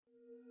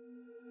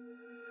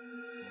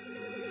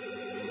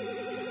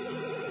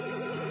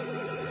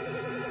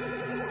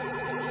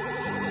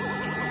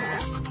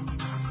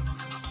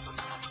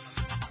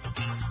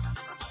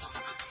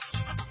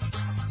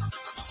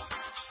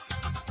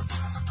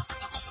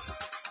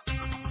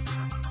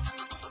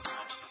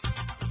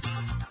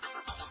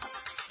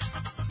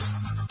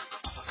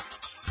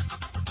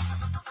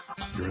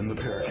in the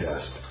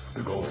Paracast,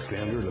 the gold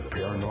standard of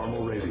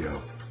paranormal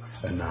radio.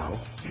 And now,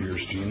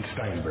 here's Gene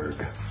Steinberg.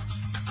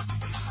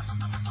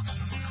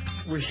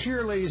 We're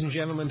here, ladies and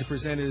gentlemen, to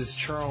present, as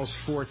Charles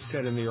Fort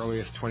said in the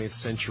early 20th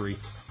century,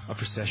 a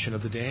procession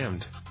of the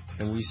damned.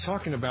 And what he's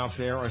talking about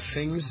there are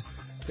things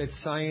that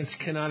science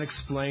cannot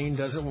explain,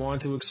 doesn't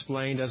want to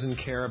explain, doesn't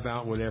care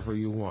about, whatever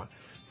you want.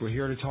 We're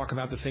here to talk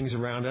about the things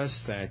around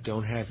us that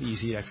don't have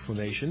easy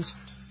explanations,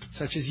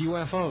 such as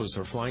UFOs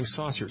or flying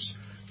saucers,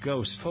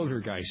 ghosts,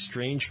 poltergeists,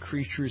 strange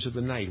creatures of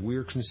the night,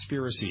 weird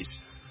conspiracies,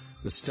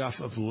 the stuff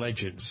of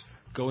legends,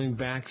 going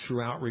back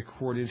throughout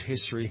recorded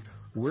history,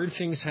 weird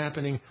things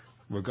happening.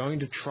 We're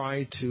going to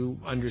try to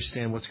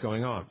understand what's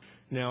going on.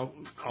 Now,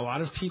 a lot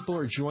of people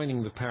are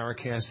joining the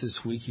Paracast this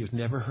week. You've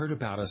never heard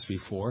about us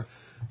before,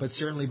 but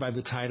certainly by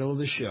the title of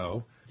the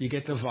show, you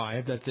get the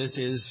vibe that this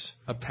is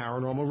a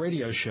paranormal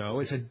radio show.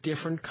 It's a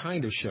different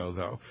kind of show,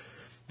 though,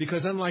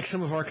 because unlike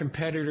some of our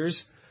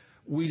competitors,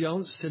 we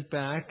don't sit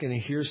back and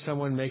hear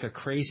someone make a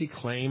crazy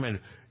claim and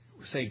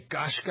say,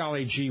 gosh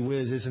golly, gee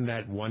whiz, isn't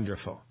that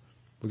wonderful?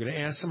 We're going to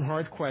ask some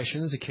hard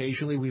questions.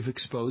 Occasionally we've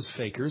exposed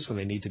fakers when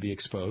they need to be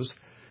exposed.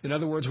 In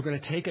other words, we're going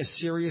to take a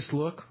serious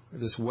look at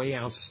this way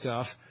out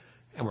stuff,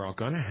 and we're all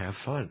going to have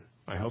fun.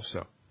 I hope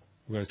so.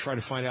 We're going to try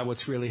to find out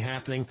what's really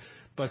happening,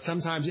 but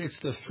sometimes it's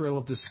the thrill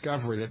of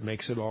discovery that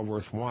makes it all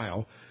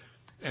worthwhile.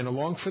 And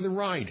along for the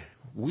ride,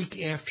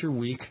 week after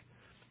week,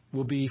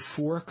 will be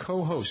 4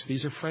 co-hosts.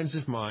 These are friends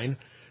of mine,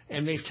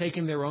 and they've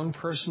taken their own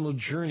personal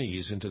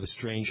journeys into the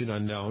strange and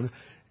unknown,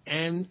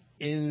 and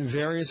in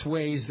various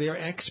ways, they're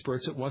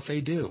experts at what they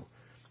do.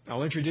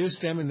 I'll introduce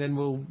them, and then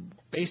we'll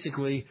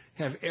basically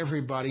have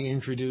everybody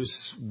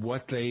introduce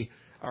what they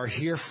are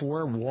here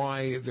for,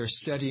 why they're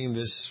studying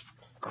this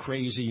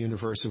crazy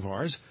universe of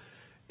ours,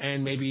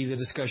 and maybe the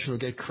discussion will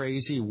get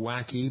crazy,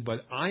 wacky, but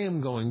I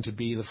am going to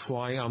be the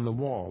fly on the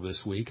wall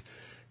this week.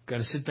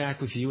 Going to sit back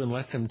with you and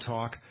let them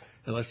talk,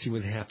 and let's see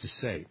what they have to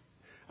say.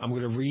 I'm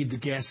going to read the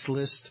guest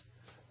list,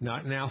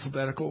 not in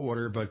alphabetical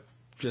order, but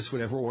just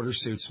whatever order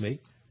suits me,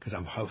 because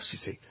I'm host, you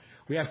see.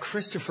 We have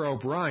Christopher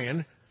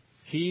O'Brien.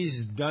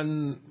 He's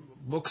done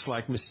books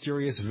like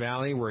Mysterious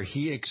Valley, where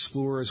he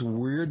explores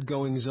weird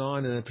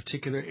goings-on in a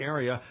particular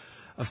area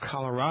of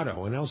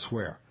Colorado and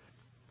elsewhere.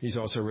 He's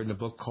also written a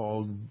book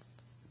called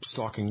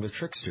Stalking the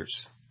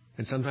Tricksters.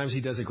 And sometimes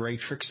he does a great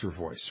trickster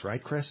voice,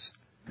 right, Chris?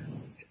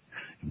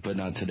 But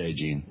not today,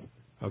 Gene.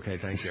 Okay,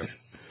 thank you.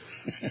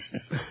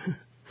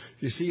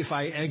 You see, if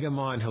I egg him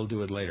on, he'll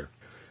do it later.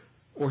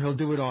 Or he'll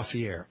do it off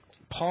the air.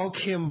 Paul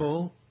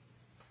Kimball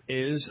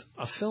is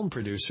a film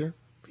producer.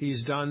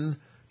 He's done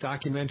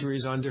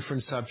documentaries on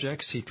different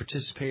subjects. He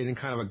participated in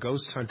kind of a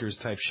Ghost Hunters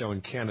type show in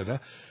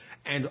Canada.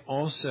 And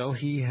also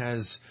he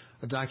has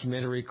a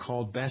documentary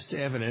called Best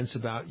Evidence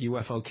about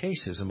UFO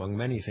cases, among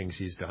many things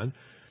he's done.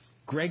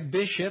 Greg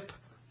Bishop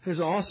has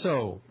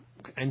also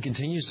and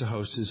continues to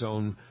host his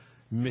own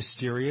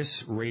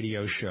mysterious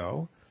radio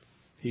show.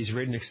 He's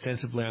written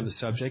extensively on the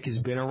subject. He's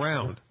been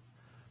around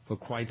for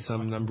quite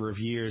some number of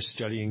years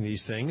studying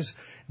these things.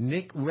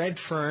 Nick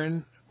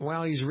Redfern,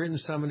 well, he's written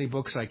so many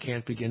books I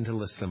can't begin to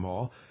list them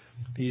all.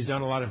 He's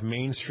done a lot of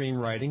mainstream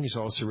writing. He's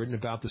also written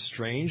about the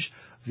strange,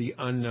 the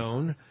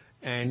unknown,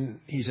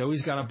 and he's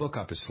always got a book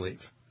up his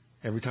sleeve.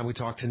 Every time we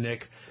talk to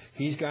Nick,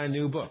 he's got a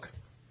new book,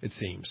 it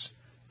seems,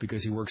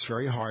 because he works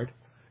very hard,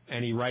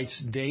 and he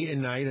writes day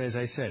and night, as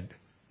I said,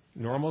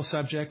 normal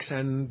subjects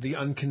and the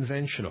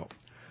unconventional.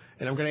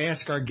 And I'm going to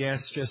ask our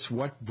guests just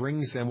what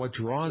brings them, what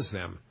draws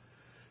them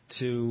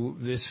to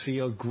this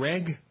field.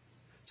 Greg,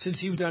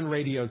 since you've done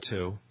radio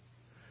too,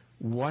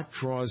 what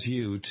draws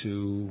you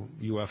to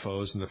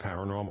UFOs and the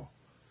paranormal?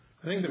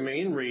 I think the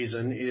main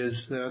reason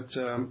is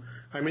that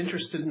I'm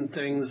interested in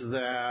things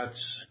that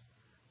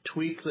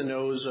tweak the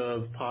nose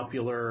of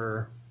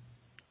popular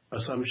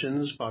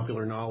assumptions,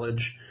 popular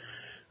knowledge,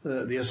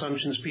 the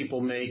assumptions people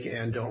make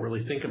and don't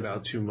really think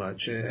about too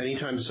much.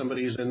 Anytime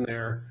somebody's in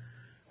there,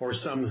 or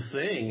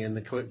something, in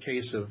the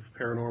case of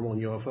paranormal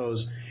and UFOs,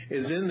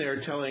 is in there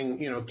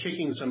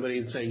kicking somebody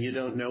and saying you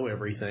don't know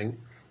everything,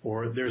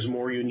 or there's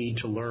more you need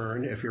to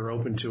learn if you're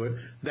open to it,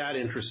 that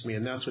interests me,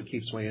 and that's what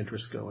keeps my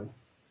interest going.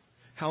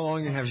 How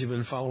long have you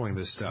been following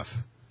this stuff?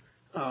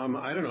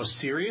 I don't know,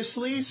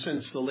 seriously,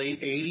 since the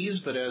late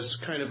 80s, but as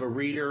kind of a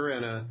reader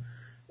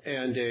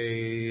and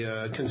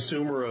a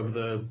consumer of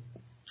the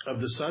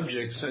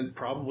subject,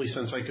 probably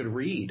since I could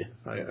read.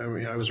 I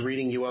mean, I was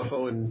reading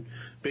UFO and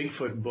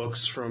Bigfoot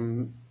books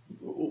from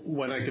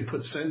when I could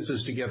put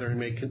sentences together and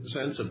make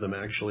sense of them,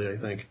 actually, I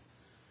think.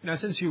 Now,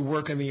 since you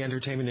work in the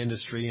entertainment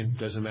industry, and it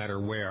doesn't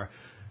matter where,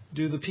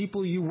 do the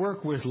people you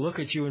work with look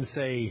at you and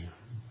say,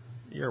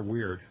 you're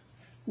weird?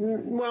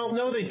 Well,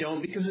 no, they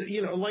don't, because,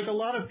 like a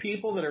lot of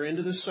people that are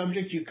into this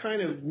subject, you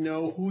kind of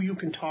know who you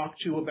can talk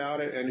to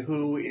about it and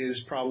who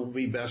is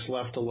probably best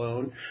left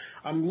alone.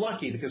 I'm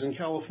lucky because in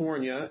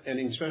California, and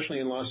especially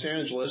in Los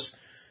Angeles,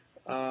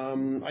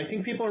 I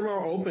think people are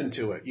more open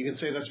to it. You can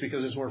say that's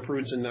because it's more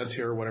fruits and nuts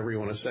here or whatever you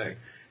want to say.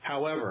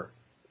 However,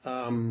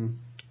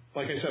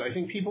 like I said, I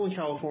think people in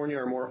California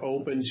are more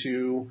open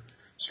to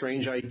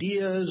strange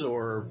ideas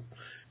or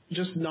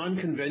just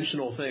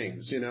non-conventional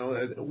things.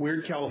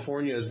 Weird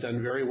California has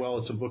done very well.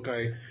 It's a book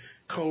I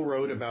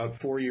co-wrote about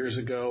 4 years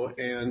ago,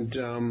 and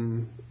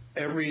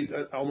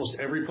almost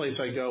every place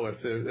I go,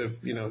 if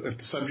the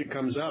subject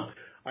comes up,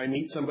 I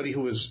meet somebody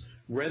who has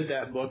read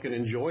that book and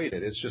enjoyed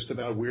it. It's just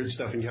about weird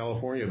stuff in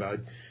California, about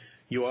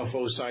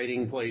UFO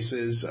sighting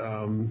places,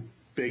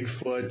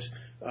 Bigfoot,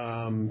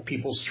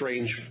 people's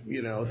strange,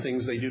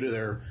 things they do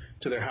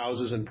to their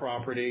houses and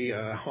property,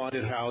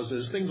 haunted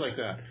houses, things like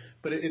that.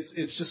 But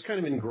it's just kind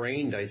of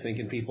ingrained, I think,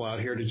 in people out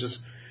here to just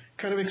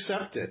kind of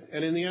accept it.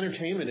 And in the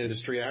entertainment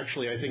industry,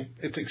 actually, I think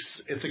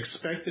it's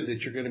expected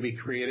that you're going to be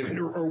creative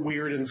or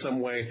weird in some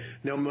way,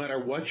 no matter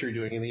what you're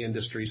doing in the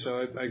industry.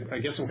 So I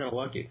guess I'm kind of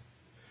lucky.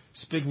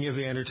 Speaking of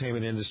the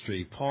entertainment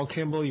industry, Paul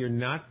Kimball, you're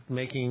not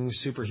making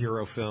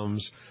superhero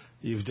films.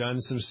 You've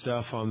done some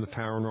stuff on the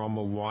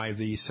paranormal. Why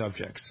these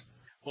subjects?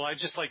 Well, I'd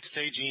just like to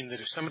say, Gene, that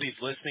if somebody's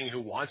listening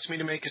who wants me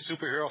to make a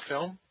superhero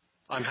film,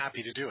 I'm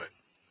happy to do it.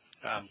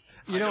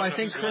 I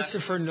think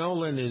Christopher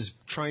Nolan is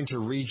trying to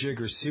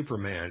rejigger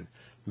Superman.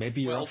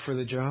 Maybe you're up for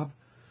the job?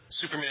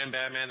 Superman,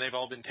 Batman, they've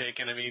all been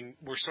taken. I mean,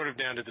 we're sort of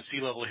down to the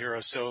sea-level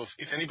heroes. So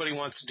if anybody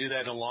wants to do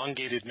that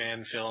elongated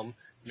man film,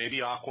 maybe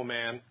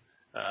Aquaman,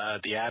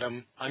 The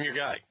Atom, I'm your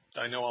guy.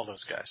 I know all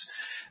those guys.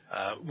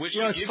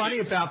 It's funny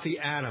about The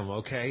Atom,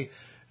 okay?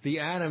 The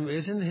Atom,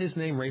 isn't his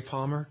name Ray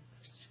Palmer?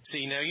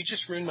 See, now you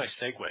just ruined my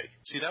segue.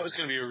 See, that was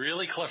going to be a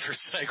really clever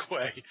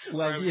segue.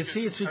 Well, you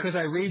see, it's because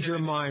I read your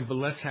mind, but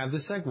let's have the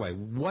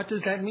segue. What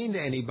does that mean to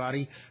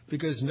anybody?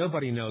 Because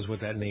nobody knows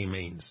what that name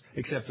means,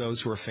 except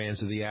those who are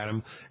fans of The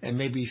Atom and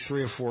maybe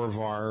 3 or 4 of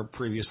our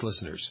previous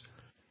listeners.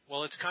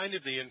 Well, it's kind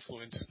of the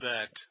influence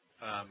that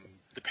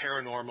the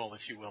paranormal,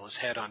 if you will, has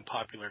had on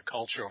popular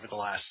culture over the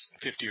last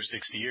 50 or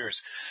 60 years.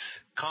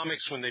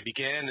 Comics, when they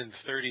began in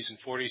the 30s and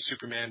 40s,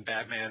 Superman,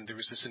 Batman, there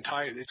was this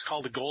it's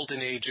called the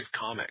golden age of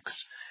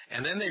comics.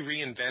 And then they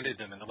reinvented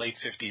them in the late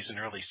 50s and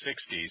early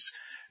 60s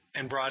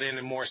and brought in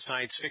a more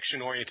science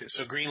fiction oriented.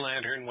 So Green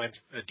Lantern,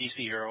 a DC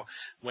hero,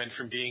 went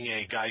from being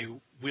a guy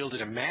who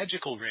wielded a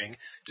magical ring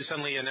to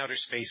suddenly an outer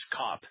space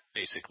cop,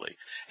 basically.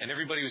 And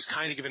everybody was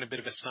kind of given a bit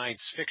of a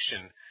science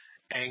fiction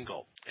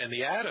angle. And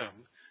the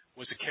Atom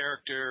was a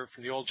character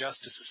from the old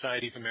Justice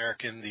Society of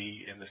America in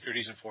the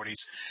 30s and 40s.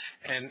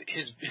 And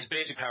his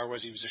basic power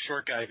was he was a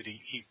short guy, but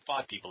he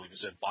fought people. He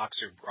was a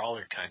boxer,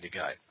 brawler kind of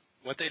guy.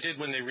 What they did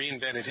when they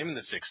reinvented him in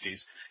the 60s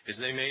is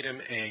they made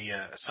him a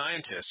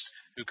scientist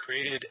who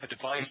created a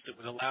device that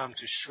would allow him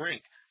to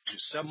shrink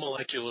to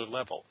submolecular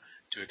level,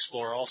 to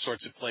explore all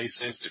sorts of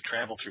places, to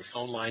travel through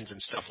phone lines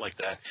and stuff like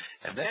that.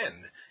 And then,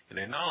 in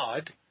a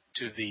nod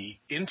to the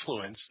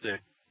influence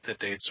that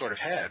they had sort of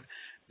had,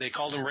 they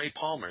called him Ray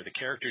Palmer. The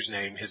character's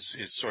name, his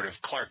sort of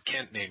Clark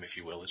Kent name, if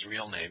you will, his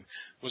real name,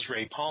 was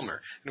Ray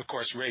Palmer. And, of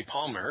course, Ray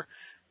Palmer,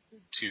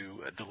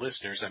 to the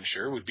listeners, I'm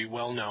sure, would be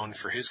well known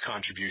for his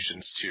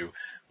contributions to,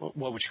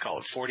 what would you call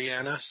it,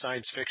 40-ana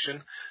science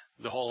fiction,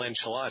 the whole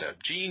enchilada.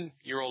 Gene,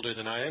 you're older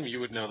than I am. You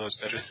would know those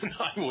better than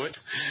I would.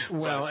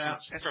 Well,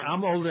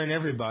 I'm older than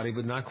everybody,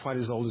 but not quite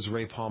as old as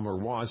Ray Palmer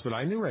was. But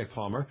I knew Ray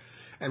Palmer.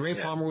 And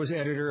Ray Palmer was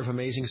editor of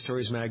Amazing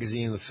Stories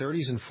magazine in the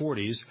 30s and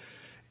 40s.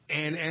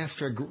 And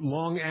after a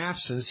long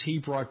absence, he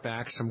brought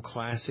back some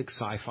classic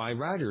sci-fi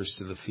writers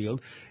to the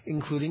field,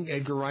 including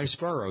Edgar Rice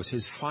Burroughs.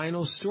 His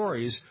final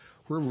stories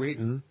were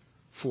written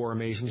for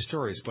Amazing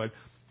Stories. But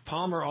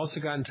Palmer also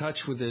got in touch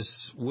with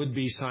this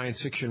would-be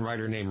science fiction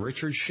writer named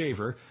Richard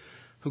Shaver,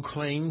 who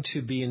claimed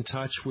to be in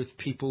touch with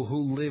people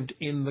who lived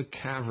in the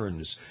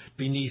caverns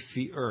beneath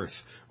the earth,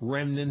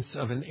 remnants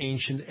of an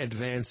ancient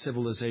advanced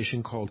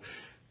civilization called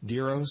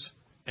Deros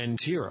and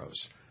Tyros.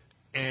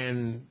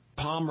 And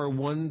Palmer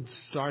once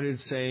started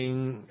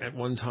saying at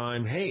one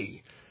time,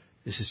 hey,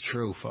 this is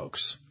true,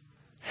 folks.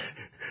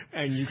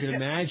 And you can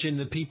imagine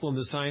the people in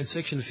the science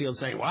fiction field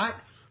saying, what?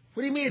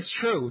 What do you mean it's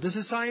true? This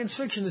is science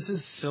fiction. This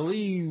is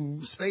silly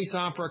space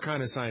opera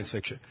kind of science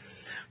fiction.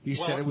 You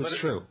said it was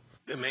true.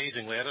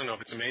 Amazingly, I don't know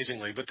if it's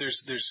amazingly, but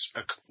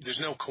there's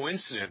no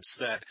coincidence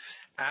that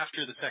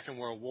after the Second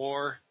World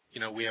War,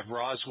 we have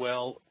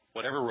Roswell,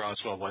 whatever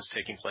Roswell was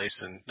taking place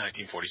in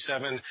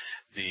 1947,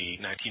 the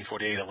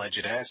 1948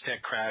 alleged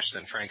Aztec crash,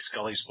 then Frank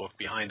Scully's book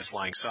Behind the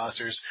Flying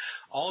Saucers.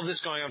 All of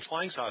this going on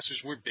flying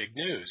saucers were big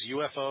news.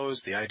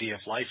 UFOs, the idea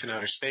of life in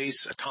outer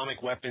space,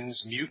 atomic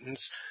weapons,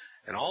 mutants,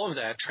 and all of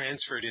that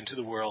transferred into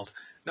the world,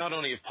 not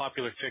only of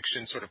popular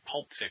fiction, sort of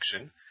pulp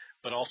fiction,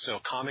 but also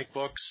comic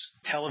books,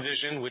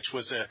 television, which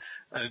was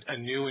a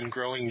new and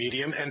growing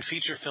medium, and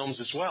feature films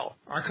as well.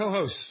 Our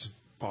co-hosts,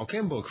 Paul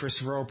Kimball,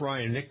 Christopher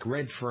O'Brien, Nick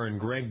Redfern,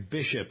 Greg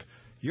Bishop.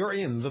 You're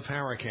in the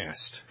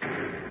Paracast.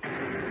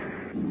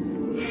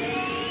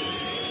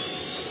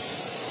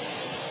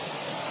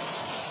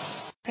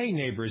 Hey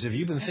neighbors, have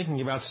you been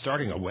thinking about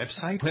starting a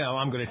website? Well,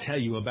 I'm going to tell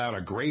you about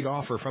a great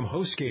offer from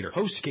HostGator.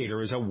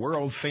 HostGator is a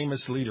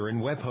world-famous leader in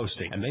web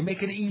hosting, and they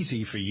make it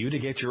easy for you to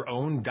get your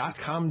own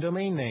 .com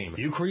domain name.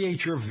 You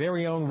create your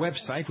very own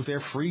website with their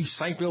free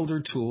site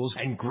builder tools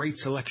and great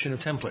selection of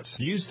templates.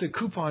 Use the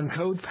coupon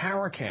code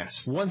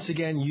Paracast. Once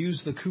again,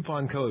 use the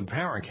coupon code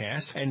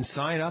Paracast and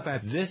sign up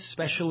at this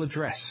special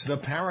address,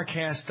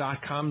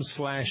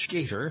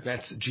 theparacast.com/gator.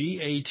 That's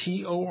Gator,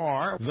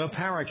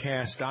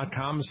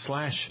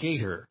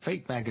 theparacast.com/gator.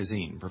 Fate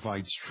magazine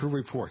provides true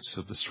reports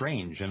of the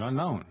strange and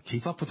unknown.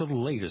 Keep up with the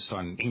latest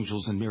on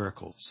angels and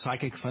miracles,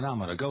 psychic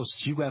phenomena,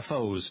 ghosts,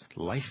 UFOs,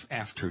 life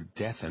after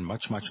death, and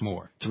much, much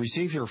more. To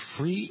receive your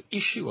free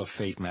issue of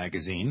Fate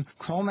magazine,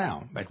 call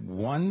now at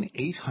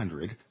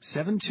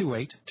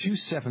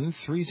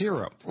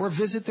 1-800-728-2730 or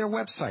visit their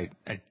website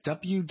at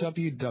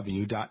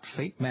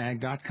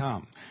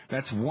www.fatemag.com.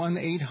 That's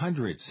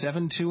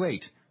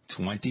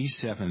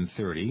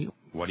 1-800-728-2730.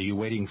 What are you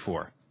waiting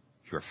for?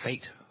 Your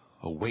fate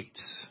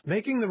awaits.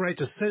 Making the right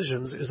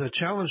decisions is a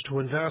challenge to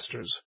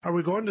investors. Are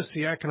we going to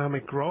see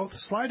economic growth,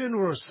 slide into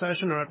a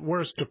recession, or at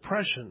worst,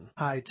 depression?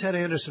 Hi, Ted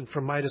Anderson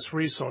from Midas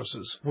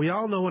Resources. We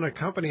all know when a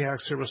company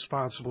acts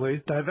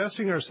irresponsibly,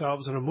 divesting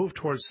ourselves in a move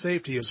towards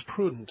safety is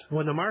prudent.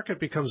 When the market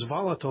becomes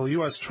volatile,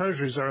 U.S.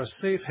 Treasuries are a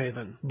safe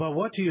haven. But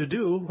what do you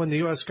do when the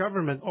U.S.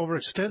 government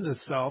overextends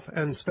itself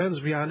and spends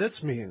beyond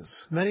its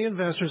means? Many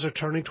investors are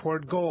turning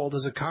toward gold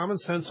as a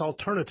common-sense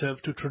alternative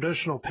to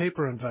traditional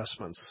paper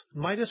investments.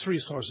 Midas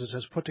Resources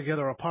has put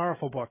together a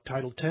powerful book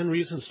titled 10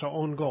 Reasons to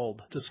Own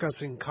Gold,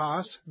 discussing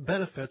costs,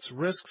 benefits,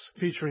 risks,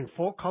 featuring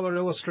full-color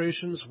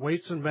illustrations,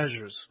 weights, and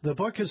measures. The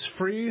book is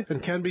free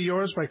and can be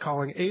yours by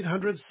calling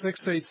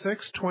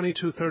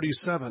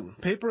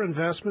 800-686-2237. Paper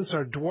investments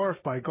are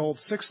dwarfed by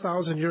gold's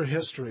 6,000-year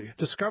history.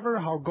 Discover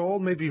how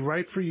gold may be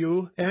right for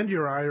you and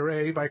your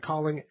IRA by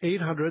calling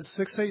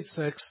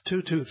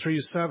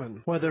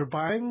 800-686-2237. Whether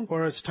buying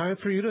or it's time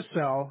for you to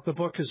sell, the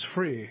book is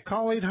free.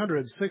 Call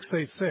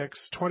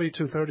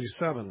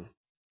 800-686-2237.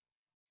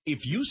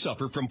 If you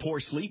suffer from poor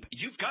sleep,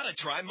 you've got to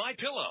try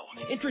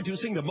MyPillow.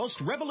 Introducing the most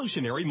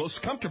revolutionary,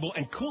 most comfortable,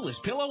 and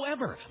coolest pillow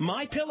ever,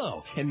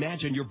 MyPillow.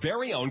 Imagine your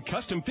very own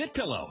custom-fit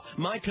pillow.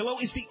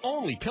 MyPillow is the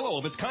only pillow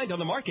of its kind on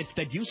the market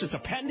that uses a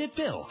patented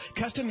fill,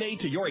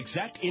 custom-made to your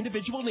exact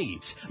individual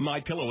needs.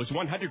 MyPillow is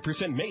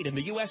 100% made in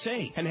the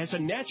USA and has a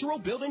natural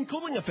built-in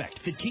cooling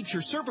effect that keeps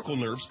your cervical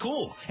nerves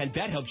cool, and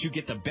that helps you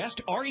get the best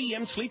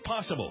REM sleep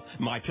possible.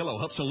 MyPillow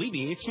helps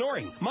alleviate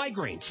snoring,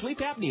 migraine, sleep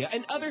apnea,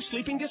 and other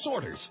sleeping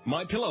disorders.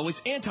 MyPillow is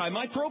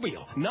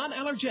antimicrobial,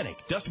 non-allergenic,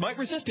 dust mite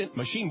resistant,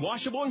 machine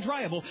washable and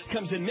dryable,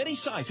 comes in many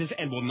sizes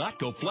and will not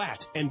go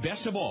flat. And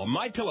best of all,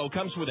 MyPillow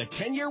comes with a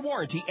 10-year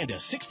warranty and a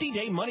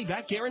 60-day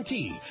money-back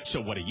guarantee.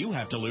 So what do you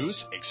have to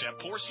lose except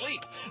poor sleep?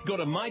 Go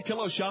to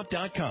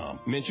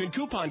MyPillowShop.com, mention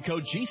coupon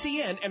code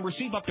GCN and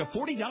receive up to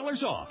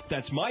 $40 off.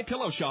 That's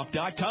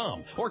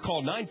MyPillowShop.com or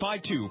call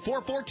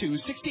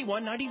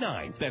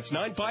 952-442-6199. That's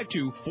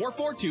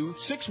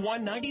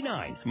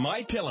 952-442-6199.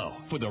 MyPillow,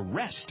 for the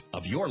rest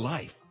of your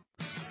life.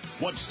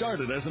 What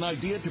started as an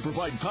idea to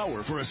provide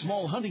power for a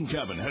small hunting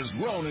cabin has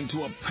grown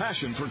into a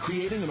passion for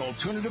creating an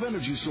alternative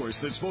energy source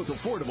that's both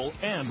affordable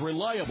and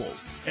reliable.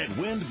 At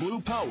Wind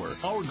Blue Power,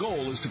 our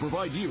goal is to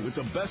provide you with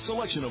the best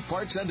selection of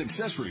parts and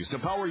accessories to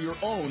power your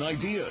own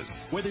ideas.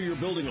 Whether you're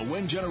building a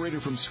wind generator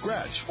from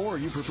scratch or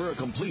you prefer a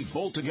complete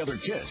bolt-together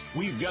kit,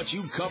 we've got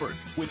you covered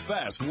with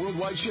fast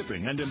worldwide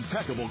shipping and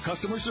impeccable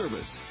customer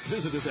service.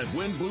 Visit us at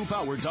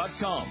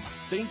windbluepower.com.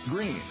 Think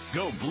green,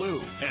 go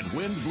blue at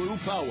Wind Blue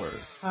Power.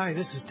 Hi,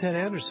 this is Ted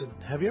Anderson.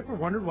 Have you ever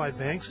wondered why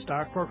banks,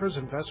 stockbrokers,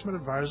 investment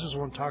advisors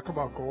won't talk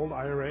about gold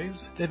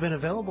IRAs? They've been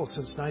available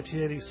since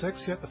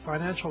 1986, yet the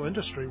financial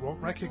industry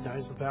won't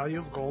recognize the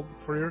value of gold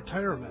for your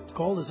retirement.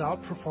 Gold has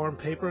outperformed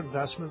paper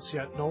investments,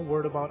 yet no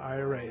word about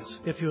IRAs.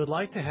 If you would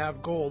like to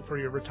have gold for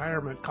your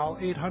retirement, call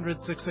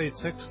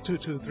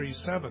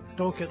 800-686-2237.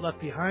 Don't get left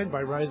behind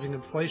by rising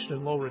inflation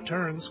and low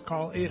returns.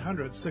 Call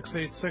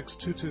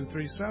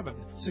 800-686-2237.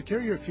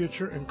 Secure your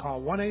future and call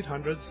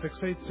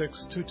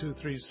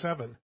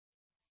 1-800-686-2237.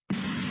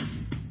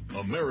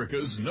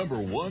 America's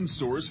 #1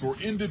 source for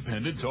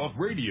independent talk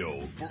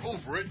radio for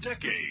over a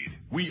decade.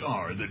 We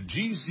are the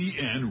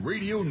GCN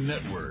Radio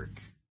Network.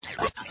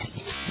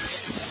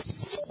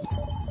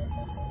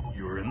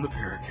 You're in the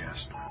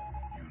Paracast.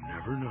 You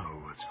never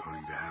know what's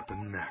going to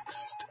happen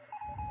next.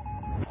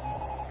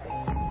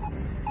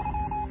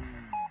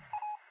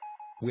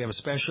 We have a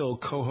special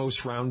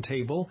co-host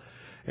roundtable,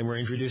 and we're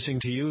introducing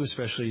to you,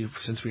 especially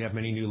since we have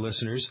many new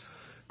listeners,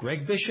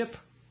 Greg Bishop,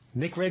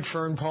 Nick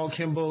Redfern, Paul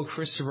Kimball,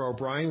 Christopher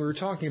O'Brien. We were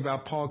talking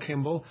about Paul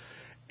Kimball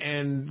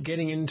and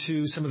getting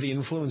into some of the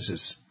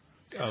influences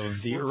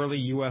of the early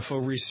UFO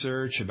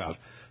research, about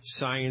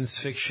science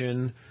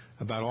fiction,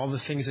 about all the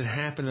things that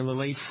happened in the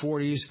late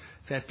 40s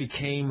that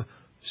became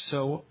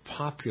so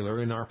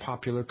popular in our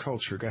popular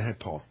culture. Go ahead,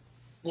 Paul.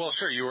 Well,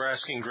 sure. You were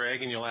asking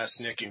Greg, and you'll ask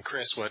Nick and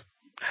Chris what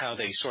how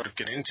they sort of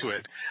get into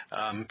it.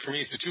 For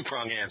me, it's a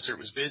two-pronged answer. It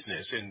was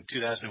business. In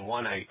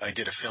 2001, I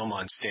did a film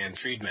on Stan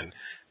Friedman.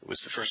 It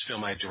was the first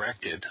film I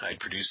directed. I'd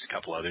produced a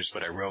couple others,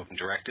 but I wrote and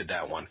directed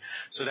that one.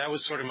 So that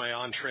was sort of my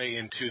entree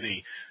into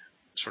the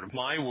sort of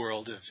my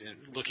world of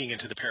looking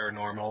into the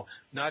paranormal,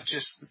 not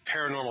just the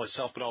paranormal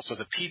itself, but also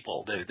the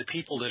people. The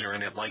people that are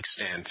in it, like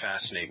Stan,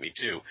 fascinate me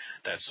too,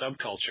 that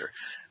subculture.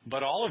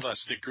 But all of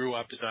us that grew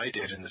up as I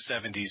did in the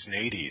 70s and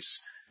 80s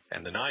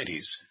and the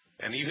 90s,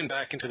 and even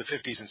back into the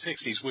 50s and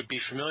 60s, would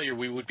be familiar,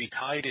 we would be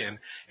tied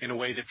in a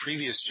way that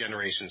previous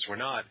generations were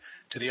not,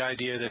 to the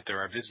idea that there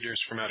are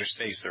visitors from outer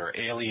space, there are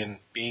alien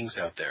beings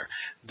out there,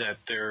 that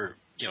there,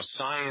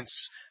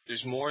 science,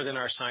 there's more than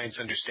our science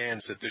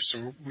understands, that there's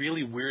some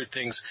really weird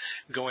things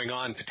going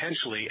on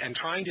potentially, and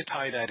trying to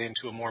tie that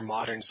into a more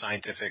modern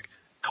scientific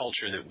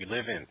culture that we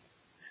live in.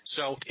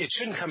 So it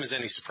shouldn't come as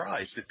any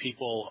surprise that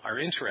people are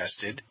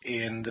interested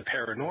in the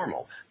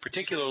paranormal,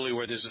 particularly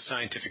where there's a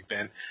scientific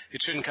bent.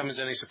 It shouldn't come as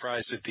any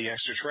surprise that the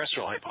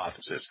extraterrestrial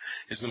hypothesis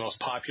is the most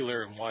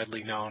popular and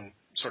widely known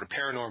sort of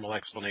paranormal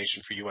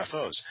explanation for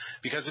UFOs,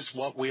 because it's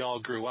what we all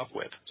grew up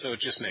with. So it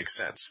just makes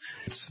sense.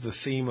 It's the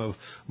theme of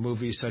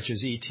movies such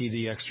as E.T.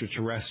 the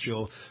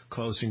Extraterrestrial,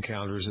 Close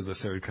Encounters of the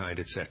Third Kind,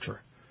 etc.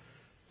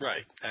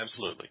 Right,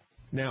 absolutely.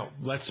 Now,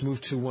 let's move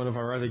to one of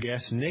our other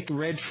guests, Nick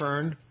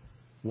Redfern.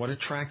 What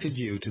attracted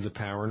you to the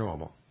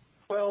paranormal?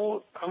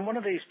 Well, I'm one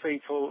of these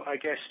people, I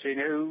guess,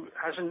 who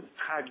hasn't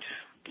had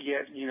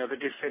yet, the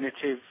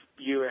definitive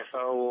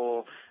UFO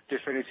or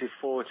definitive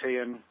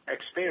Fortean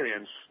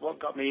experience.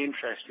 What got me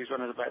interested is when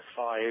I was about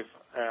 5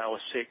 or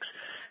 6,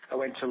 I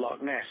went to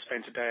Loch Ness,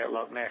 spent a day at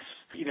Loch Ness.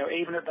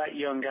 Even at that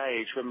young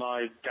age, when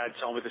my dad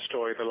told me the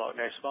story of the Loch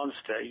Ness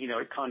Monster,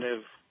 it kind of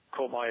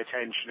caught my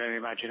attention and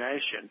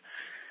imagination.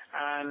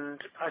 And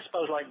I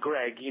suppose like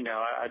Greg,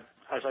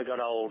 as I got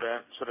older,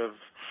 sort of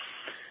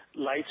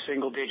late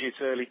single digits,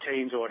 early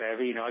teens or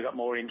whatever, I got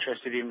more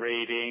interested in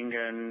reading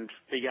and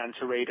began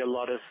to read a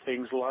lot of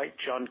things like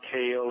John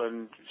Keel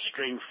and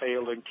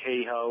Stringfield and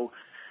Kehoe,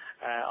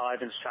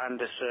 Ivan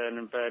Sanderson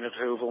and Bernard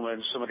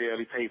Hoovelman, some of the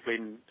early people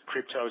in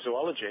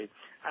cryptozoology.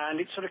 And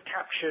it sort of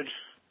captured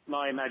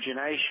my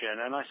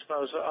imagination, and I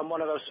suppose I'm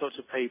one of those sorts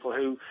of people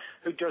who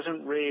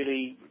doesn't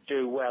really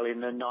do well in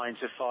the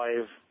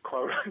 9-to-5,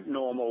 quote,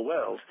 normal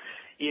world,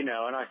 and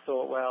I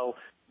thought, well,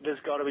 there's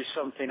got to be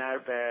something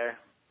out there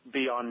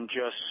beyond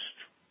just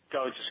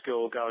going to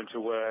school, going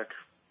to work,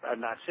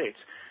 and that's it.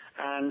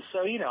 And so,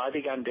 I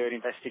began doing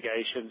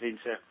investigations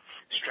into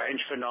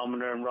strange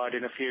phenomena and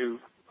writing a few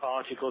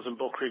articles and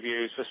book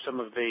reviews for some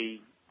of the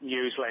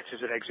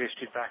newsletters that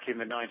existed back in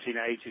the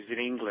 1980s in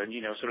England,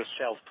 sort of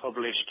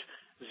self-published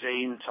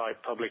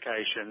zine-type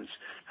publications.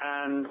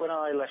 And when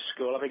I left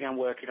school, I began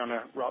working on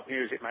a rock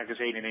music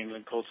magazine in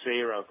England called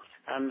Zero.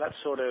 And that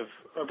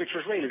which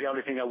was really the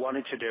only thing I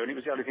wanted to do, and it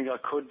was the only thing I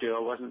could do.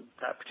 I wasn't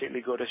that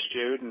particularly good a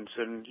student,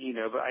 and,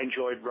 but I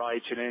enjoyed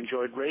writing and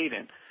enjoyed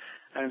reading.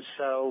 And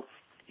so,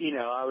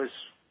 I was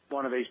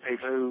one of these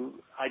people who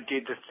I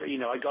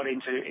got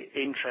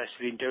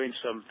interested in doing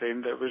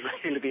something that was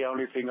really the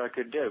only thing I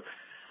could do.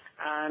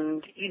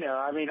 And,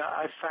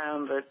 I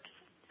found that,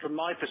 from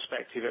my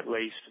perspective at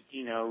least,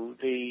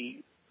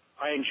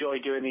 I enjoy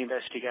doing the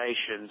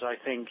investigations. I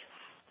think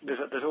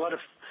there's a lot of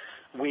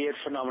weird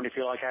phenomena, if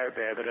you like, out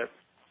there that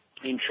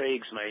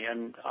intrigues me,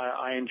 and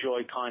I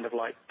enjoy kind of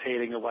like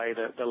peeling away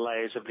the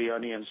layers of the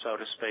onion, so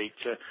to speak,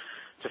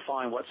 to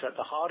find what's at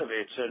the heart of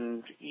it.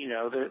 And,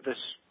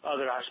 there's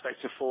other aspects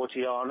of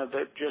Forteana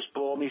that just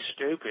bore me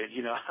stupid,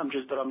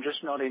 I'm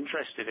just not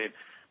interested in.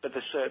 But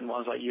there's certain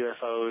ones like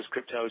UFOs,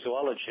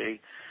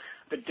 cryptozoology,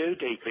 that do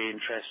deeply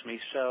interest me.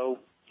 So,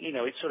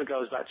 it sort of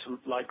goes back to,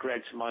 like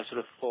Greg, to my sort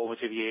of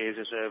formative years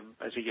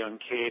as a young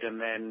kid, and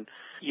then,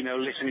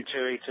 listening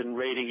to it and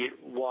reading it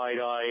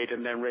wide-eyed,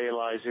 and then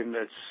realizing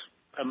that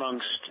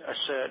amongst a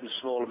certain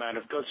small amount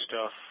of good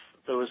stuff,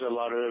 there was a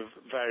lot of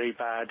very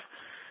bad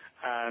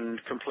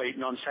and complete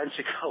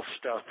nonsensical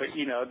stuff. But,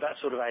 that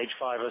sort of age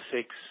 5 or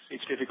 6,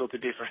 it's difficult to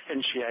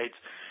differentiate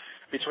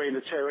between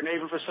the two. And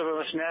even for some of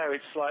us now,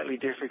 it's slightly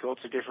difficult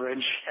to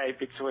differentiate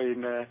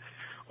between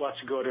what's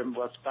good and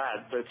what's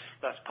bad, but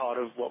that's part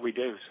of what we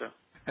do. So.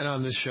 And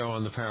on this show,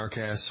 on the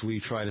Paracast, we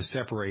try to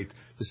separate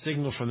the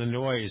signal from the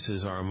noise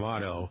is our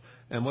motto.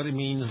 And what it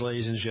means,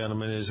 ladies and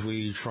gentlemen, is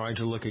we try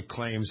to look at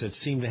claims that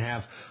seem to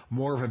have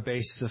more of a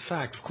basis of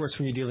fact. Of course,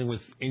 when you're dealing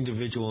with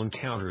individual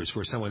encounters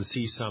where someone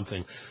sees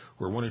something,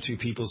 where 1 or 2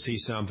 people see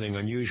something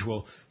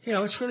unusual,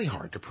 it's really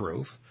hard to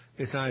prove.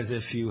 It's not as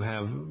if you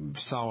have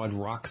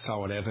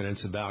rock-solid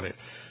evidence about it.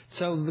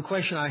 So the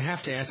question I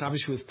have to ask,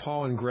 obviously with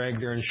Paul and Greg,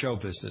 they're in show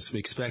business. We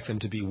expect them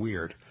to be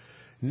weird.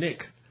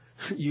 Nick,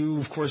 you,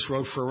 of course,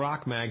 wrote for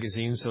Rock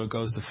Magazine, so it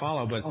goes to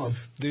follow. But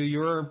do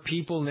your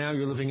people, now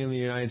you're living in the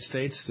United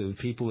States, do the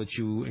people that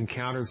you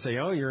encountered say,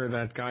 oh, you're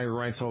that guy who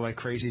writes all that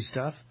crazy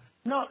stuff?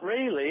 Not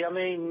really. I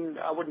mean,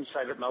 I wouldn't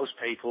say that most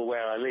people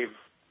where I live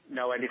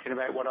know anything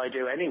about what I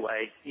do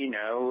anyway,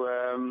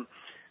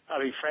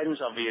 friends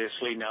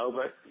obviously know,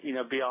 but,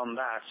 beyond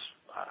that,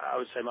 I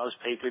would say most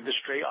people in the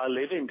street I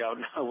live in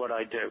don't know what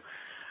I do.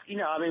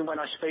 when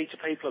I speak to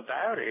people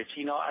about it,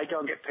 I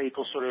don't get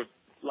people sort of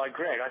like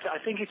Greg. I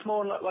think it's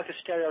more like a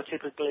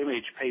stereotypical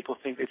image. People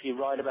think if you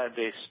write about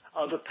this,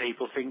 other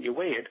people think you're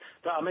weird.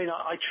 But,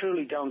 I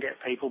truly don't get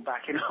people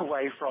backing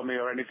away from me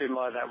or anything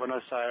like that when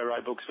I say I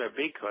write books about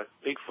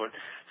Bigfoot.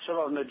 Some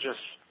of them just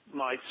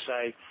might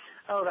say,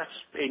 oh, that's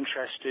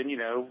interesting,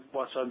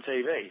 what's on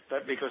TV.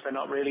 But because they're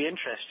not really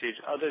interested,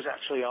 others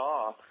actually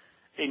are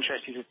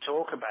interested to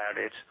talk about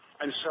it,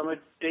 and some are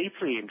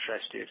deeply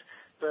interested.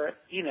 But,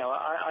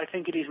 I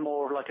think it is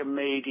more like a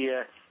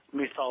media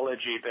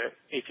mythology that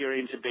if you're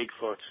into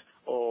Bigfoot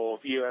or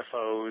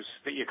UFOs,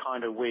 that you're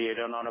kind of weird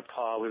and on a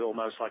par with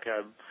almost like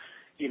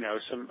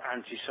some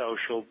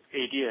antisocial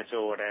idiot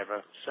or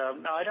whatever. So,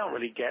 no, I don't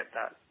really get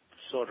that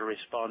sort of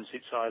response.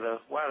 It's either,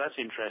 wow, that's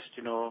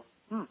interesting, or,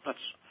 that's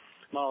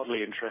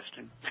mildly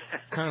interesting.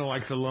 Kind of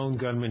like the Lone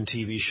Gunman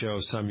TV show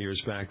some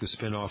years back, the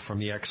spin-off from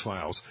the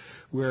X-Files,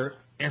 where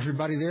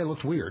everybody there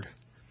looked weird.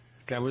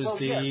 That was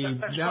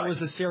was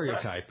the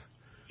stereotype.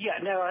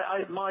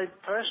 My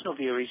personal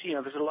view is,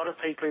 there's a lot of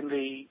people in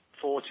the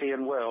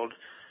Fortean world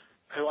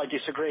who I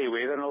disagree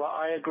with and a lot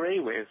I agree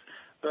with.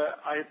 But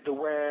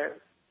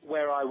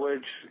where I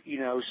would,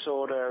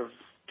 sort of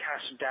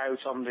cast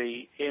doubt on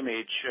the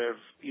image of,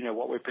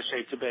 what we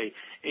perceive to be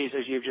is,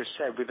 as you've just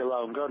said, with the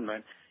Lone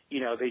Gunman,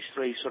 these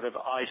three sort of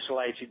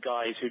isolated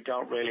guys who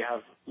don't really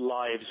have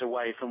lives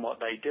away from what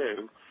they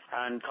do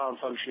and can't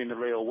function in the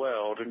real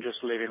world and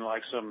just live in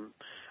like some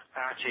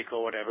attic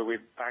or whatever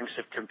with banks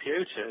of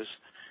computers.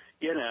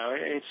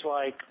 It's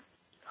like,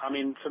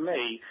 for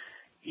me,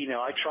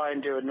 I try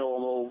and do a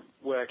normal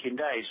working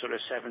day, sort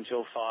of 7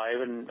 till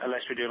 5, and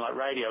unless we're doing like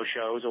radio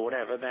shows or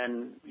whatever,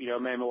 then, me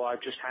and my wife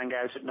just hang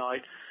out at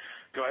night,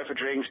 go out for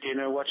drinks,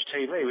 dinner, watch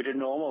TV. We do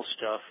normal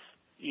stuff,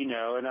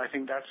 and I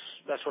think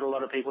that's what a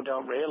lot of people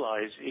don't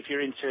realize. If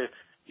you're into,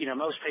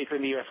 most people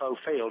in the UFO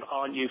field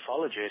aren't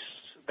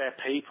ufologists. They're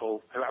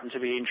people who happen to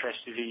be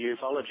interested in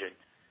ufology.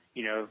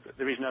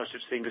 There is no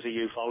such thing as a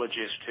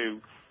ufologist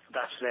who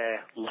that's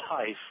their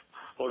life.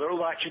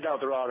 Although, actually, no,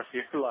 there are a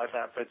few like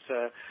that, but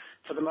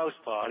for the most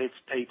part, it's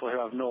people who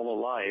have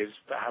normal lives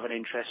but have an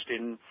interest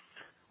in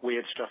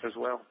weird stuff as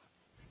well.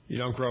 You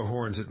don't grow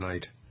horns at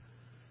night?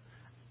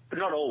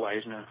 Not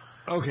always, no.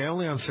 Okay,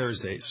 only on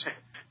Thursdays.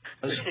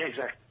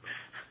 Exactly.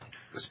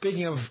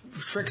 Speaking of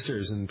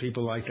tricksters and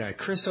people like that,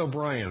 Chris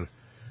O'Brien,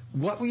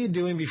 what were you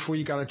doing before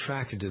you got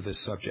attracted to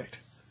this subject?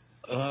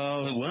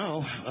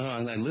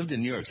 I lived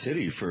in New York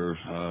City for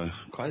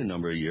quite a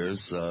number of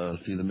years,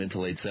 through the mid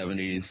to late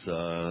 70s,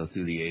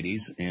 through the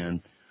 80s,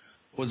 and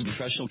was a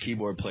professional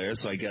keyboard player,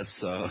 so I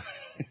guess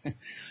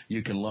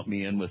you can lump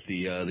me in with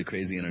the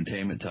crazy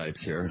entertainment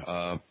types here.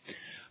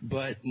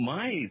 But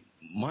my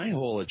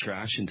whole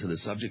attraction to the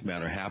subject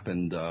matter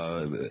happened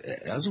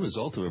as a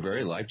result of a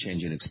very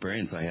life-changing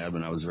experience I had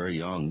when I was very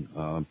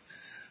young.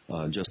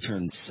 Just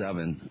turned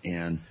 7,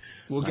 and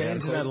we'll get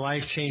into that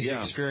life-changing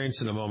experience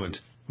in a moment.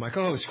 My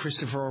co-host,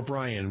 Christopher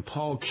O'Brien,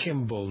 Paul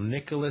Kimball,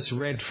 Nicholas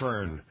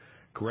Redfern,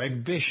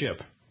 Greg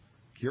Bishop.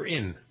 You're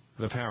in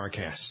the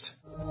Paracast.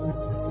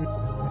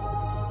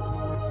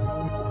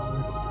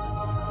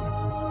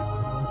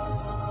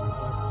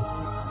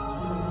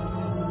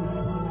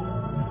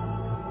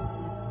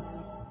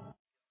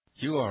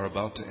 You are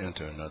about to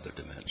enter another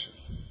dimension.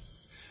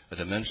 A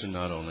dimension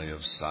not only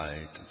of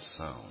sight and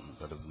sound,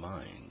 but of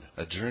mind.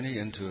 A journey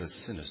into a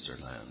sinister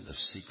land of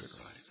secret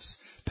rites,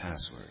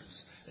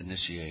 passwords,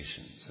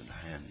 initiations, and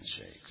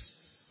handshakes,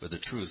 where the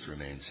truth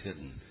remains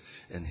hidden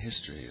and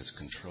history is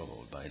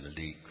controlled by an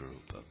elite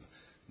group of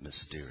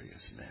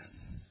mysterious men.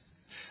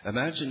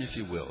 Imagine, if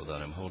you will,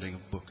 that I'm holding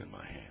a book in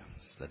my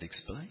hands that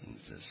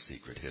explains this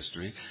secret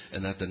history,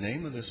 and that the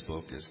name of this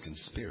book is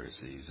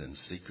Conspiracies and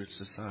Secret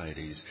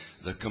Societies,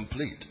 the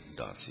Complete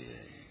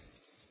Dossier.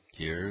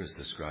 Here is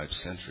described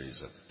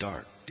centuries of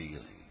dark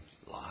dealing,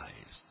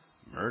 lies,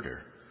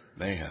 murder,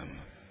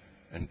 mayhem,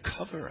 and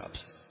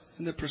cover-ups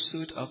in the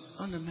pursuit of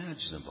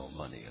unimaginable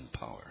money and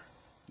power.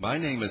 My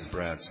name is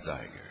Brad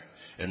Steiger,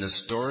 and the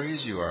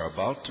stories you are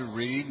about to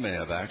read may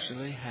have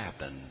actually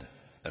happened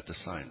at the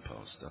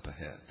signpost up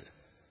ahead.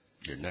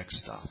 Your next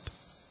stop,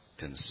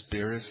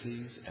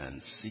 Conspiracies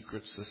and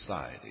Secret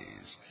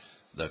Societies,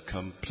 the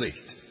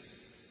Complete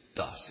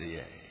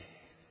Dossier.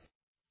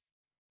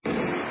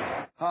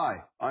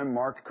 Hi, I'm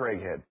Mark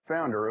Craighead,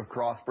 founder of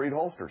Crossbreed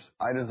Holsters.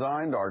 I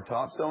designed our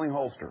top-selling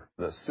holster,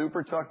 the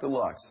Super Tuck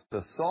Deluxe,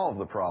 to solve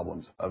the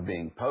problems of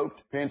being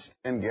poked, pinched,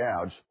 and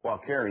gouged while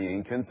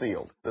carrying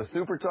concealed. The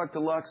Super Tuck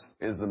Deluxe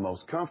is the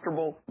most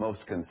comfortable,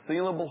 most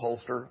concealable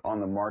holster on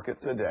the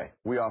market today.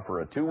 We offer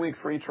a 2-week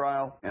free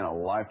trial and a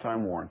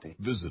lifetime warranty.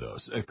 Visit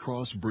us at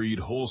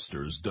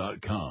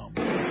crossbreedholsters.com.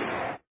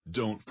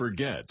 Don't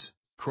forget,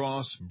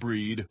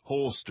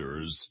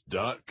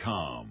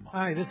 CrossbreedHolsters.com.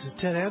 Hi, this is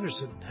Ted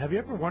Anderson. Have you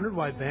ever wondered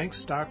why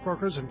banks,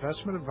 stockbrokers,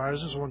 investment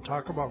advisors won't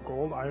talk about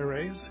gold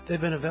IRAs? They've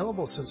been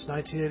available since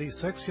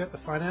 1986, yet the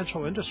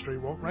financial industry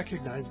won't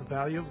recognize the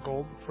value of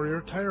gold for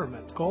your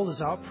retirement. Gold has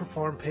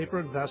outperformed paper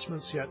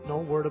investments, yet no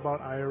word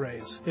about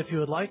IRAs. If you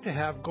would like to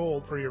have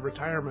gold for your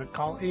retirement,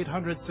 call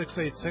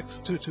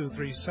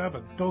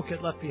 800-686-2237. Don't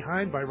get left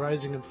behind by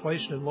rising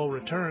inflation and low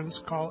returns.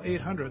 Call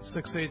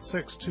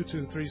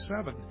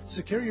 800-686-2237.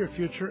 Secure your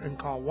future and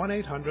call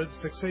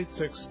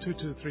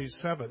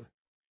 1-800-686-2237.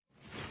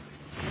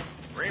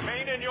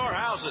 Remain in your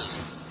houses.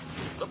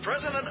 The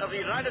President of the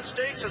United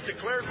States has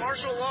declared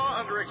martial law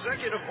under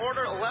Executive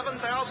Order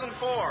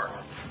 11,004.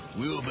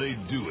 Will they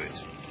do it?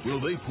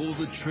 Will they pull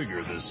the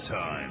trigger this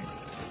time?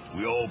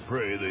 We all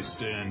pray they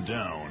stand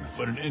down,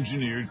 but an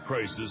engineered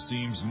crisis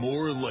seems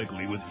more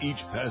likely with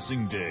each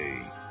passing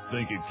day.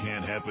 Think it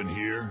can't happen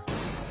here?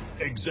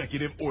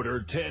 Executive Order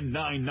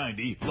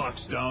 10990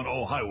 locks down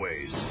all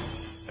highways.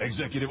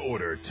 Executive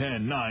Order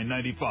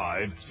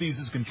 10995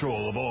 seizes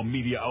control of all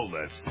media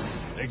outlets.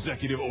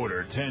 Executive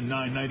Order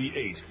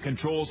 10998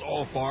 controls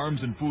all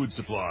farms and food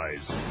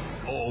supplies.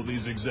 All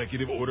these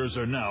executive orders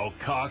are now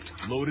cocked,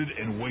 loaded,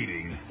 and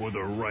waiting for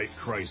the right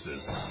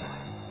crisis.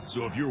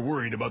 So if you're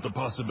worried about the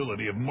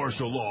possibility of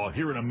martial law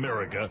here in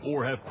America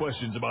or have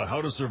questions about how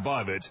to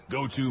survive it,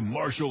 go to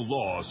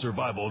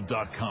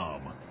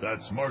martiallawsurvival.com.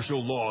 That's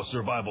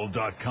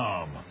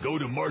martiallawsurvival.com. Go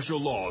to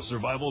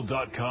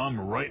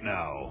martiallawsurvival.com right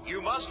now.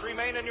 You must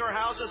remain in your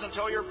houses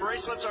until your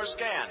bracelets are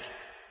scanned.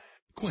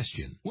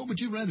 Question. What would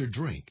you rather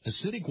drink?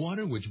 Acidic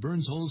water, which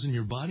burns holes in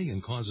your body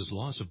and causes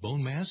loss of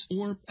bone mass?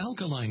 Or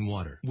alkaline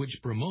water, which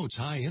promotes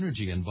high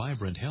energy and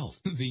vibrant health?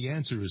 The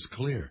answer is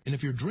clear. And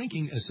if you're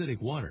drinking acidic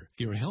water,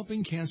 you're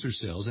helping cancer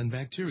cells and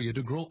bacteria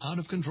to grow out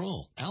of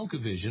control.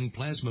 AlkaVision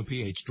Plasma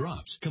pH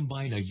Drops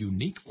combine a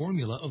unique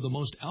formula of the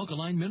most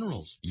alkaline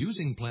minerals.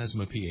 Using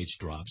Plasma pH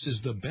Drops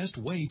is the best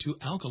way to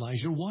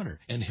alkalize your water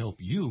and help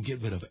you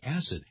get rid of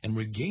acid and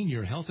regain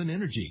your health and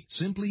energy.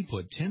 Simply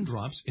put 10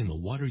 drops in the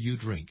water you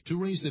drink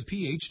to raise the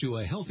pH to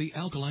a healthy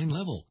alkaline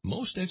level.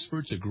 Most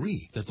experts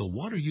agree that the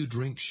water you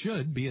drink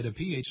should be at a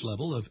pH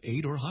level of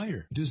 8 or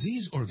higher.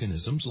 Disease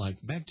organisms like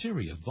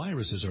bacteria,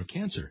 viruses, or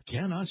cancer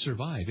cannot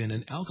survive in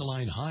an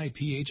alkaline high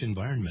pH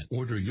environment.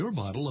 Order your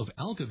bottle of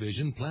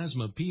AlkaVision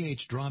Plasma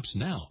pH Drops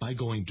now by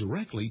going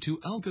directly to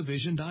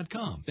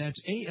alkavision.com.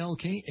 That's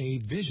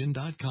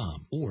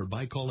ALKAvision.com. Or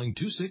by calling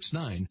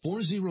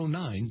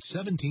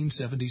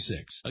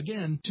 269-409-1776.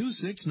 Again,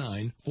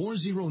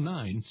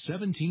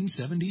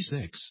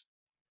 269-409-1776.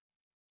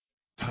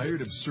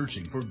 Tired of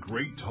searching for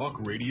great talk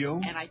radio?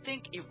 And I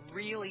think it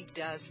really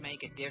does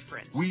make a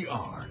difference. We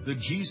are the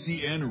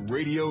GCN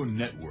Radio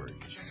Network.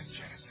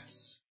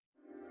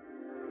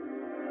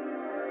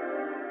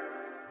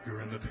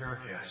 You're in the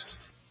Paracast.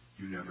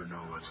 You never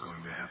know what's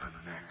going to happen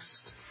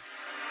next.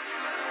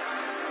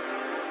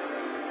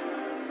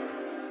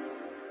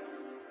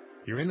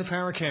 You're in the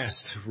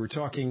Paracast. We're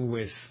talking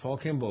with Paul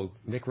Kimball,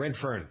 Nick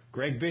Redfern,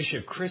 Greg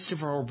Bishop.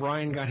 Christopher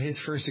O'Brien got his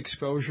first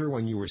exposure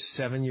when you were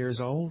 7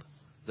 years old?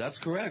 That's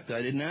correct.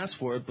 I didn't ask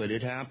for it, but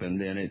it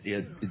happened, and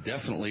it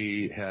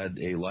definitely had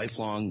a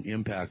lifelong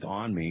impact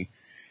on me.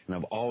 And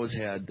I've always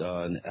had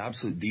an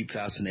absolute deep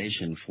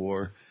fascination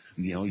for,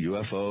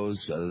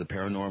 UFOs, the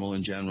paranormal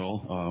in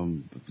general,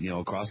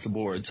 across the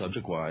board,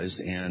 subject-wise.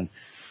 And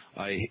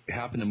I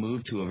happened to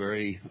move to a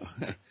very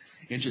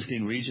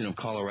interesting region of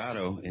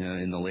Colorado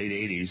in the late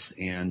 80s,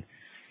 and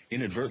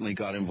inadvertently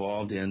got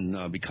involved in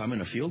becoming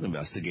a field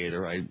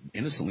investigator. I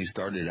innocently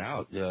started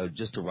out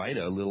just to write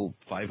a little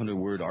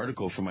 500-word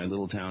article for my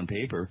little town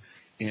paper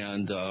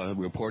and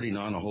reporting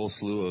on a whole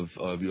slew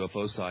of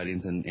UFO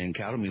sightings and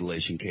cattle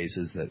mutilation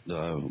cases that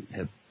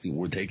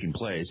were taking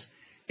place.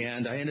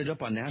 And I ended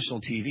up on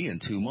national TV in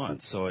 2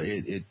 months, so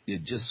it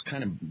just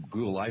kind of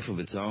grew a life of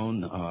its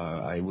own.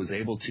 I was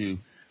able to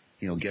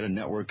get a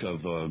network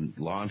of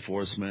law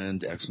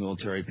enforcement,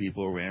 ex-military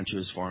people,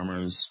 ranchers,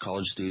 farmers,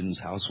 college students,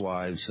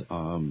 housewives,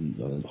 a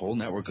whole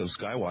network of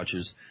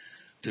skywatchers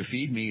to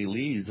feed me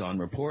leads on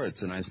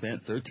reports. And I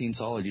spent 13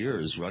 solid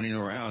years running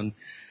around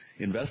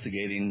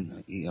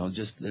investigating,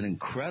 just an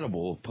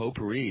incredible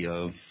potpourri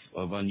of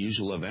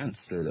unusual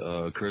events that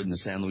occurred in the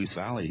San Luis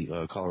Valley,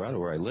 Colorado,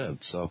 where I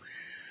lived. So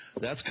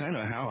that's kind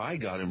of how I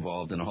got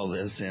involved in all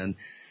this. And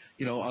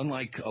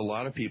unlike a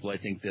lot of people, I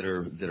think that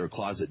are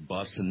closet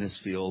buffs in this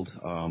field,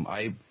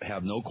 I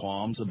have no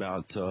qualms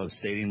about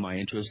stating my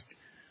interest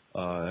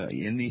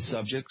in these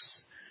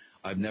subjects.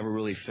 I've never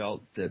really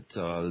felt that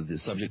the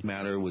subject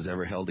matter was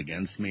ever held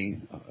against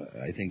me.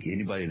 I think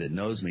anybody that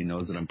knows me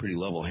knows that I'm pretty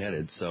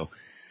level-headed. So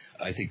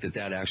I think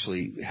that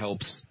actually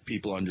helps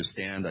people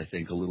understand, I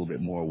think, a little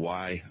bit more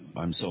why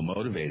I'm so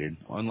motivated.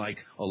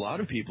 Unlike a lot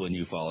of people in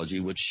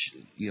ufology, which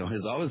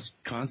has always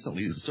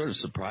constantly sort of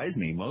surprised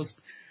me. Most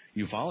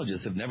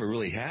ufologists have never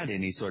really had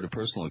any sort of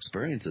personal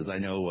experiences. I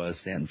know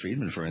Stanton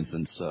Friedman, for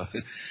instance,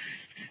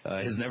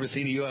 has never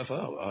seen a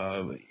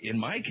UFO. In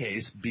my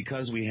case,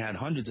 because we had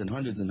hundreds and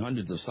hundreds and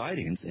hundreds of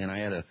sightings, and I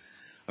had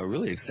a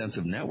really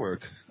extensive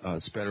network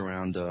spread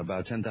around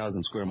about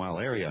 10,000 square mile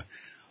area,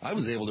 I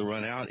was able to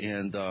run out,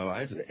 and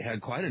I've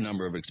had quite a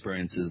number of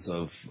experiences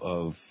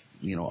of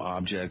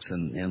objects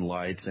and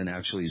lights and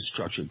actually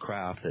structured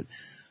craft that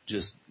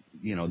just,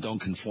 don't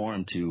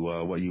conform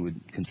to what you would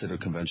consider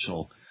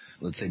conventional,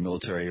 let's say,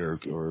 military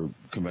or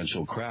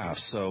conventional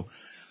crafts.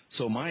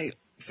 So my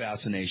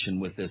fascination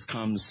with this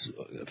comes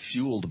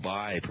fueled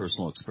by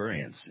personal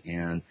experience.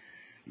 And,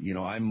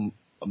 I'm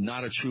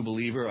not a true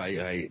believer.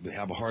 I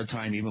have a hard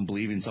time even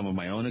believing some of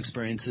my own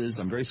experiences.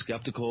 I'm very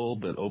skeptical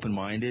but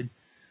open-minded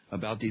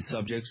about these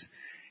subjects.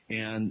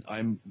 And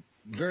I'm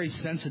very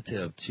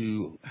sensitive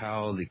to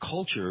how the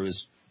culture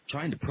is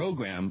trying to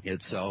program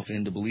itself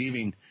into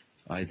believing,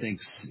 I think,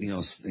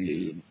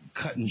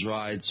 cut and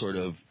dried sort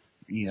of,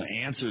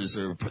 answers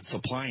or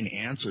supplying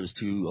answers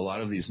to a lot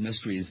of these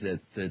mysteries that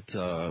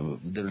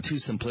are too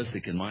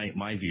simplistic in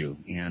my view.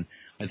 And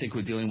I think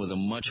we're dealing with a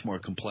much more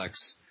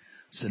complex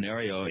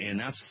scenario, and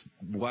that's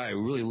why I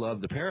really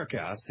love the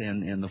Paracast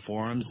and the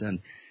forums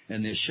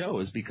and this show,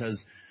 is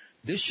because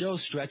this show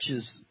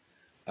stretches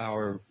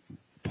our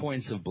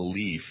points of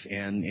belief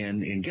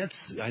and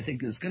gets, I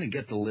think, is going to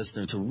get the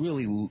listener to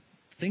really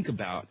think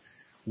about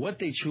what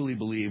they truly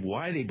believe,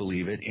 why they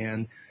believe it,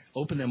 and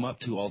open them up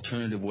to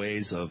alternative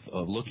ways of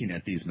looking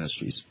at these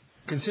mysteries.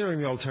 Considering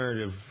the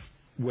alternative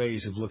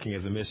ways of looking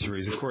at the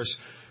mysteries, of course,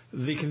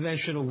 the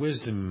conventional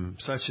wisdom,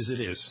 such as it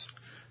is,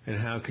 and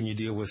how can you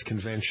deal with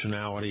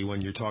conventionality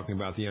when you're talking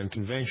about the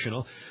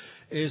unconventional,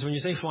 is when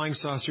you say flying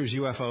saucers,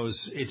 UFOs,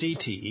 it's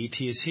E.T.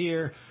 E.T. is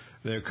here.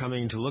 They're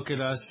coming to look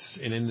at us.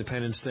 In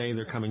Independence Day,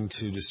 they're coming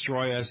to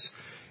destroy us.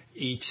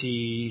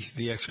 E.T.,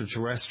 the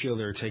extraterrestrial,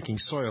 they're taking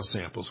soil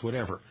samples,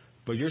 whatever.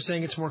 But you're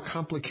saying it's more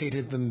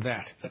complicated than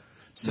that.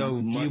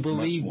 So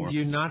do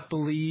you not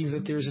believe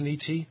that there's an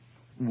ET?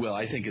 Well,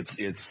 I think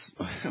it's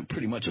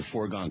pretty much a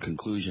foregone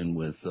conclusion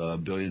with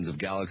billions of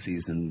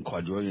galaxies and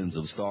quadrillions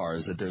of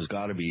stars that there's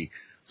got to be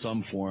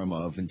some form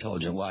of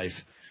intelligent life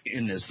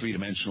in this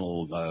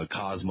three-dimensional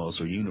cosmos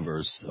or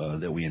universe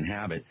that we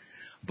inhabit.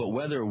 But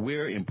whether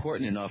we're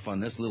important enough on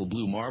this little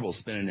blue marble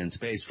spinning in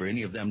space for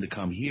any of them to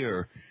come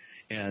here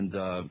and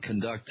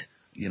conduct,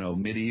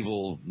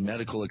 medieval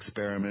medical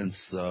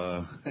experiments.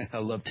 I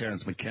love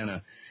Terence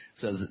McKenna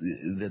says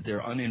that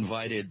they're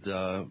uninvited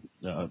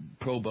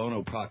pro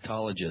bono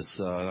proctologists.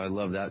 I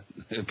love that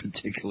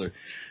particular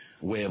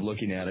way of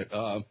looking at it.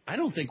 I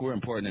don't think we're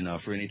important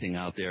enough for anything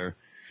out there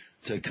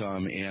to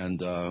come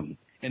and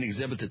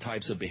exhibit the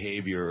types of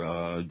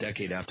behavior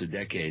decade after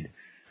decade.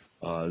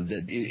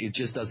 That it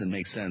just doesn't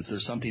make sense.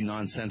 There's something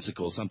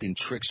nonsensical, something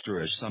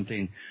tricksterish,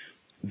 something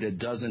that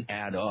doesn't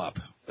add up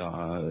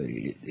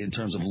in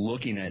terms of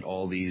looking at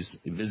all these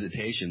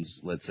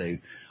visitations, let's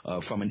say,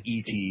 from an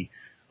ET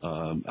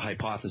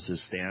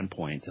hypothesis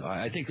standpoint.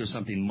 I think there's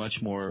something much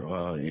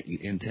more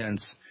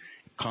intense,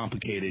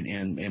 complicated,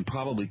 and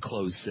probably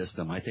closed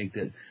system. I think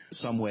that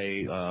some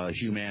way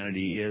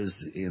humanity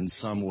is in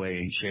some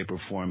way, shape, or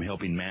form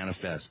helping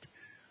manifest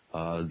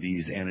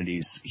these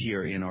entities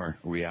here in our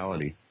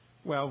reality.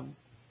 Well,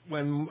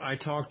 when I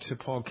talked to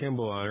Paul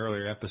Kimball on an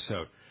earlier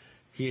episode,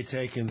 he had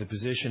taken the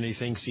position he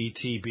thinks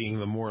E.T. being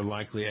the more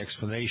likely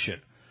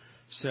explanation.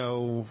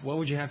 So what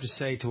would you have to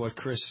say to what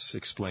Chris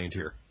explained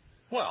here?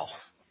 Well,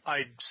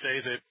 I'd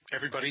say that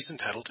everybody's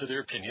entitled to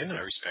their opinion.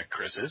 I respect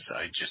Chris's.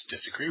 I just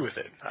disagree with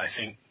it. I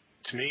think,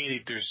 to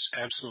me, there's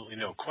absolutely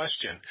no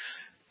question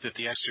that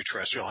the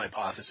extraterrestrial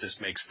hypothesis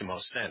makes the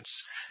most sense.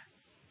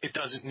 It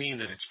doesn't mean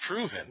that it's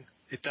proven.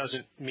 It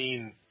doesn't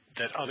mean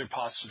that other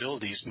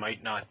possibilities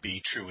might not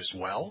be true as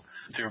well.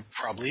 There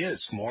probably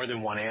is more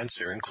than one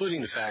answer,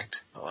 including the fact,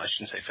 well, I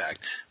shouldn't say fact,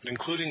 but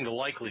including the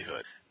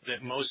likelihood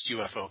that most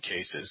UFO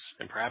cases,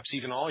 and perhaps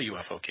even all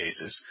UFO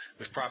cases,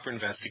 with proper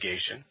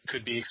investigation,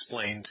 could be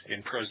explained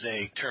in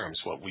prosaic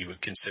terms, what we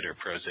would consider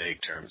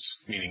prosaic terms,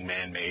 meaning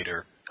man-made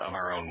or of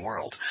our own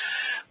world.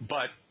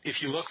 But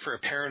if you look for a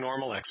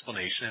paranormal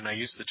explanation, and I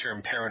use the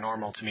term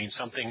paranormal to mean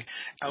something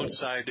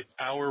outside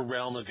our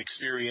realm of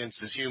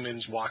experience as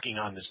humans walking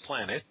on this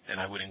planet,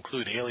 and I would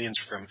include aliens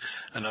from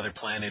another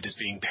planet as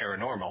being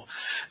paranormal,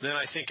 then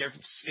I think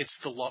it's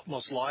the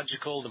most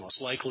logical, the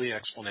most likely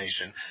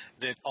explanation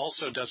that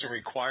also doesn't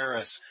require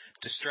us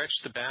to stretch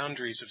the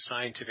boundaries of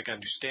scientific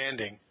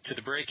understanding to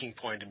the breaking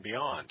point and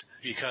beyond,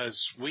 because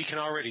we can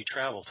already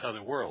travel to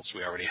other worlds.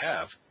 We already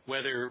have.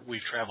 Whether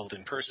we've traveled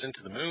in person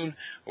to the moon,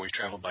 or we've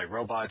traveled by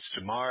robots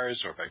to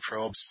Mars, or by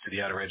probes to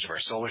the outer edge of our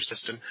solar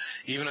system,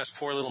 even us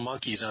poor little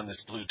monkeys on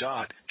this blue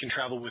dot can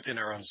travel within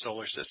our own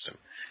solar system.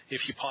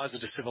 If you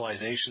posit a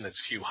civilization that's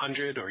a few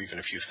hundred or even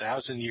a few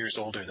thousand years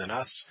older than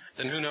us,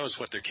 then who knows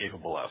what they're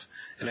capable of.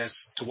 And as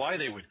to why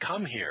they would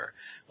come here,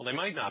 well, they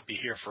might not be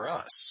here for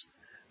us.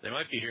 They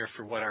might be here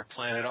for what our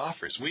planet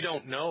offers. We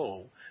don't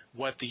know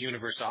what the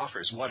universe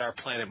offers, what our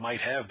planet might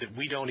have that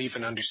we don't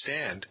even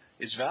understand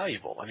is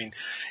valuable. I mean,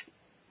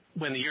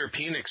 when the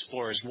European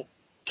explorers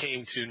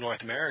came to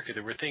North America,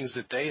 there were things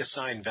that they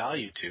assigned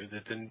value to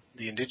that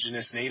the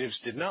indigenous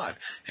natives did not.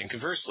 And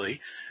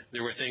conversely,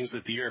 there were things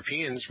that the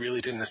Europeans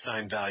really didn't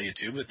assign value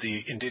to, but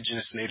the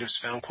indigenous natives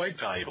found quite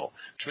valuable,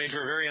 which made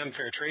for a very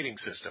unfair trading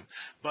system.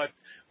 But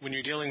when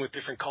you're dealing with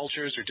different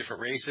cultures or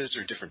different races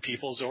or different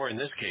peoples, or in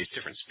this case,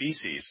 different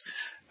species,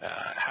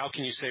 how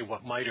can you say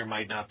what might or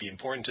might not be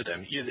important to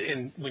them?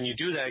 And when you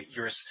do that,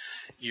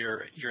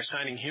 you're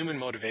assigning human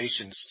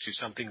motivations to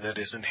something that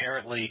is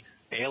inherently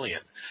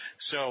alien.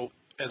 So,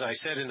 as I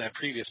said in that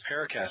previous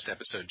Paracast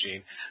episode,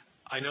 Gene,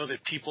 I know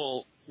that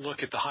people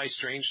look at the high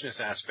strangeness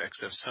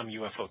aspects of some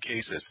UFO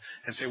cases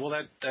and say, well,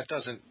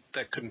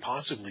 that couldn't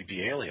possibly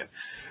be alien.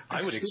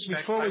 I would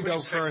expect... Before we go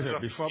further,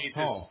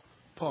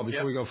 Paul,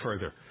 before we go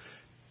further,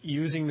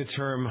 using the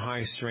term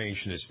high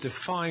strangeness,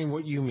 define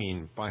what you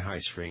mean by high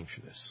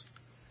strangeness.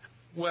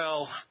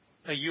 Well,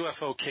 a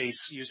UFO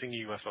case, using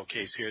a UFO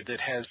case here,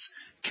 that has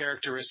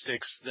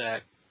characteristics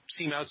that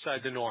seem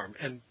outside the norm,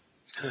 and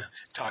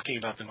talking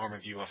about the norm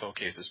of UFO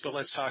cases, but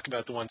let's talk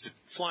about the ones that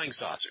flying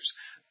saucers,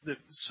 the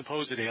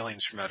supposed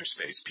aliens from outer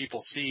space. People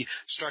see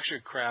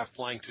structured craft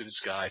flying through the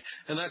sky,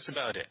 and that's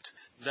about it.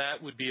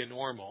 That would be a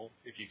normal,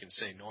 if you can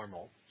say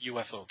normal,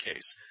 UFO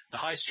case. The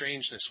high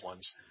strangeness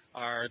ones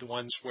are the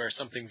ones where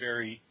something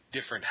very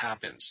different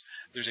happens.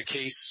 There's a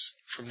case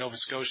from Nova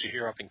Scotia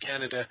here up in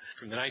Canada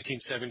from the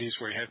 1970s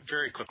where you had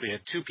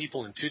two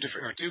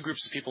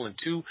groups of people in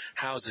two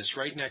houses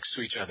right next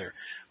to each other,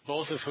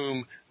 both of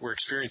whom were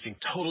experiencing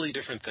totally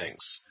different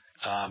things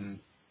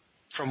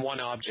from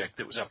one object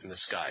that was up in the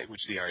sky,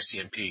 which the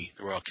RCMP,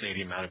 the Royal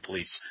Canadian Mounted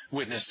Police,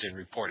 witnessed and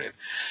reported.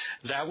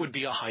 That would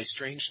be a high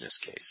strangeness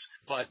case.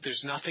 But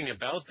there's nothing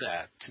about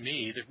that, to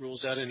me, that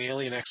rules out an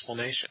alien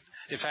explanation.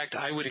 In fact,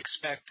 I would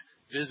expect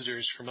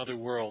visitors from other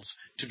worlds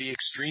to be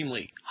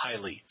extremely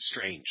highly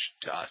strange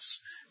to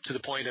us, to the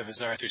point of,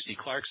 as Arthur C.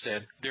 Clarke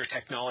said, their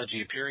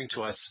technology appearing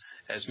to us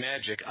as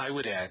magic. I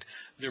would add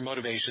their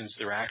motivations,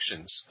 their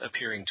actions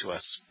appearing to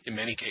us in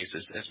many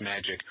cases as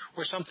magic,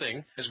 or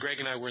something, as Greg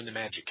and I were in the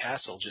Magic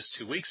Castle just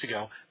 2 weeks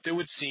ago, that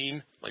would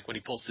seem, like when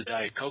he pulls the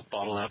Diet Coke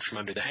bottle out from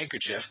under the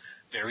handkerchief,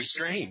 very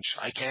strange.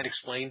 I can't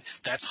explain.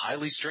 That's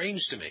highly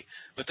strange to me.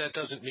 But that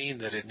doesn't mean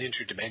that an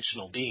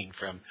interdimensional being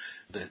from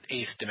the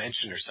 8th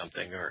dimension or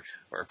something, or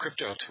a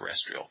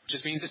crypto-terrestrial. It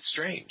just means it's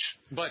strange.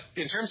 But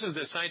in terms of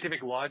the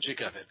scientific logic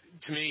of it,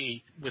 to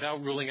me,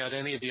 without ruling out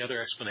any of the other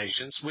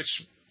explanations,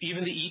 which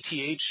even the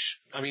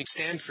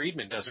Stan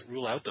Friedman doesn't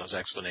rule out those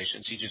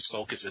explanations. He just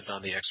focuses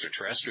on the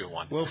extraterrestrial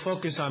one. We'll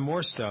focus on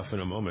more stuff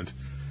in a moment.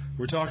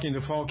 We're talking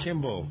to Paul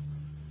Kimball,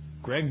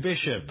 Greg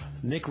Bishop,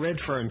 Nick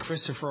Redfern,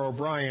 Christopher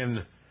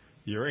O'Brien.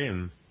 You're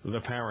in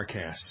the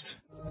Paracast.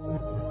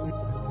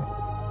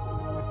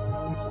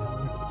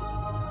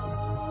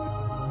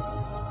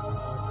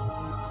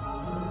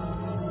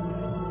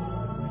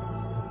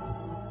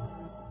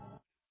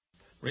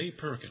 Ray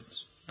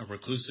Perkins, a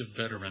reclusive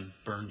veteran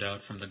burned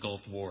out from the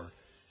Gulf War,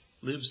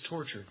 lives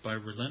tortured by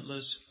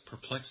relentless,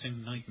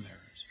 perplexing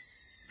nightmares.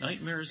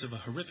 Nightmares of a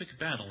horrific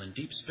battle in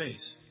deep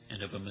space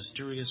and of a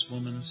mysterious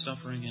woman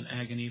suffering in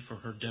agony for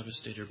her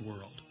devastated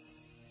world.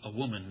 A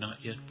woman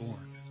not yet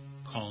born,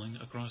 calling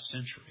across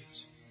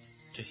centuries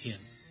to him.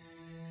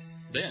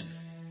 Then,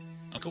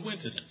 a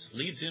coincidence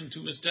leads him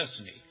to his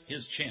destiny,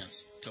 his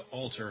chance to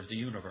alter the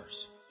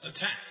universe.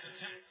 Attack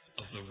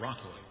of the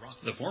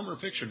Rockoids. The former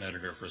fiction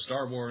editor for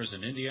Star Wars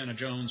and Indiana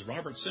Jones,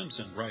 Robert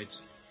Simpson,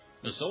 writes,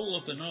 "The soul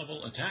of the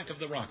novel Attack of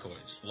the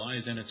Rockoids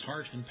lies in its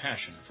heart and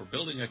passion for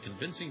building a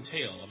convincing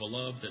tale of a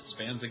love that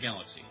spans a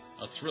galaxy,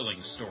 a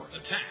thrilling story.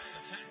 Attack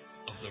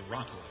of the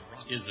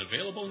Rockoids is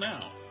available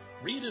now.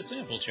 Read a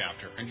sample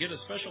chapter and get a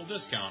special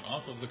discount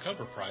off of the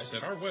cover price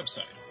at our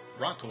website,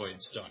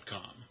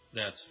 rockoids.com.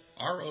 That's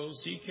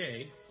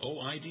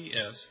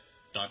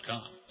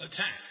ROCKOIDS.com.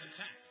 Attack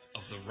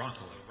of the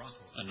Rockoids,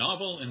 a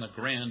novel in the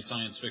grand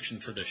science fiction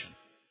tradition.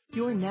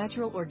 Your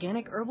natural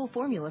organic herbal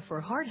formula for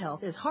heart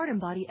health is Heart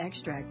and Body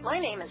Extract. My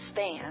name is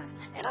Van,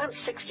 and I'm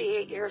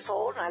 68 years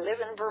old, and I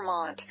live in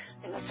Vermont.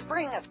 In the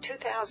spring of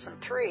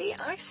 2003,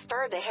 I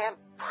started to have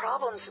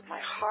problems with my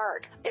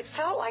heart. It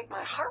felt like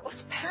my heart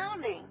was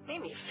pounding,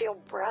 made me feel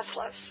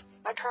breathless.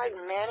 I tried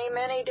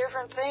many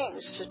different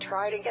things to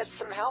try to get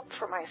some help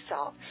for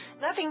myself.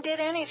 Nothing did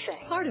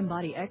anything. Heart and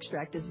Body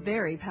Extract is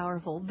very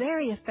powerful,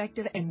 very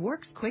effective, and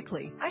works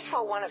quickly. I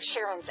saw one of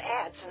Sharon's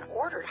ads and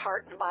ordered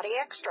Heart and Body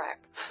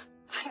Extract.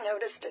 I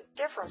noticed a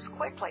difference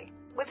quickly,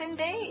 within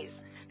days.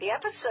 The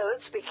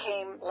episodes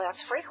became less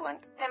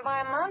frequent, and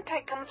by a month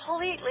I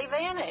completely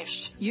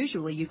vanished.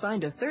 Usually you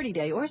find a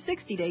 30-day or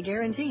 60-day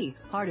guarantee.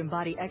 Heart and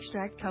Body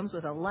Extract comes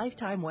with a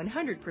lifetime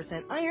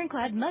 100%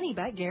 ironclad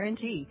money-back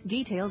guarantee.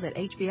 Details at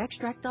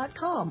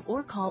hbextract.com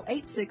or call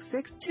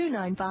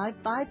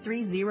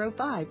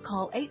 866-295-5305.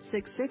 Call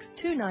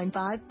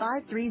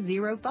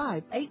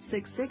 866-295-5305.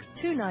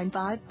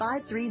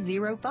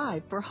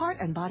 866-295-5305 for Heart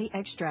and Body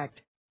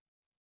Extract.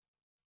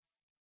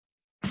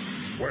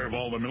 Where have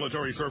all the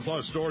military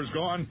surplus stores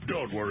gone?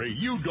 Don't worry,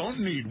 you don't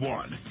need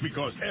one,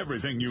 because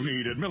everything you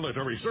need at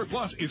military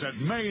surplus is at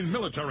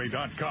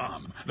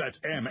MaineMilitary.com. That's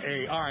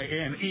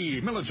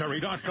MAINE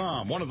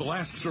military.com, one of the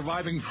last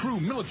surviving true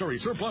military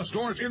surplus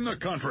stores in the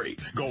country.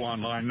 Go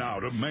online now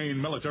to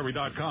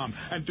MaineMilitary.com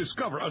and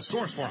discover a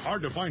source for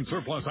hard-to-find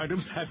surplus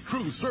items at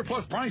true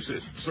surplus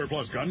prices.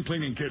 Surplus gun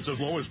cleaning kits as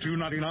low as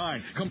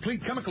 $2.99.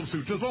 Complete chemical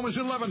suits as low as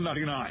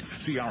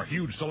 $11.99. See our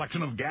huge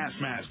selection of gas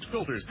masks,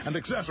 filters, and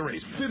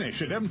accessories. Finish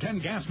at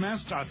M10 gas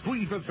masks are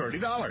 3 for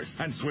 $30.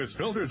 And Swiss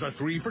filters are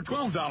 3 for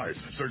 $12.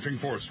 Searching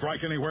for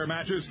Strike Anywhere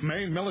matches?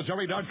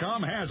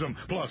 MaineMilitary.com has them.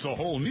 Plus a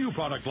whole new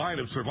product line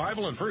of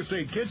survival and first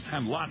aid kits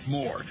and lots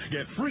more.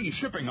 Get free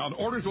shipping on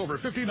orders over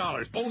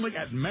 $50 only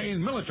at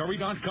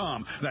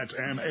MaineMilitary.com. That's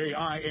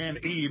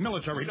MAINE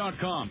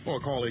military.com. Or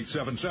call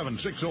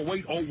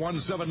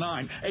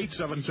 877-608-0179.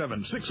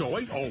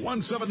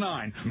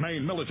 877-608-0179.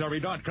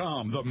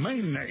 MaineMilitary.com, the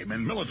main name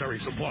in military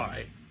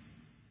supply.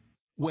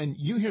 When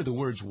you hear the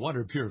words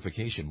water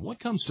purification, what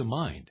comes to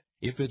mind?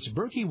 If it's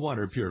Berkey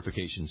Water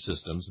Purification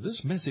Systems,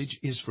 this message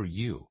is for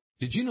you.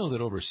 Did you know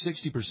that over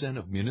 60%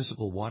 of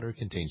municipal water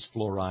contains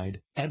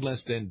fluoride at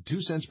less than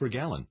 2 cents per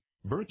gallon?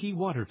 Berkey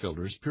water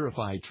filters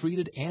purify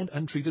treated and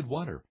untreated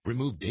water,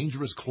 remove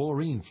dangerous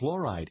chlorine,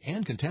 fluoride,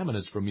 and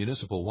contaminants from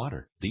municipal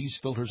water. These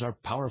filters are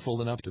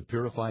powerful enough to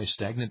purify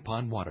stagnant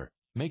pond water,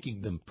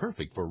 making them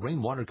perfect for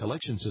rainwater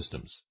collection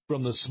systems.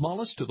 From the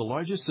smallest to the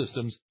largest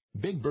systems,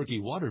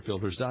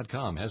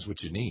 BigBerkeyWaterFilters.com has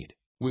what you need.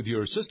 With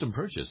your system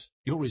purchase,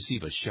 you'll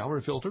receive a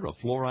shower filter, a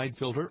fluoride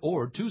filter,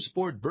 or 2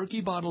 sport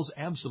Berkey bottles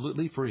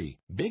absolutely free.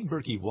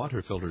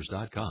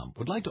 BigBerkeyWaterFilters.com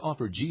would like to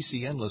offer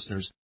GCN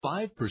listeners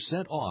 5%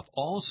 off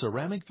all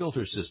ceramic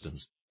filter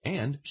systems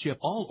and ship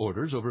all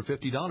orders over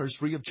 $50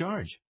 free of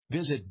charge.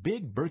 Visit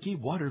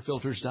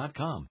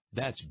BigBerkeyWaterFilters.com.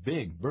 That's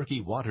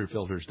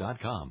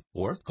BigBerkeyWaterFilters.com.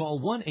 Or call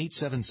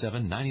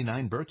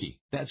 1-877-99-BERKEY.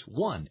 That's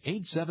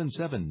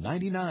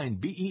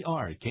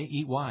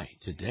 1-877-99-BERKEY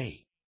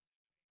today.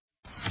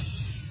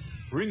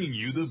 Bringing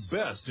you the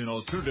best in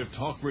alternative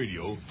talk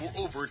radio for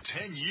over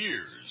 10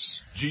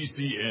 years.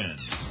 GCN.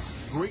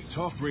 Great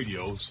talk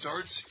radio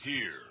starts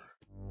here.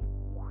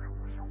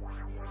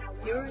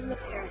 You're in the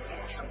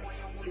Paracast.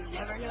 You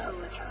never know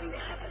what's going to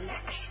happen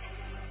next.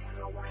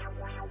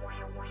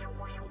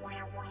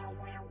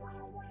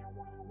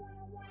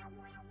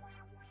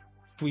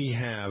 We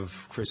have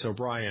Chris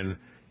O'Brien,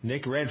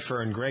 Nick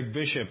Redfern, Greg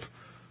Bishop,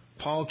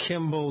 Paul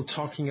Kimball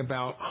talking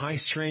about high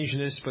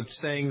strangeness, but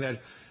saying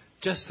that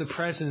just the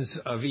presence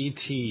of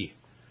E.T.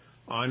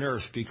 on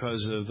Earth,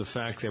 because of the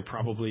fact they're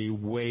probably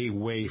way,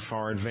 way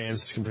far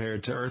advanced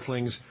compared to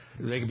Earthlings,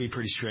 they can be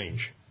pretty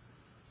strange.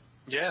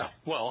 Yeah,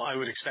 well, I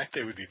would expect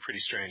they would be pretty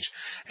strange.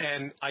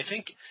 And I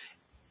think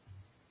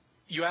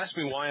you asked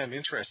me why I'm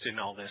interested in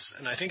all this,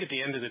 and I think at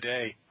the end of the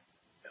day,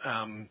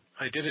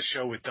 I did a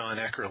show with Don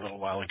Ecker a little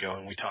while ago,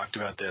 and we talked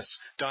about this.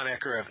 Don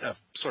Ecker, a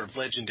sort of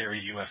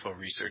legendary UFO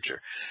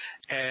researcher.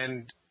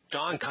 And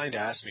Don kind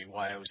of asked me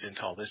why I was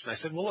into all this, and I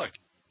said, well, look,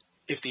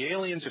 if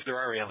there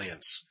are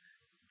aliens,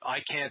 I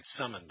can't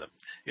summon them.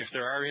 If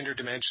there are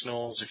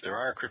interdimensionals, if there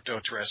are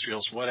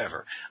crypto-terrestrials,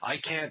 whatever, I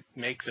can't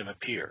make them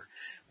appear.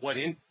 What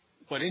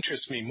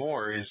interests me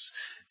more is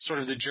sort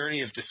of the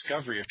journey of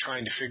discovery, of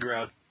trying to figure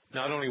out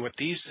not only what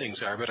these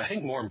things are, but I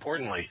think more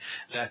importantly,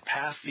 that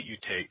path that you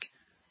take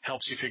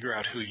helps you figure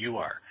out who you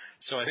are.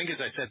 So I think, as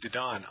I said to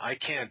Don, I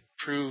can't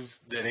prove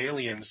that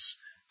aliens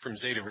from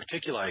Zeta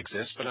Reticuli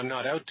exist, but I'm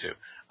not out to.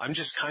 I'm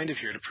just kind of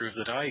here to prove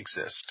that I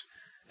exist.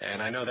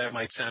 And I know that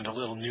might sound a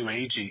little new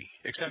agey,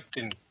 except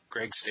in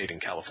Greg's state in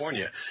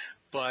California,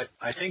 but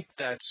I think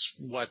that's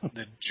what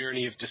the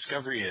journey of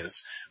discovery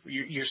is.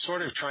 You're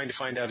sort of trying to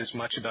find out as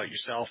much about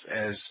yourself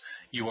as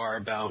you are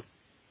about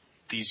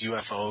these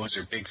UFOs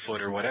or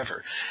Bigfoot or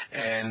whatever.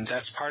 And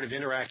that's part of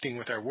interacting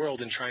with our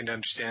world and trying to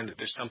understand that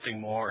there's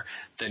something more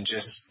than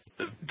just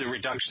the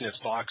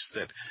reductionist box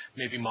that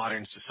maybe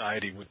modern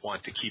society would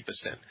want to keep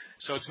us in.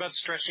 So it's about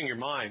stretching your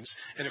minds.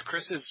 And if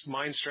Chris's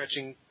mind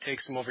stretching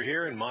takes him over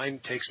here and mine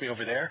takes me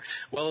over there,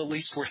 well, at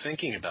least we're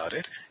thinking about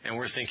it. And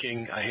we're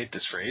thinking, I hate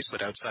this phrase,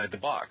 but outside the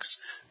box.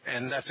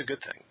 And that's a good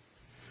thing.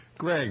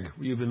 Greg,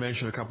 you've been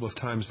mentioned a couple of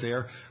times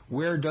there.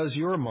 Where does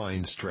your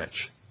mind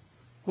stretch?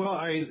 Well,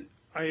 I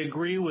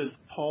agree with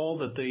Paul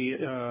that the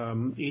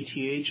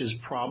ETH is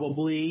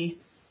probably,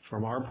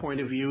 from our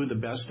point of view, the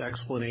best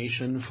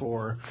explanation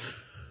for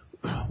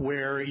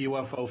where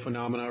UFO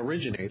phenomena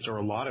originates, or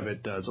a lot of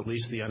it does, at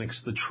least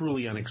the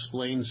truly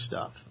unexplained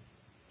stuff.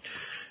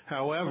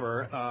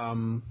 However,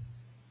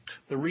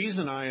 the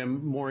reason I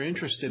am more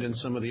interested in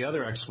some of the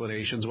other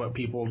explanations, what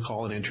people would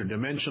call an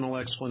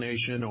interdimensional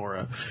explanation or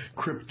a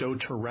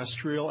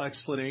crypto-terrestrial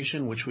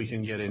explanation, which we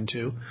can get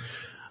into,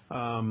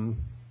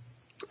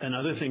 and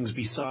other things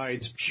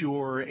besides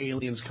pure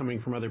aliens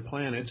coming from other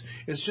planets,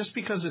 is just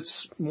because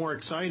it's more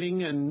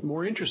exciting and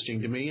more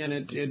interesting to me, and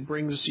it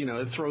brings,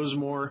 it throws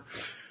more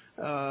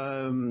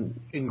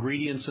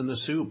ingredients in the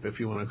soup, if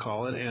you want to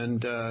call it,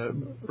 and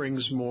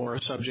brings more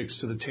subjects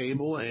to the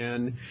table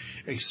and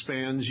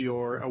expands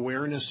your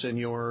awareness and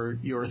your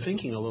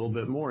thinking a little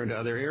bit more into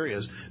other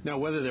areas. Now,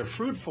 whether they're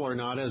fruitful or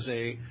not as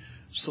a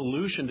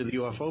solution to the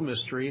UFO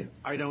mystery,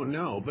 I don't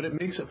know, but it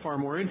makes it far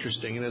more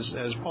interesting. And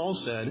as Paul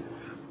said,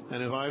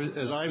 and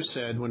as I've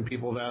said when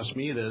people have asked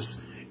me this,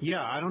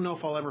 yeah, I don't know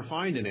if I'll ever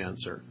find an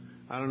answer.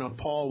 I don't know if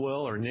Paul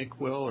will, or Nick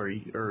will,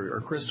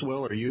 or Chris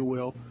will, or you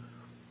will.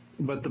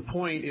 But the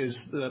point is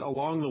that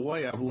along the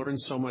way, I've learned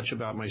so much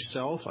about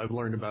myself. I've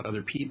learned about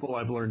other people.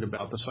 I've learned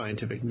about the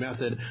scientific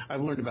method.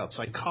 I've learned about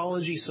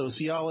psychology,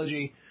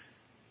 sociology,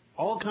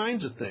 all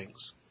kinds of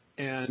things.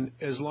 And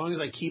as long as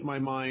I keep my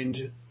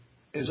mind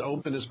as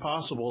open as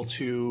possible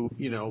to,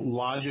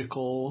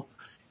 logical,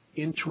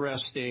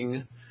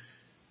 interesting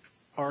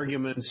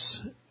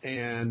arguments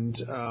and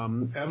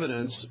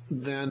evidence,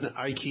 then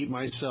I keep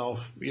myself,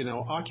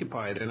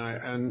 occupied.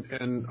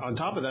 And on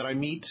top of that, I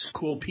meet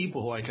cool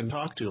people who I can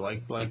talk to,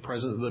 like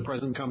the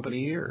present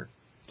company here.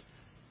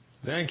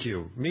 Thank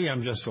you. Me,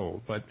 I'm just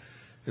old. But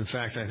in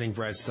fact, I think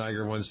Brad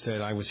Steiger once said,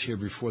 I was here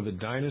before the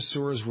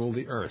dinosaurs ruled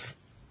the earth.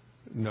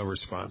 No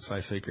response. I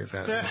figured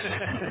that.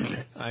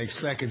 I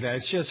expected that.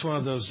 It's just one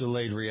of those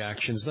delayed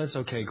reactions. That's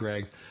okay,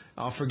 Greg.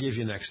 I'll forgive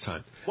you next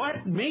time.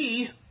 What?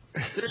 Me?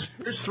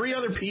 There's 3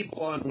 other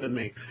people on with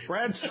me.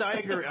 Brad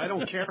Steiger, I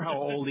don't care how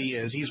old he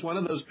is. He's one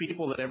of those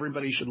people that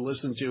everybody should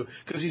listen to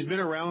because he's been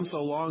around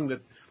so long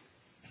that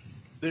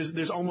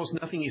there's almost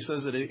nothing he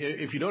says that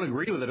if you don't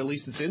agree with it, at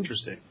least it's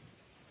interesting.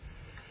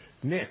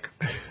 Nick,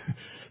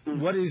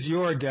 what is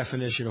your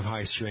definition of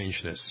high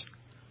strangeness?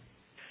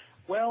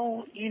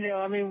 Well,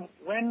 I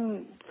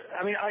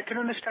can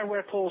understand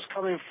where Paul's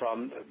coming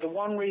from. The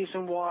one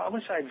reason why I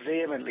wouldn't say I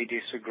vehemently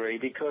disagree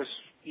because,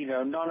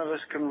 none of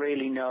us can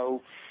really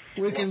know.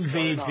 We can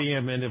be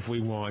vehement if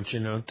we want,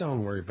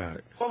 Don't worry about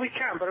it. Well, we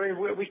can, but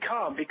we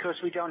can't because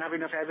we don't have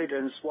enough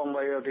evidence one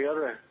way or the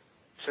other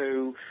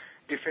to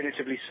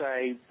definitively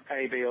say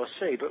A, B, or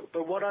C.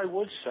 But what I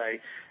would say,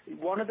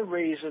 one of the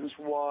reasons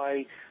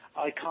why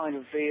I kind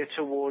of veer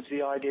towards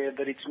the idea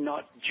that it's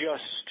not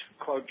just,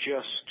 quote,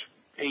 just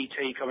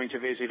E.T. coming to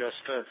visit us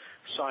for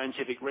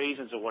scientific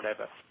reasons or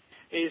whatever,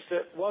 is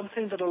that one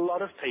thing that a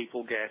lot of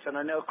people get, and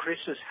I know Chris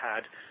has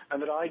had,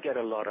 and that I get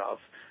a lot of,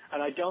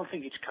 and I don't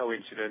think it's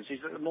coincidence, is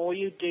that the more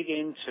you dig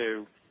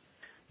into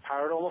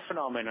paranormal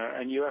phenomena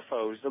and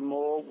UFOs, the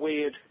more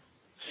weird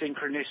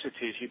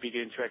synchronicities you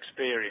begin to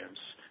experience.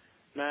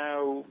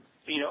 Now,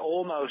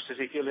 almost as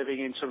if you're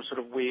living in some sort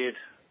of weird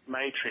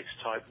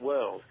Matrix-type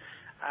world.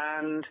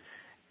 And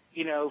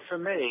for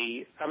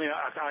me,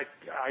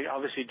 I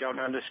obviously don't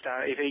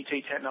understand. If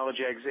ET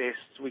technology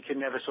exists, we can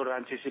never sort of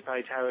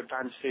anticipate how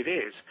advanced it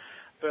is.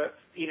 But,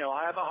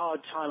 I have a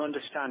hard time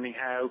understanding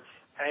how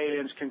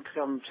aliens can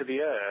come to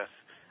the Earth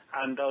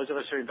and those of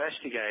us who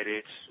investigate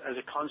it, as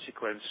a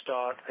consequence,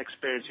 start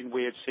experiencing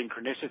weird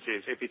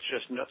synchronicities if it's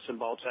just nuts and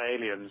bolts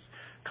aliens.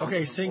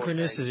 Okay,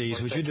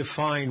 synchronicities. Would you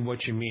define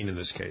what you mean in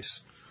this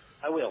case?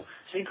 I will.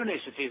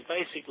 Synchronicity is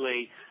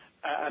basically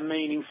a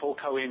meaningful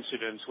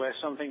coincidence where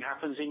something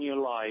happens in your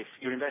life,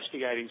 you're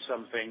investigating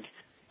something.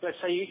 Let's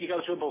say you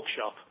go to a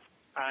bookshop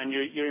and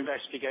you're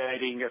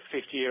investigating a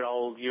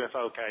 50-year-old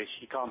UFO case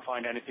you can't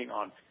find anything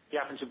on. You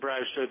happen to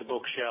browse through the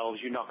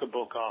bookshelves, you knock a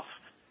book off,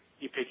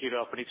 you pick it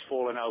up and it's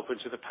fallen open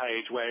to the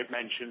page where it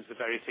mentions the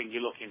very thing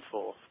you're looking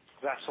for.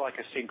 That's like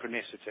a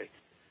synchronicity.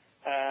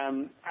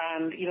 And,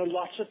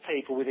 lots of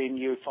people within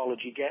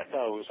ufology get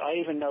those. I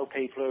even know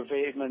people who are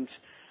vehement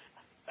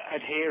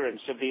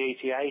adherents of the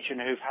ETH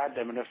and who've had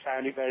them and have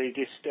found it very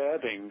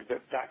disturbing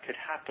that could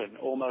happen,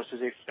 almost as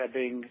if they're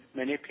being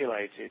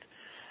manipulated.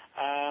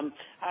 And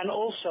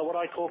also what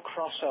I call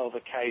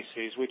crossover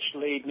cases, which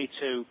lead me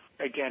to,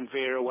 again,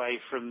 veer away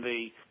from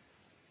the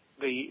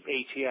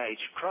ETH.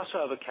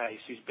 Crossover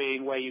cases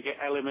being where you get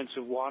elements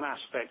of one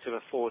aspect of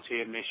a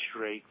Fortean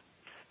mystery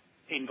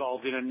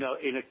involved in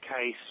a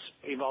case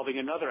involving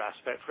another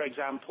aspect. For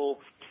example,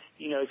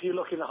 if you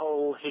look in the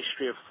whole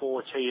history of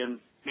Fortean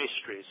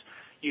mysteries,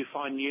 you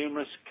find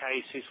numerous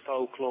cases,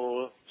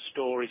 folklore,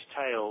 stories,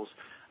 tales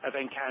of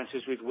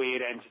encounters with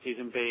weird entities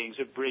and beings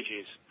at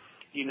bridges.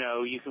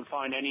 You can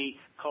find any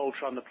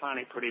culture on the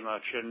planet pretty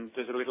much, and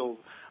there's a little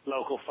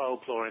local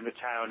folklore in the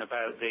town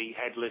about the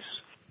headless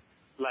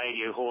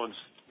lady who haunts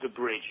the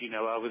bridge,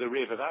 over the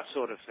river, that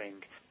sort of thing.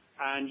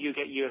 And you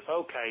get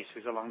UFO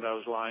cases along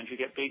those lines. You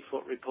get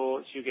Bigfoot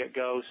reports, you get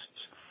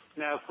ghosts.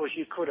 Now, of course,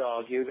 you could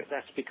argue that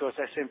that's because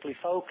they're simply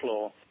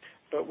folklore.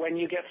 But when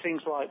you get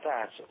things like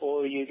that,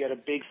 or you get a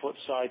Bigfoot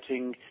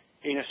sighting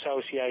in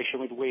association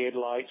with weird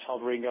lights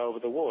hovering over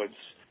the woods,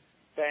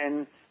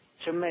 then,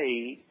 to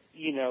me,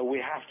 we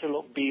have to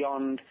look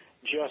beyond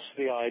just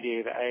the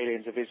idea that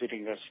aliens are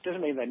visiting us.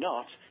 Doesn't mean they're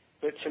not,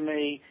 but to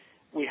me,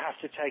 we have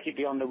to take it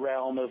beyond the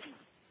realm of,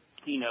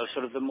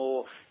 sort of the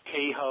more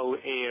Kehoe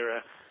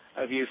era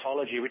of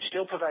ufology, which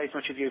still pervades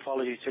much of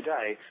ufology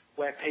today,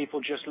 where people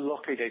just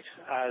look at it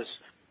as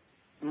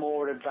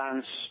more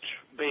advanced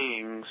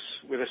beings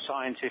with a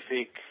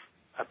scientific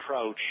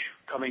approach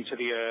coming to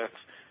the Earth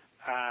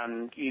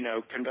and,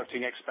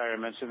 conducting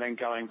experiments and then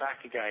going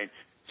back again.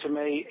 To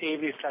me,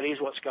 even if that is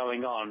what's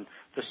going on,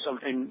 there's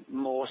something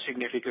more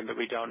significant that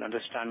we don't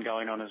understand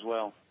going on as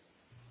well.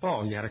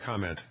 Paul, you had a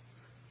comment?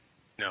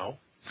 No.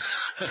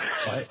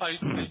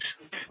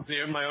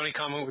 My only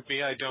comment would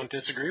be I don't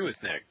disagree with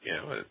Nick.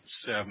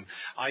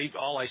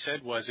 All I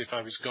said was if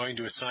I was going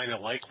to assign a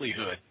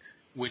likelihood,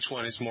 which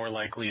one is more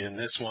likely than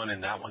this one,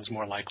 and that one's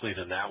more likely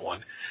than that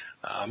one.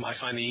 I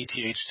find the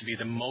ETH to be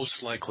the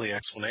most likely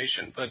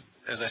explanation. But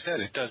as I said,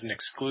 it doesn't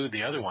exclude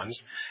the other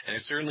ones, and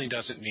it certainly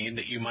doesn't mean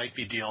that you might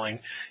be dealing.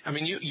 I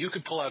mean, you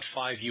could pull out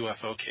 5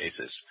 UFO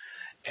cases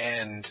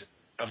and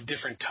of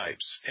different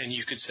types, and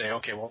you could say,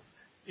 okay, well,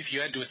 if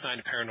you had to assign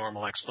a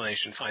paranormal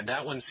explanation, fine,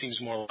 that one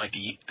seems more like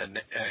an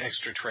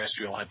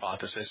extraterrestrial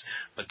hypothesis.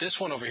 But this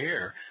one over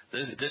here,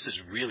 this is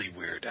really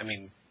weird. I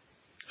mean,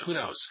 who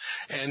knows?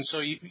 And so,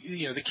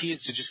 the key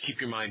is to just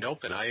keep your mind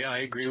open. I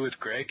agree with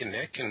Greg and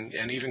Nick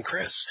and even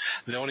Chris.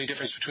 The only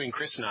difference between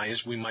Chris and I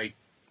is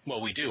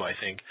we do, I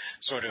think,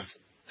 sort of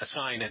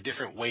assign a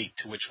different weight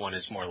to which one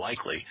is more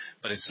likely.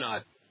 But it's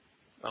not,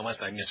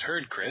 unless I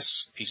misheard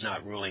Chris, he's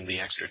not ruling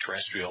the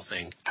extraterrestrial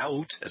thing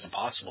out as a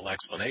possible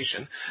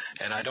explanation,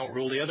 and I don't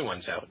rule the other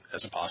ones out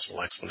as a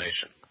possible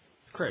explanation.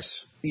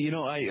 Chris?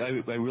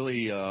 I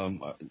really,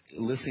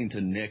 listening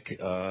to Nick,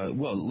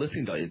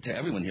 listening to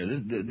everyone here,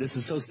 this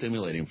is so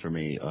stimulating for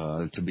me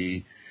to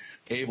be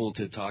able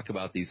to talk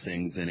about these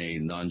things in a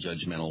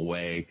non-judgmental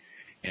way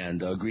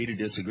and agree to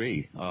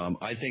disagree.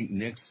 I think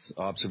Nick's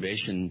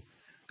observation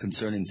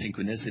concerning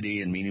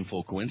synchronicity and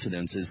meaningful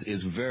coincidence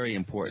is very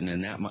important,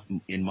 and that,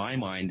 in my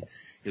mind,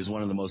 is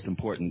one of the most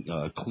important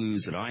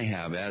clues that I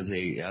have as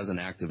an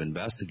active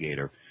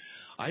investigator.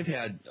 I've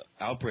had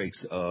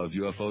outbreaks of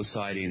UFO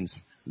sightings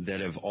that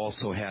have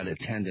also had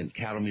attendant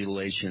cattle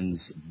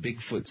mutilations,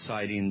 Bigfoot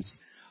sightings,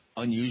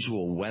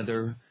 unusual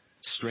weather,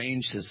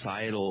 strange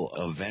societal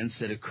events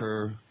that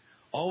occur,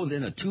 all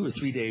within a 2 or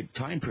 3 day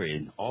time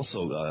period.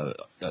 Also,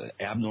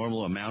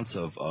 abnormal amounts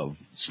of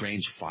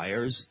strange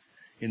fires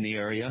in the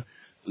area,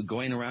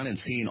 going around and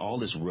seeing all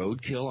this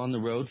roadkill on the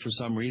road for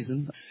some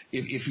reason.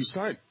 If you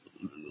start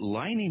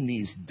lining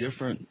these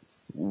different,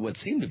 what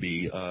seem to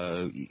be,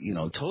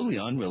 totally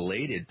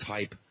unrelated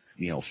type,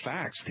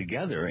 facts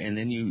together, and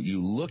then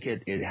you look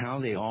at how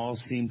they all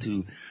seem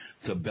to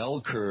bell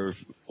curve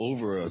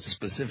over a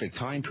specific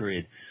time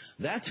period,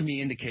 that to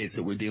me indicates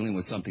that we're dealing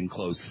with something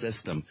closed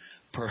system.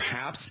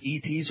 Perhaps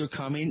ETs are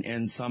coming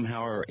and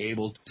somehow are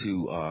able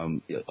to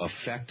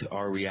affect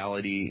our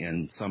reality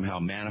and somehow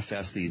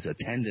manifest these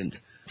attendant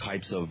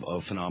types of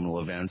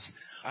phenomenal events.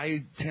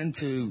 I tend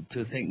to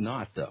think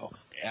not, though.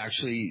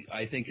 Actually,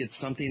 I think it's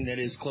something that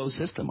is closed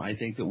system. I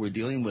think that we're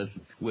dealing with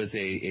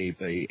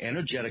a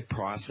energetic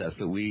process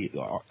that we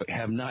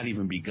have not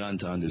even begun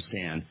to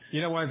understand. You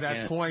know what? At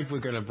that point, we're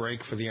going to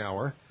break for the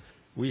hour.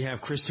 We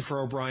have Christopher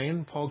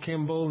O'Brien, Paul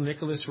Kimball,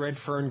 Nicholas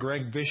Redfern,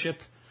 Greg Bishop.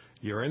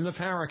 You're in the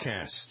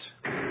Paracast.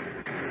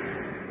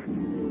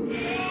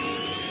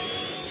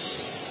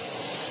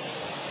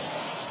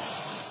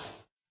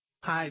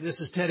 Hi, this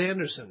is Ted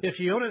Anderson. If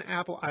you own an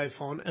Apple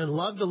iPhone and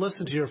love to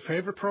listen to your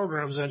favorite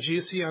programs on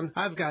GCN,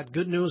 I've got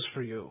good news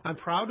for you. I'm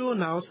proud to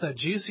announce that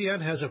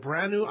GCN has a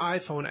brand new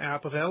iPhone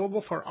app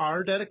available for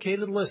our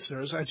dedicated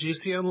listeners at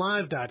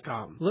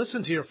GCNlive.com.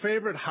 Listen to your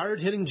favorite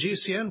hard-hitting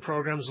GCN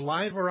programs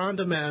live or on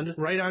demand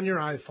right on your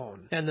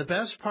iPhone. And the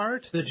best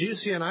part? The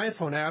GCN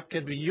iPhone app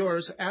can be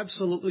yours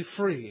absolutely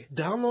free.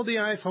 Download the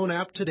iPhone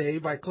app today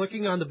by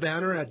clicking on the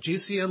banner at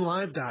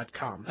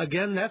GCNlive.com.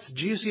 Again, that's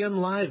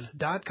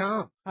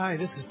GCNlive.com. Hi,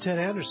 this is Ted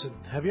Anderson.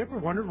 Have you ever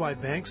wondered why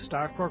banks,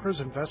 stockbrokers,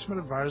 investment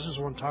advisors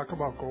won't talk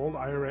about gold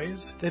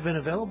IRAs? They've been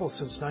available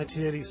since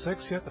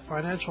 1986, yet the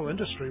financial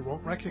industry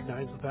won't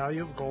recognize the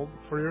value of gold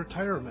for your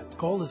retirement.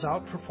 Gold has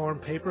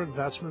outperformed paper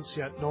investments,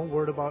 yet no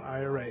word about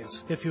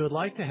IRAs. If you would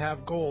like to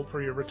have gold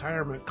for your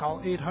retirement, call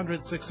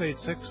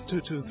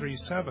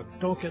 800-686-2237.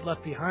 Don't get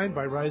left behind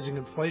by rising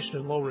inflation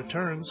and low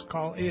returns.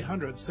 Call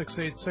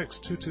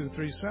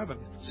 800-686-2237.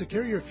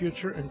 Secure your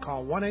future and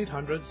call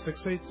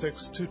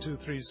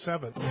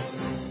 1-800-686-2237.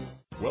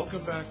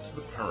 Welcome back to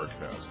the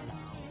Paracast.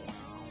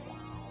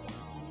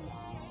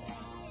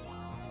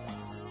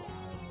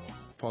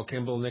 Paul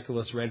Kimball,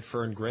 Nicholas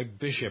Redfern, Greg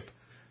Bishop,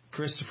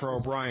 Christopher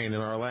O'Brien. In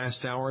our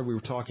last hour, we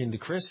were talking to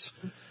Chris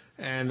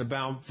and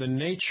about the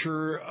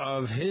nature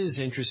of his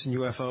interest in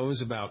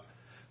UFOs, about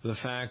the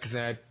fact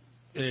that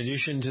in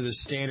addition to the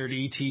standard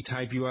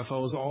ET-type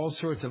UFOs, all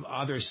sorts of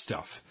other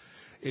stuff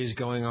is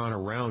going on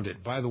around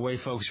it. By the way,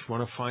 folks, if you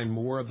want to find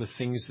more of the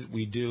things that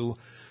we do,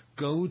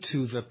 go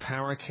to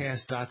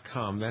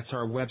theparacast.com. That's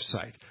our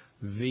website,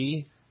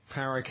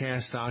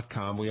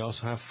 theparacast.com. We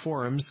also have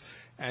forums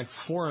at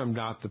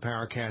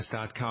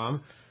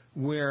forum.theparacast.com,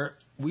 where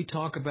we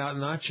talk about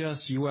not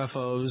just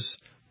UFOs,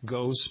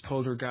 ghosts,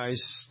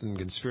 poltergeists, and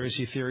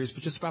conspiracy theories,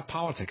 but just about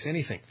politics,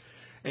 anything.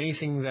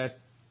 Anything that,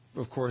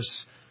 of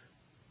course,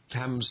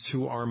 comes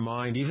to our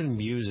mind, even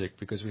music,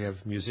 because we have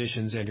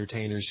musicians,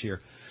 entertainers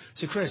here.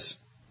 So, Chris,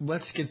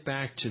 let's get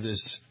back to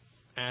this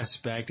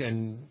aspect.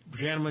 And,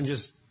 gentlemen,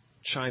 just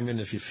chime in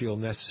if you feel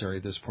necessary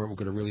at this point. We're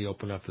going to really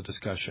open up the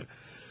discussion.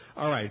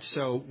 All right,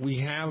 so we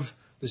have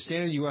the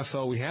standard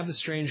UFO. We have the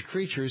strange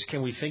creatures.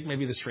 Can we think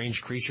maybe the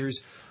strange creatures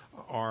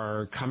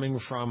are coming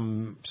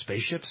from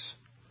spaceships?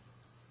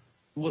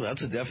 Well,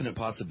 that's a definite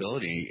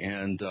possibility.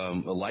 And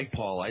like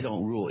Paul, I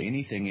don't rule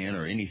anything in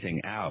or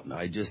anything out.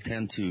 I just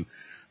tend to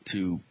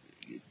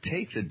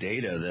take the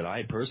data that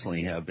I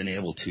personally have been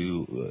able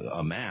to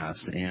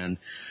amass. And,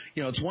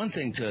 it's one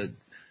thing to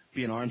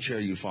be an armchair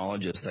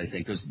ufologist. I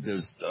think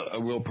there's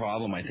a real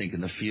problem, I think,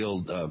 in the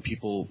field.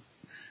 People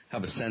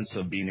have a sense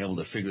of being able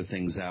to figure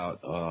things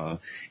out.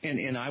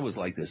 And I was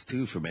like this,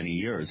 too, for many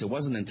years. It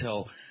wasn't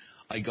until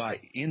I got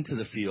into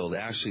the field,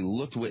 actually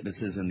looked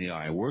witnesses in the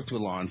eye, worked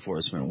with law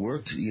enforcement,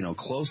 worked,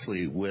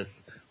 closely with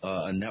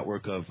a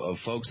network of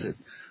folks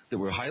that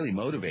were highly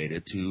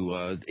motivated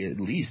to at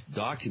least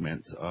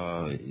document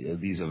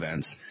these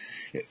events.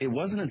 It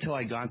wasn't until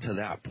I got to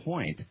that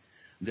point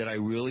that I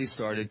really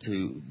started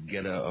to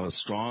get a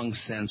strong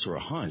sense or a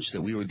hunch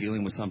that we were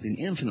dealing with something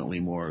infinitely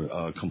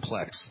more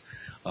complex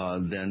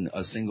than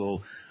a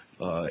single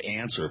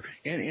answer.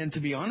 And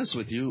to be honest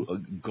with you,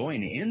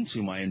 going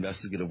into my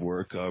investigative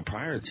work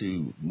prior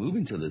to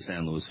moving to the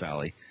San Luis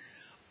Valley,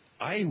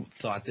 I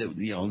thought that,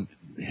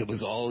 it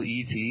was all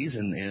ETs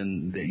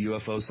and the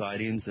UFO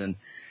sightings and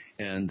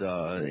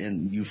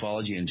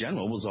ufology in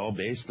general was all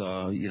based,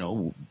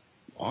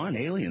 on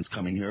aliens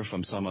coming here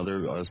from some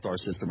other star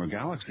system or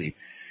galaxy.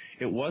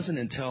 It wasn't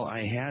until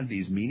I had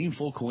these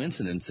meaningful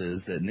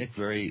coincidences that Nick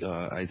very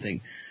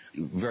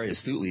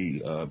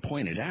astutely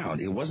pointed out.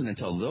 It wasn't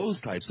until those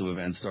types of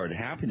events started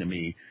happening to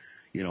me,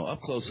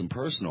 up close and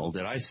personal,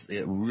 that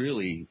it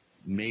really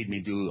made me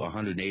do a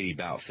 180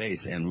 about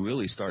face and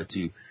really start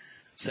to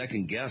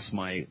second guess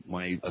my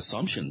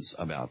assumptions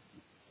about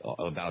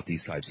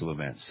these types of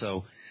events.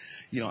 So,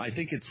 I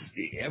think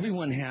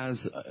everyone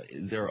has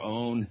their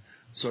own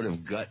sort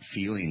of gut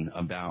feeling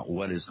about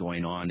what is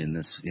going on in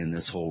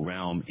this whole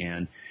realm,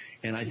 and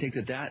I think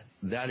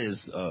that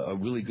is a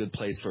really good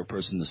place for a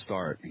person to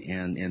start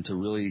and to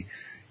really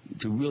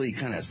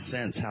kind of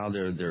sense how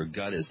their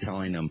gut is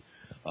telling them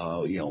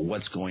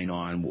what's going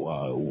on,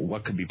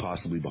 what could be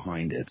possibly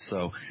behind it.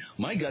 So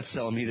my gut's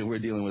telling me that we're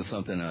dealing with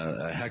something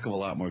a heck of a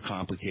lot more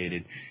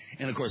complicated.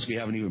 And of course, we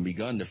haven't even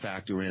begun to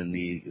factor in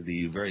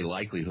the very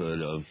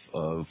likelihood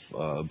of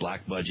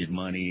black budget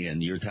money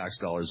and your tax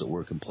dollars at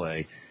work and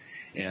play,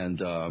 and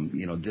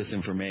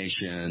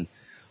disinformation,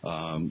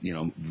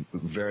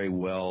 very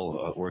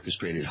well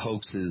orchestrated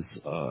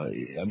hoaxes.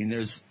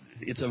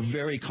 It's a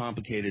very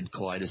complicated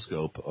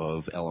kaleidoscope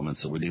of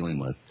elements that we're dealing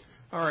with.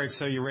 All right,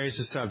 so you raised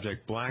the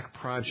subject, black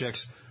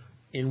projects.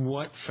 In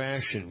what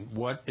fashion?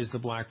 What is the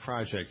black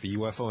project? The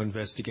UFO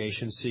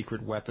investigation,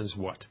 secret weapons,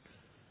 what?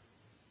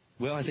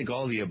 Well, I think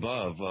all of the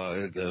above.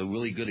 A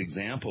really good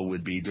example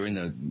would be during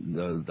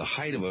the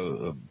height of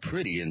a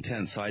pretty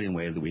intense sighting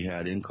wave that we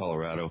had in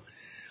Colorado.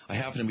 I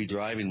happened to be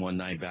driving one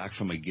night back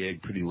from a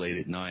gig pretty late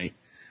at night.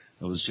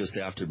 It was just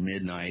after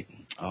midnight.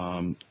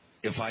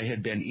 If I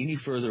had been any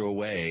further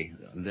away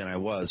than I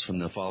was from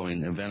the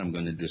following event I'm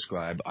going to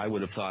describe, I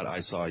would have thought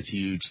I saw a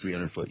huge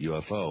 300-foot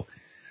UFO.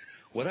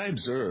 What I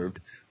observed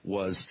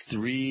was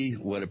three,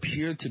 what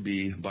appeared to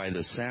be, by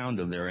the sound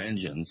of their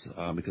engines,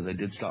 because I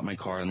did stop my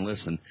car and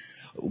listen,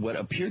 what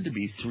appeared to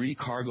be three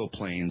cargo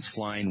planes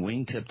flying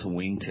wingtip to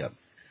wingtip.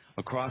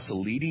 Across the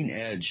leading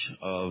edge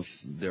of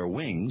their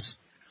wings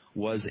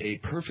was a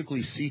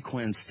perfectly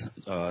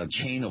sequenced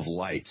chain of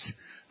lights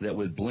that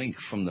would blink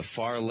from the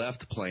far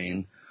left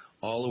plane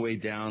all the way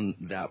down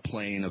that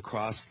plane,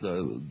 across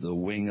the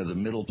wing of the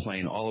middle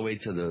plane, all the way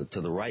to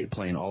the right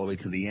plane, all the way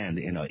to the end,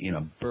 in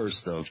a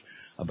burst of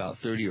about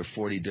 30 or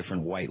 40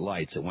 different white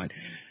lights. It went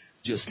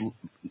just,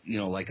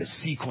 like a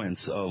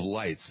sequence of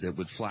lights that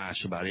would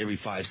flash about every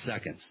 5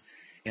 seconds.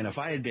 And if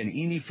I had been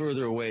any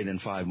further away than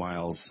 5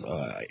 miles,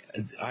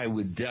 I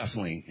would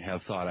definitely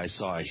have thought I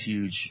saw a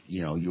huge,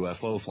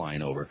 UFO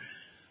flying over.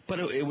 But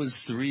it was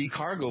three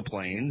cargo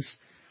planes,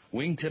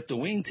 wingtip to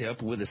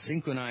wingtip, with a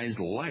synchronized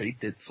light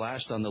that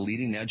flashed on the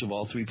leading edge of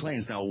all three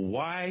planes. Now,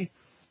 why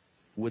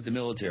would the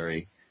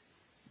military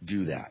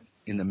do that?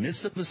 In the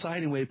midst of the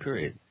sighting wave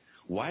period,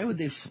 why would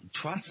they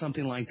trot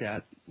something like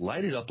that,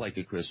 light it up like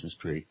a Christmas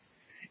tree,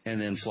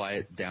 and then fly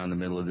it down the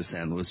middle of the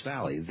San Luis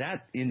Valley?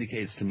 That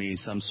indicates to me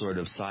some sort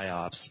of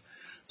psyops,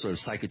 sort of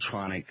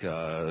psychotronic,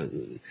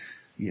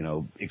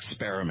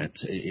 experiment,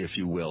 if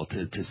you will,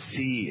 to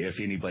see if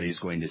anybody's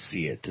going to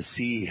see it, to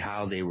see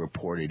how they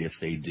report it if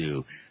they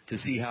do, to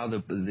see how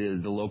the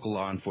local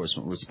law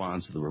enforcement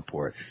responds to the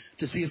report,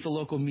 to see if the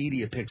local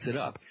media picks it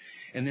up,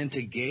 and then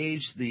to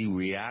gauge the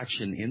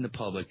reaction in the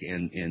public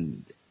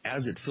and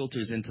as it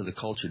filters into the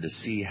culture, to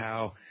see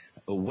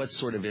what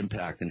sort of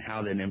impact and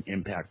how that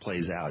impact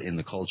plays out in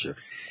the culture.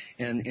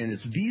 And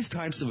it's these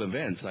types of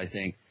events, I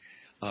think,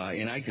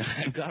 and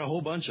I've got a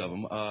whole bunch of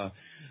them,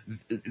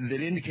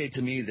 that indicate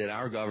to me that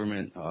our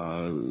government,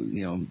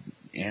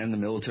 and the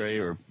military,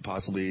 or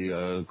possibly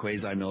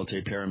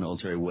quasi-military,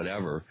 paramilitary,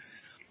 whatever,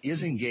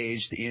 is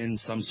engaged in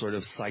some sort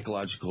of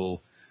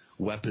psychological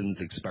weapons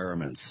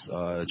experiments,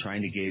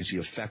 trying to gauge the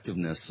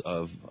effectiveness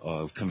of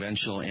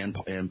conventional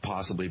and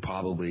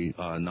probably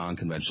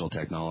non-conventional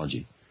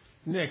technology.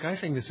 Nick, I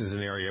think this is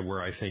an area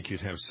where I think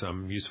you'd have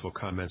some useful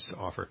comments to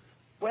offer.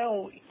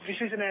 Well, this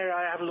is an area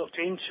I have looked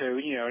into.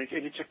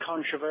 It's a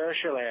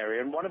controversial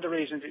area, and one of the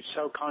reasons it's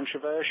so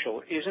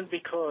controversial isn't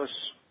because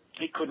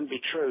it couldn't be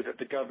true that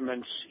the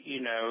government,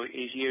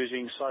 is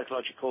using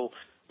psychological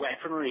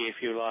weaponry, if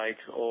you like,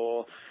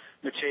 or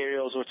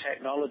materials or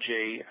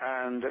technology,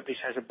 and that this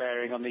has a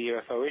bearing on the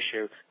UFO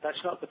issue.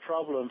 That's not the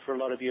problem for a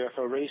lot of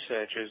UFO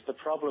researchers. The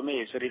problem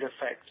is that it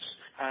affects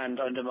and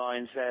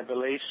undermines their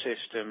belief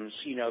systems.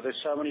 There's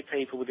so many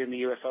people within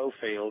the UFO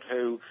field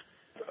who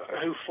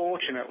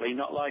fortunately,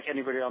 not like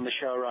anybody on the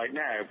show right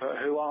now, but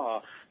who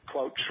are,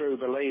 quote, true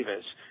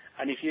believers.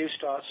 And if you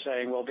start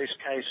saying, well, this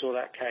case or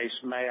that case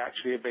may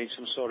actually have been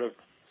some sort of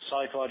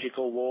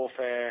psychological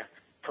warfare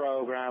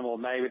program, or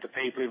maybe the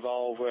people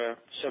involved were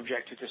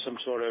subjected to some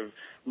sort of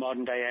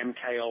modern-day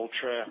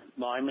MK-Ultra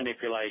mind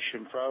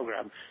manipulation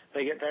program,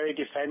 they get very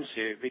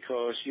defensive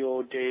because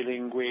you're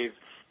dealing with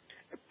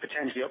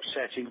potentially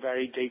upsetting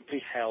very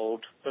deeply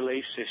held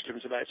belief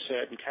systems about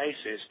certain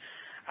cases.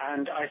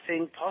 And I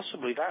think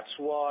possibly that's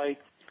why,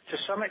 to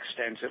some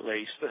extent at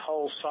least, the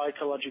whole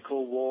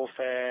psychological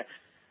warfare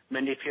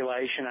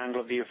manipulation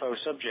angle of the UFO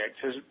subject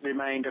has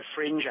remained a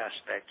fringe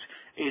aspect,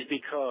 is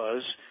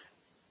because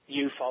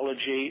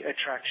ufology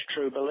attracts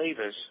true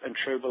believers, and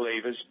true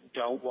believers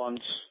don't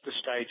want the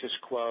status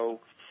quo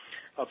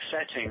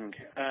upsetting.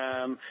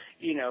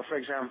 For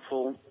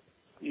example,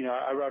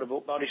 I wrote a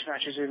book, Body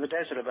Snatchers in the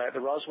Desert, about the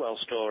Roswell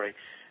story.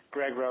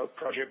 Greg wrote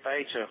Project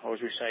Beta, or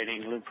as we say in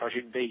England,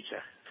 Project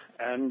Beta.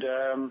 And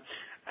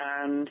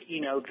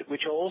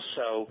which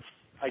also,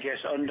 I guess,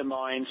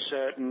 undermines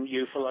certain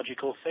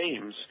ufological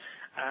themes.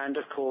 And,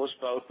 of course,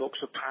 both books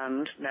were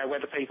panned. Now,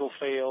 whether people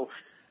feel,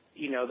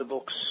 the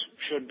books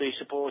should be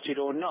supported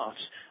or not,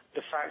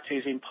 the fact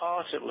is, in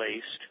part at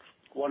least,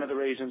 one of the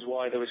reasons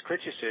why there was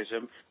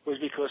criticism was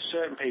because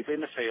certain people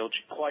in the field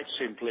quite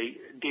simply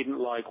didn't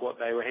like what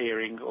they were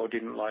hearing or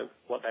didn't like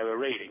what they were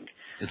reading.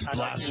 It's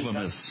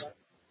blasphemous.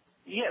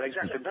 Yeah,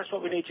 exactly. That's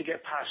what we need to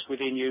get past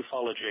within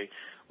ufology.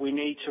 We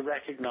need to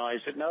recognize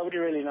that nobody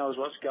really knows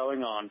what's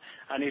going on,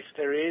 and if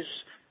there is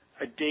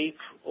a deep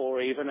or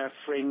even a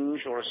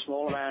fringe or a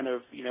small amount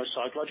of,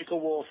 psychological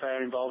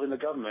warfare involving the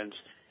government,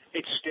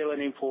 it's still an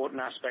important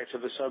aspect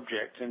of the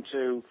subject, and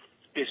to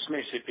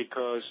dismiss it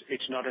because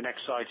it's not an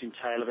exciting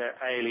tale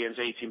about aliens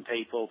eating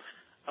people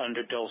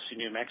under Dulce,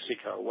 New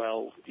Mexico,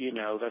 well,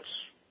 that's,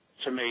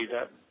 to me,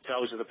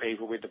 those are the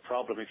people with the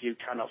problem. If you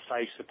cannot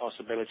face the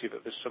possibility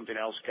that there's something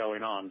else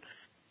going on,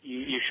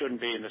 you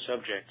shouldn't be in the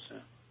subject. So.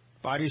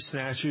 Body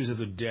Snatchers of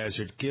the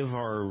Desert. Give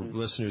our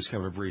listeners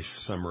kind of a brief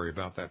summary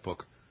about that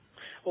book.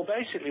 Well,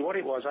 basically what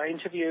it was, I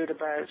interviewed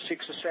about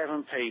 6 or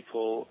 7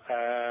 people,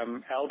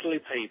 elderly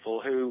people,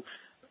 who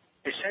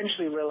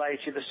essentially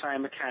related the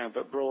same account,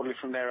 but broadly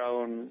from their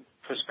own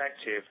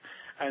perspective,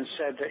 and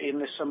said that in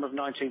the summer of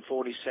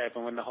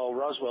 1947, when the whole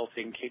Roswell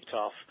thing kicked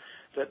off,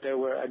 that there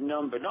were a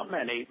number, not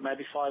many,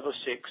 maybe 5 or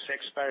 6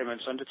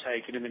 experiments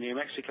undertaken in the New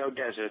Mexico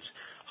desert,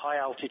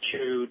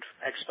 high-altitude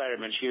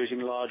experiments using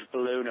large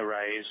balloon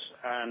arrays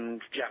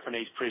and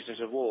Japanese prisoners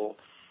of war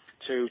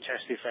to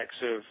test the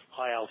effects of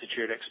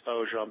high-altitude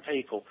exposure on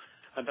people,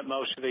 and that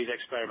most of these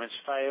experiments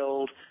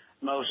failed.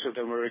 Most of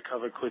them were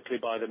recovered quickly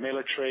by the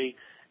military.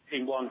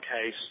 In one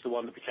case, the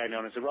one that became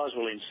known as the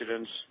Roswell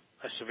incident,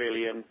 a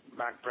civilian,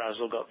 Mac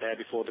Brazel, got there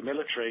before the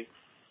military,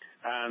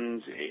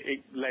 and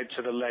it led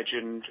to the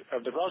legend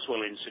of the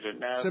Roswell incident.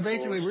 Now, so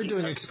basically, we're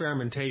doing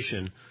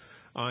experimentation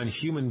on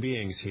human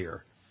beings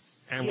here,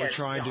 and we're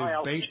trying to...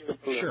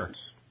 Sure.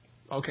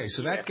 Okay,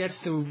 so that gets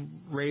to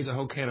raise a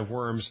whole can of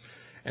worms,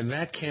 and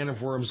that can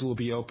of worms will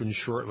be opened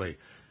shortly.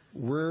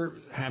 We're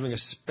having a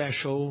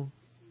special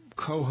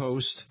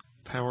co-host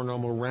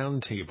Paranormal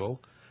Roundtable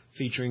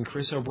featuring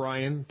Chris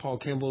O'Brien, Paul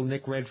Kimball,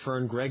 Nick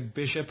Redfern, Greg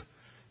Bishop.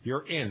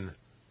 You're in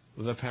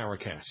the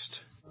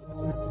Paracast.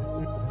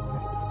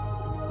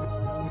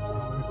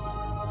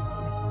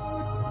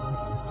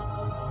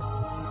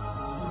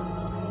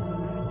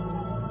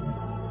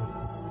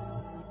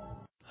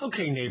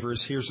 Okay,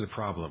 neighbors, here's the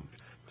problem.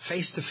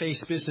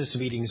 Face-to-face business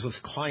meetings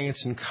with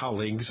clients and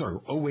colleagues are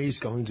always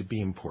going to be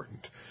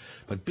important.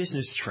 But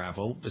business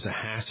travel is a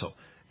hassle,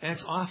 and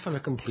it's often a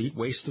complete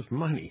waste of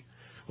money.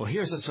 Well,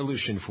 here's a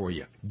solution for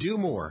you. Do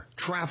more,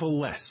 travel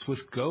less with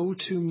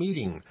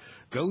GoToMeeting.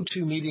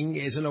 GoToMeeting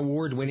is an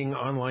award-winning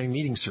online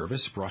meeting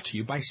service brought to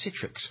you by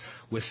Citrix.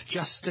 With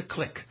just a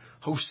click,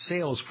 host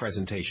sales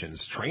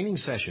presentations, training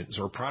sessions,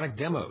 or product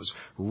demos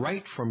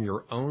right from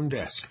your own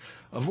desk.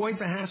 Avoid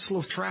the hassle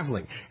of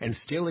traveling and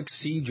still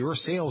exceed your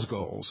sales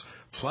goals.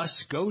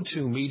 Plus,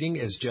 GoToMeeting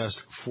is just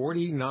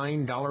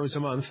 $49 a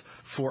month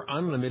for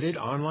unlimited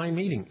online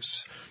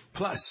meetings.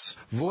 Plus,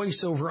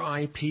 voice over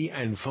IP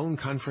and phone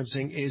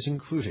conferencing is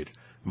included.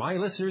 My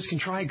listeners can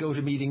try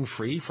GoToMeeting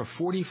free for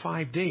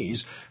 45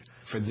 days.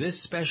 For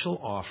this special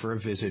offer,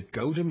 visit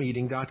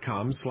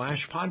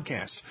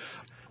gotomeeting.com/podcast.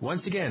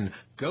 Once again,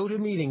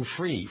 GoToMeeting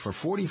free for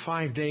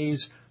 45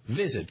 days.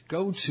 Visit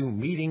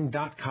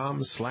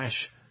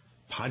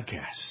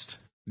gotomeeting.com/podcast.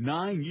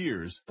 9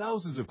 years,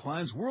 thousands of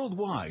clients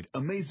worldwide,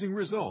 amazing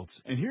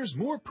results. And here's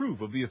more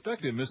proof of the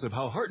effectiveness of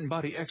how Heart and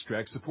Body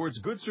Extract supports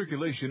good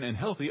circulation and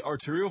healthy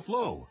arterial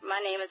flow. My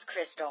name is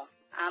Crystal.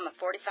 I'm a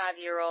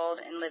 45-year-old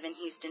and live in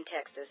Houston,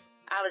 Texas.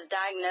 I was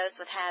diagnosed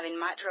with having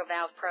mitral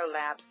valve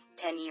prolapse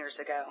 10 years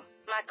ago.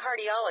 My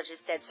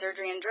cardiologist said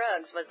surgery and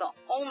drugs was the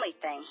only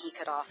thing he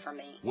could offer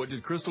me. What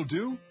did Crystal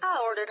do? I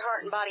ordered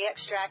Heart and Body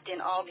Extract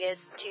in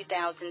August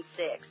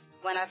 2006.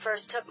 When I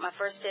first took my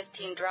first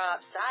 15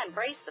 drops, I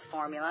embraced the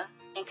formula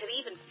and could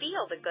even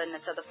feel the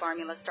goodness of the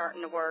formula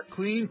starting to work.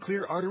 Clean,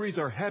 clear arteries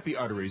are happy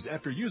arteries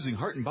after using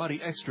Heart and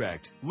Body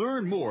Extract.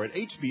 Learn more at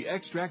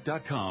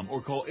hbextract.com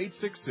or call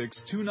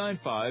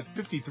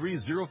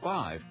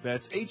 866-295-5305.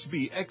 That's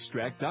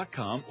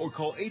hbextract.com or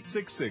call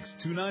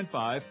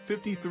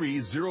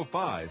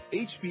 866-295-5305.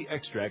 HB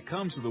Extract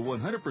comes with a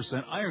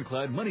 100%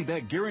 ironclad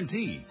money-back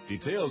guarantee.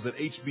 Details at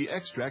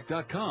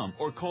hbextract.com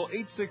or call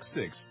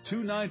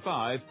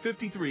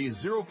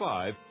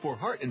 866-295-5305 for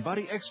Heart and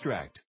Body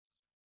Extract.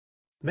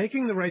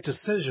 Making the right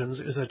decisions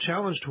is a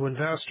challenge to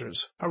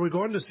investors. Are we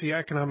going to see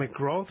economic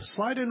growth,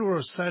 slide into a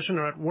recession,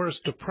 or at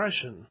worst,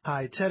 depression?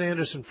 Hi, Ted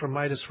Anderson from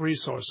Midas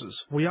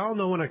Resources. We all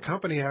know when a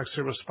company acts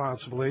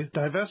irresponsibly,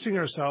 divesting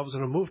ourselves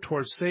in a move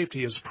towards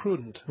safety is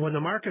prudent. When the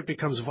market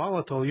becomes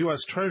volatile,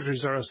 U.S.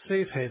 Treasuries are a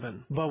safe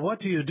haven. But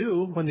what do you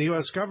do when the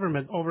U.S.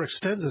 government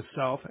overextends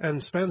itself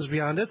and spends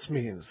beyond its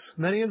means?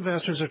 Many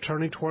investors are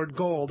turning toward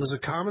gold as a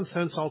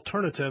common-sense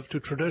alternative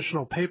to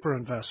traditional paper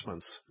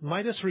investments.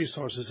 Midas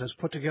Resources has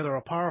put together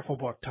a powerful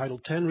book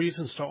titled 10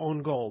 Reasons to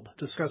Own Gold,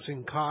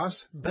 discussing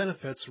costs,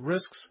 benefits,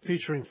 risks,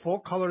 featuring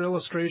full-color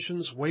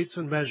illustrations, weights,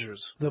 and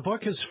measures. The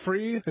book is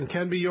free and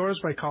can be yours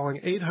by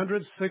calling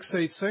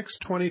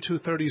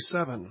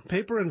 800-686-2237.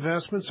 Paper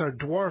investments are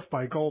dwarfed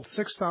by gold's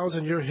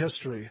 6,000-year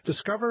history.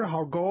 Discover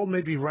how gold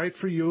may be right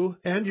for you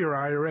and your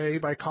IRA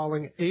by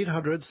calling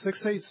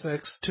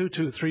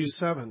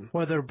 800-686-2237.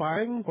 Whether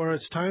buying or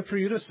it's time for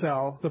you to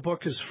sell, the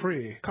book is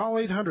free. Call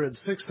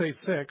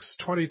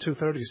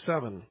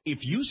 800-686-2237.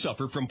 If you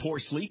suffer from poor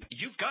sleep,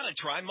 you've got to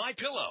try My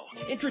Pillow.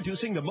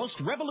 Introducing the most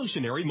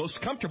revolutionary, most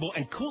comfortable,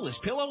 and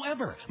coolest pillow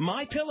ever,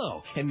 My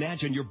Pillow.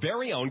 Imagine your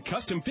very own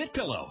custom fit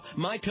pillow.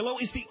 My Pillow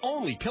is the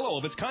only pillow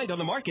of its kind on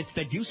the market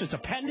that uses a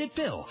patented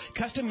fill,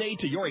 custom made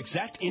to your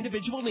exact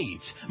individual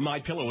needs. My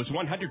Pillow is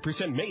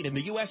 100% made in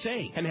the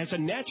USA and has a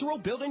natural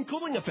built-in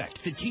cooling effect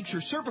that keeps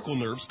your cervical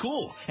nerves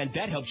cool, and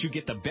that helps you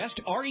get the best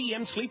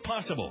REM sleep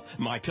possible.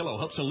 My Pillow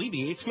helps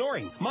alleviate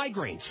snoring,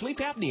 migraine, sleep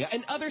apnea,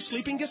 and other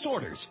sleeping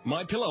disorders.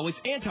 My Pillow is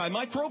antimicrobial,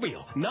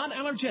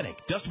 non-allergenic,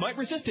 dust mite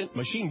resistant,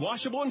 machine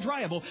washable and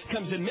dryable,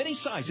 comes in many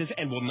sizes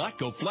and will not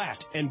go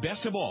flat. And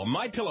best of all,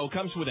 My Pillow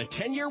comes with a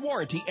 10-year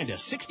warranty and a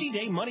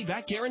 60-day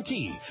money-back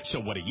guarantee.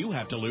 So what do you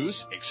have to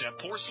lose except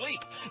poor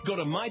sleep? Go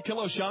to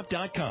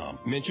MyPillowShop.com,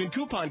 mention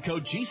coupon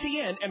code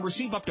GCN and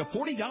receive up to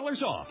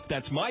 $40 off.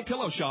 That's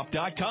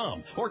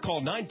MyPillowShop.com or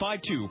call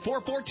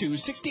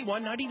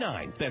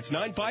 952-442-6199. That's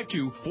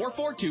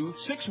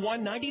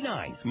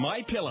 952-442-6199.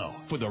 My Pillow,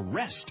 for the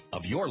rest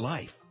of your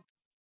life.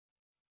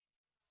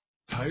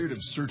 Tired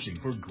of searching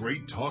for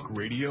great talk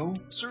radio?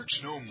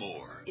 Search no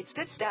more. It's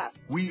good stuff.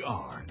 We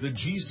are the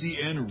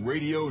GCN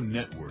Radio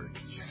Network.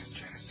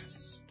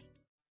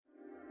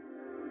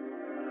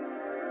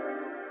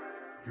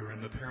 You're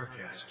in the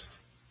Paracast.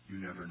 You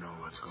never know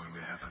what's going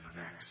to happen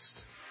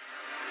next.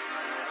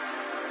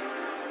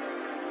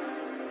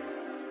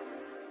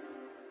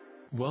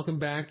 Welcome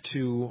back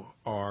to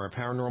our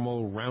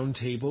Paranormal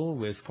Roundtable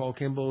with Paul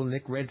Kimball,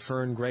 Nick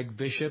Redfern, Greg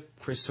Bishop,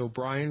 Chris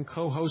O'Brien,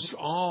 co-hosts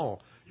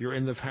all. You're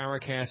in the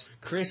Paracast.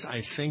 Chris,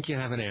 I think you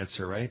have an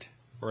answer, right?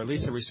 Or at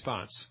least a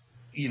response.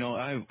 You know,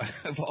 I've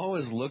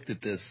always looked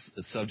at this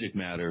subject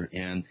matter,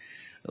 and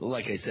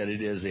like I said,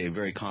 it is a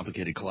very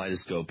complicated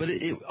kaleidoscope, but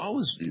it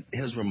always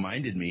has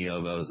reminded me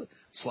of a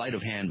sleight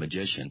of hand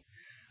magician.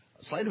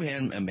 Sleight of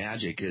hand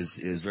magic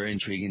is very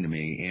intriguing to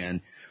me,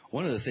 and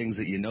one of the things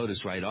that you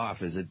notice right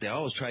off is that they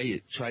always try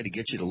to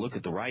get you to look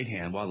at the right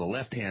hand while the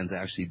left hand's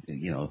actually,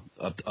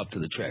 up to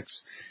the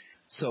tricks.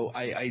 So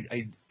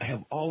I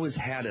have always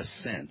had a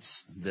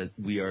sense that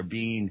we are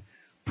being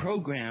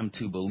programmed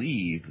to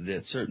believe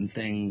that certain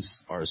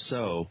things are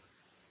so,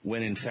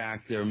 when in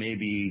fact there may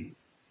be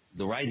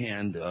the right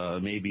hand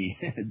may be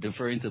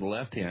deferring to the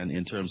left hand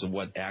in terms of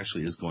what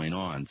actually is going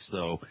on.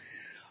 So,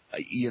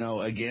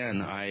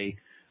 again, I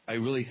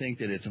really think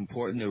that it's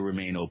important to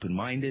remain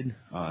open-minded,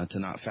 to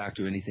not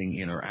factor anything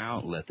in or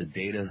out, let the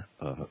data,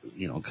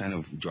 kind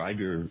of drive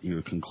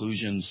your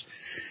conclusions.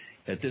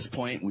 At this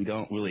point, we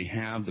don't really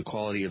have the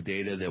quality of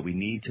data that we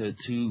need to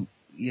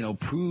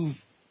prove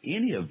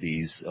any of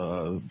these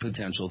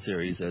potential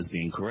theories as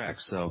being correct.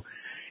 So,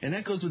 and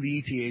that goes with the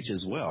ETH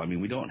as well. I mean,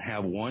 we don't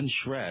have one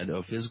shred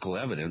of physical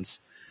evidence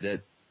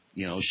that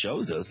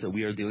shows us that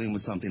we are dealing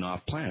with something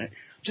off planet,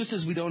 just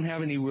as we don't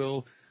have any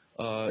real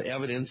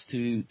evidence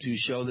to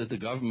show that the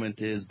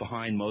government is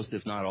behind most,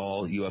 if not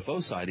all,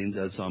 UFO sightings,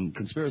 as some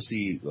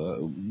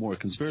more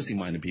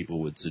conspiracy-minded people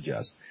would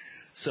suggest.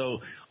 So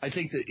I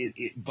think that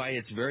it by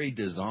its very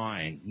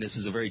design, this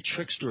is a very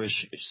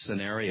tricksterish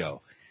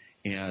scenario.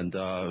 And,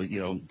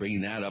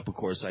 bringing that up, of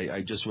course,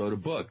 I just wrote a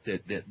book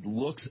that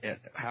looks at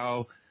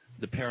how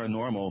the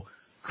paranormal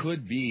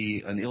could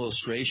be an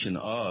illustration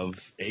of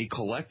a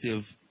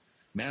collective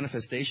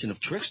manifestation of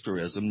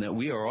tricksterism that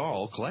we are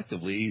all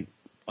collectively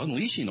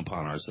unleashing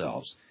upon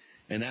ourselves.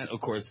 And that, of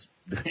course,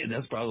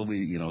 that's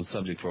probably,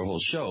 subject for a whole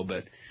show.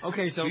 But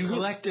okay, so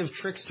collective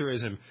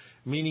tricksterism,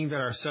 meaning that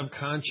our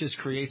subconscious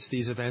creates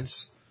these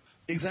events?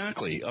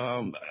 Exactly.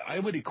 I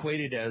would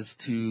equate it as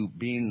to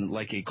being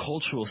like a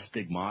cultural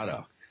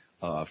stigmata,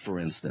 for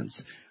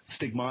instance.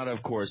 Stigmata,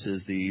 of course,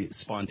 is the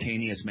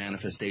spontaneous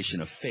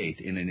manifestation of faith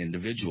in an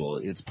individual.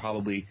 It's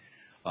probably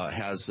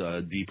has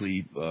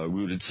deeply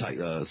rooted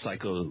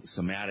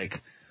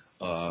psychosomatic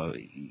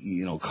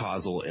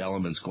causal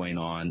elements going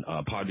on.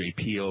 Padre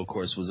Pio, of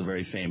course, was a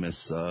very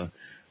famous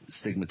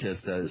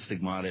stigmatist.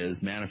 Stigmata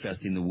is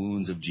manifesting the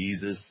wounds of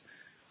Jesus.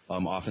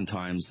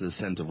 Oftentimes the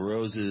scent of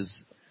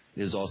roses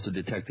is also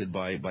detected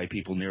by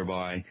people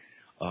nearby.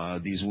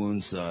 These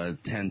wounds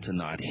tend to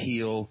not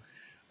heal.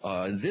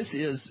 This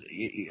is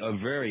a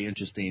very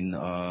interesting,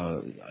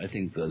 I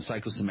think,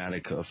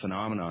 psychosomatic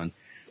phenomenon.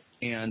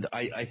 And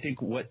I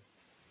think what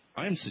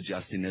I'm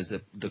suggesting is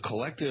that the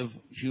collective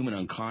human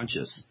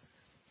unconscious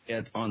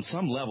on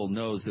some level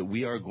knows that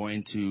we are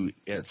going to,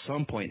 at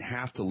some point,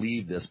 have to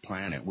leave this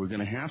planet. We're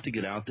going to have to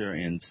get out there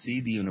and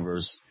see the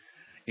universe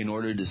in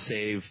order to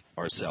save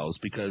ourselves,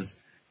 because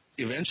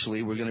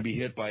eventually we're going to be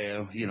hit by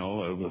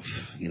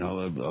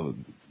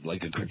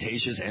like a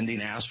Cretaceous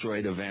ending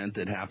asteroid event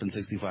that happened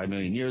 65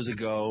 million years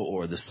ago,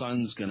 or the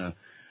sun's going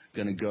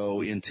to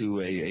go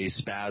into a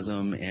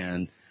spasm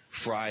and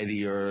fry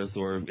the Earth,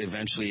 or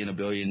eventually in a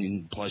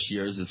billion plus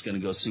years it's going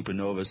to go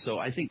supernova. So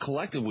I think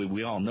collectively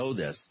we all know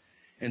this.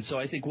 And so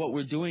I think what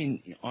we're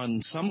doing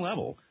on some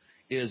level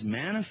is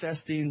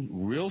manifesting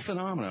real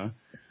phenomena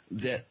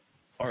that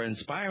are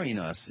inspiring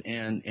us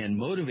and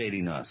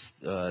motivating us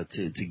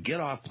to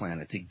get off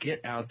planet, to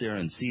get out there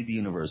and see the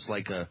universe,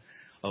 like a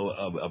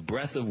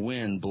breath of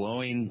wind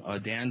blowing a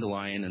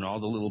dandelion, and all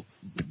the little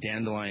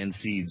dandelion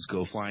seeds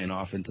go flying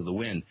off into the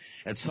wind.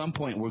 At some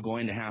point, we're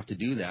going to have to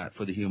do that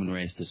for the human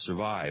race to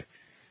survive.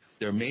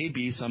 There may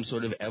be some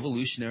sort of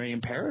evolutionary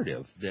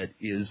imperative that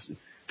is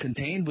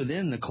contained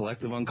within the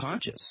collective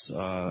unconscious.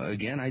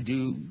 Again, I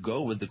do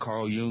go with the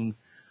Carl Jung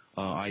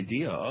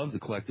idea of the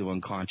collective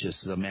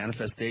unconscious, a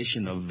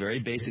manifestation of very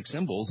basic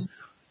symbols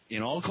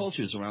in all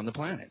cultures around the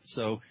planet.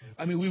 So,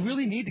 I mean, we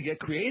really need to get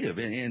creative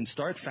and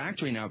start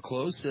factoring out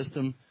closed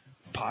system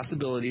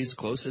possibilities,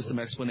 closed system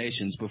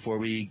explanations before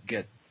we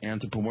get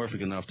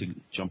anthropomorphic enough to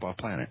jump off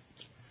planet.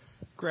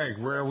 Greg,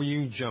 where were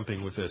you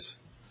jumping with this?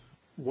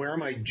 Where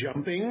am I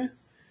jumping?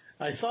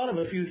 I thought of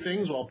a few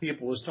things while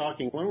people was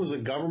talking. One was a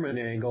government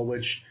angle,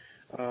 which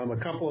a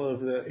couple of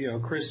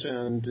Chris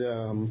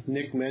and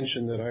Nick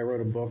mentioned that I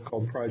wrote a book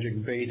called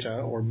Project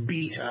Beta, or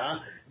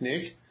Beta.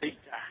 Nick? Beta.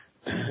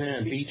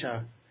 Yeah,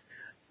 Beta.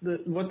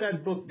 What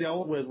that book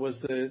dealt with was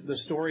the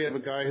story of a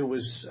guy who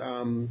was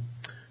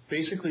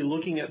basically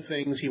looking at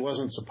things he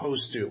wasn't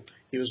supposed to.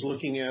 He was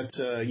looking at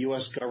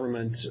U.S.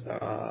 government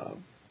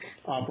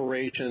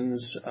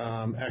operations,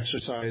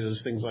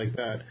 exercises, things like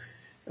that,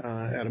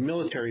 at a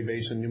military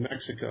base in New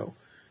Mexico.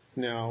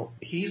 Now,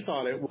 he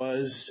thought it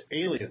was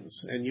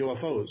aliens and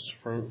UFOs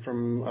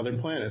from other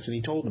planets, and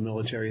he told the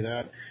military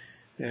that.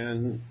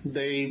 And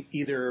they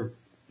either,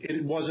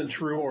 it wasn't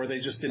true, or they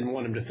just didn't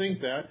want him to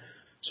think that,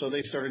 so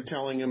they started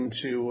telling him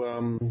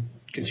to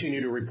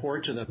continue to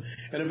report to them.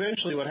 And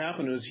eventually what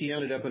happened was he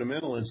ended up in a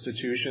mental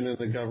institution, and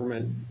the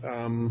government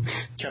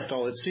kept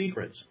all its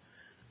secrets.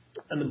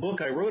 And the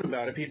book I wrote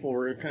about it, people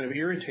were kind of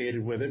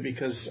irritated with it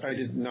because I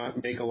did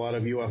not make a lot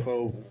of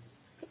UFO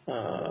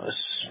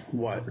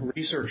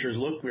researchers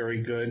look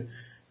very good,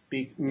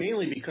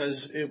 mainly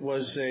because it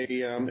was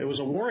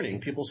a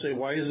warning. People say,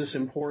 why is this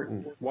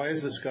important? Why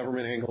is this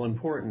government angle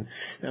important?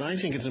 And I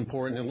think it's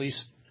important, at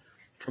least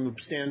from the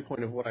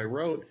standpoint of what I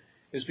wrote,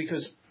 is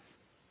because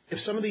if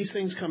some of these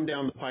things come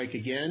down the pike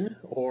again,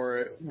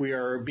 or we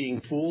are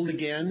being fooled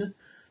again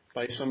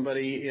by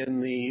somebody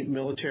in the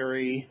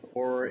military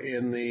or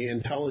in the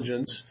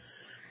intelligence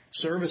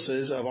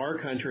services of our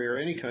country or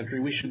any country,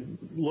 we should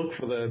look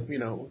for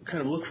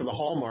look for the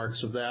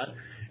hallmarks of that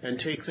and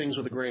take things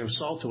with a grain of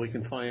salt till we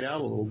can find out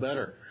a little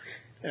better.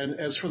 And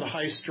as for the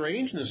high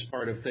strangeness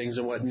part of things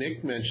and what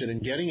Nick mentioned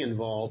and getting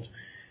involved,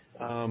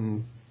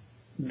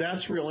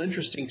 that's real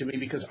interesting to me,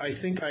 because I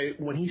think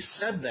when he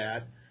said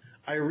that,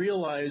 I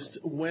realized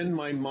when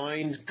my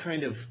mind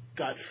kind of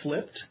got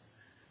flipped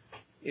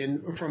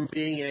from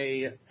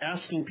being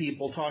asking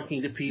people,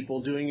 talking to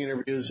people, doing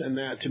interviews and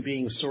that, to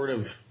being sort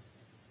of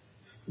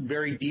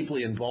very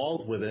deeply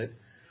involved with it.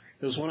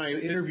 It was when I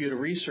interviewed a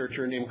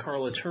researcher named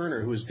Carla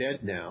Turner, who's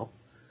dead now,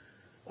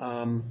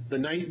 The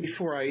night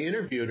before I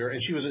interviewed her,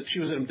 and she was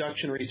an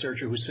abduction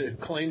researcher who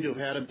claimed to have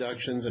had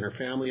abductions, and her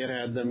family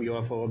had them,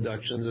 UFO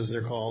abductions as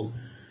they're called.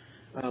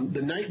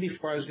 The night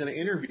before I was going to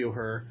interview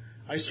her,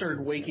 I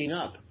started waking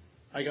up.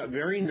 I got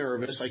very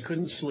nervous. I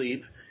couldn't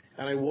sleep,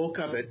 and I woke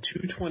up at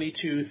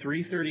 2:22,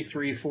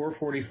 3:33,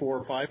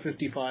 4:44,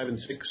 5:55, and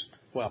 6.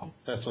 Well,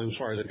 that's as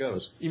far as it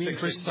goes. You mean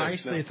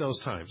precisely at those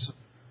times?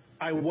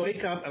 I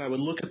wake up and I would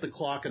look at the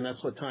clock, and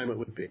that's what time it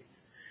would be.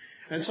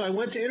 And so I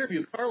went to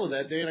interview Carla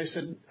that day, and I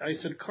said,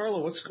 Carla,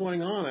 what's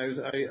going on?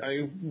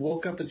 I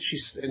woke up, and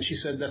she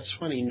said, that's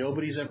funny.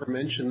 Nobody's ever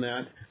mentioned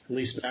that, at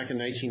least back in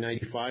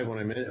 1995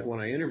 when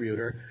I interviewed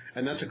her.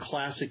 And that's a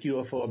classic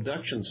UFO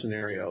abduction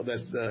scenario,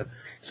 that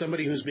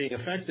somebody who's being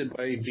affected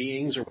by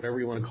beings or whatever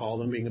you want to call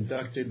them, being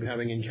abducted,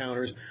 having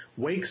encounters,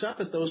 wakes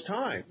up at those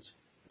times.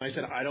 I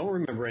said, I don't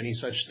remember any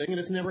such thing, and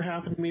it's never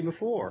happened to me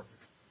before.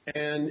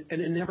 And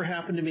it never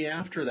happened to me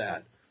after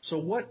that. So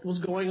what was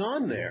going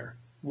on there?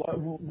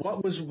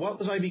 What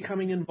was I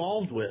becoming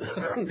involved with?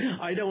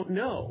 I don't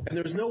know. And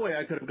there's no way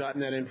I could have gotten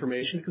that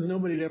information because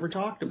nobody had ever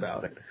talked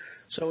about it.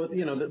 So,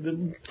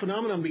 the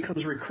phenomenon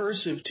becomes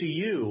recursive to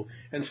you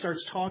and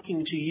starts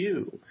talking to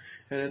you.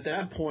 And at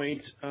that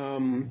point, a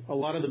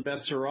lot of the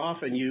bets are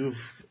off, and you've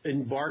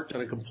embarked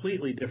on a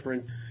completely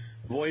different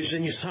voyage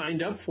than you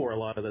signed up for a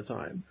lot of the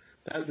time.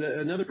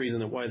 Another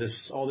reason why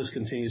all this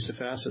continues to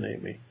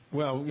fascinate me.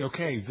 Well,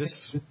 okay,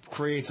 this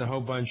creates a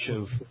whole bunch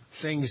of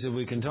things that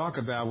we can talk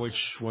about, which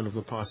one of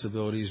the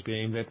possibilities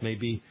being that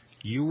maybe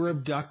you were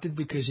abducted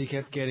because you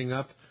kept getting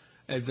up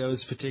at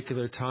those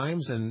particular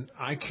times, and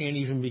I can't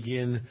even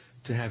begin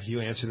to have you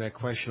answer that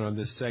question on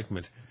this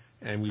segment,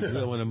 and we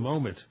will in a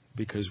moment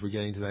because we're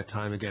getting to that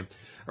time again.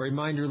 A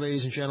reminder,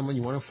 ladies and gentlemen,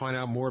 you want to find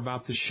out more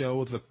about the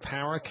show,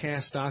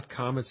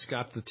 theparacast.com. It's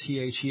got the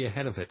THE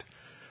ahead of it.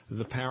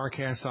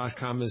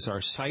 Theparacast.com is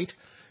our site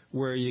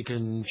where you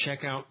can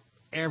check out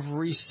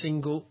every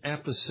single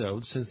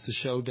episode since the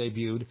show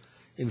debuted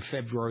in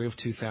February of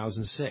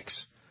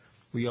 2006.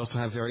 We also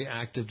have very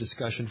active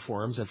discussion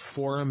forums at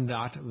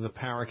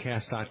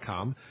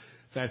forum.theparacast.com.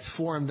 That's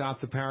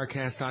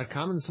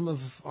forum.theparacast.com, and some of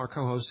our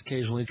co-hosts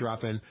occasionally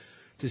drop in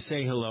to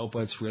say hello,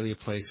 but it's really a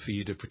place for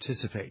you to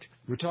participate.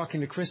 We're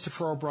talking to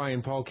Christopher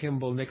O'Brien, Paul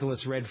Kimball,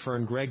 Nicholas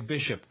Redfern, Greg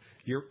Bishop.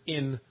 You're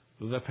in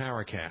the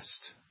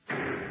Paracast.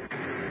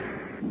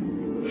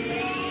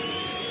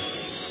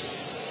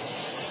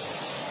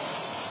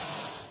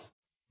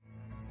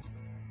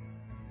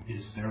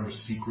 Is there a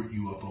secret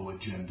UFO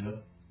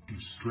agenda? Do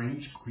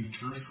strange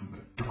creatures from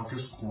the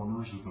darkest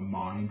corners of the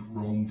mind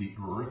roam the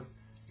earth?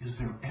 Is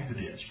there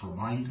evidence for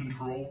mind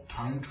control,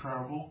 time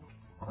travel,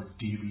 or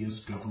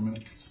devious government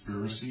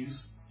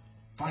conspiracies?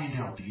 Find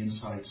out the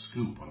inside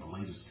scoop on the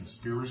latest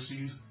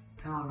conspiracies,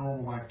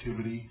 paranormal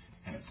activity,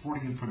 and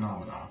Fortean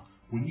phenomena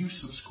when you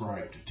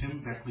subscribe to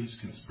Tim Beckley's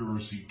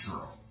Conspiracy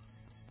Journal.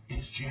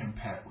 It's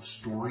jam-packed with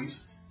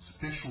stories,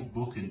 special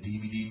book and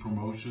DVD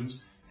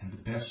promotions, and the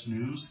best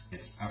news,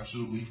 it's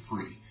absolutely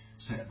free,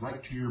 sent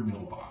right to your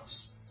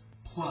mailbox.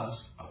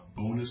 Plus, a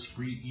bonus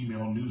free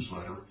email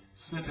newsletter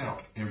sent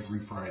out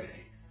every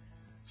Friday.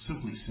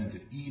 Simply send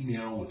an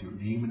email with your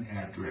name and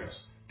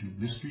address to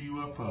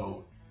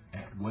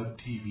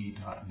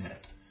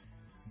MrUFO@webtv.net.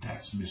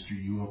 That's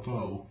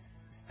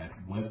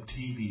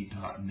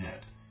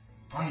MrUFO@webtv.net.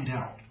 Find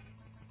out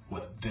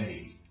what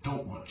they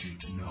don't want you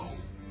to know.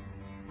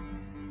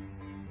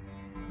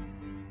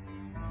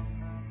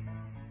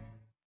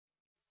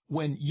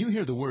 When you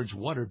hear the words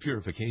water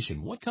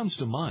purification, what comes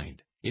to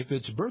mind? If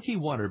it's Berkey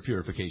Water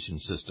Purification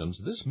Systems,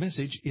 this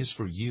message is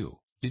for you.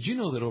 Did you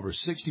know that over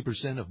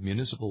 60% of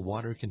municipal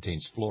water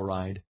contains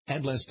fluoride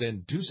at less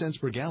than 2 cents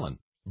per gallon?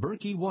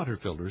 Berkey water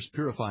filters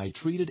purify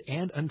treated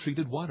and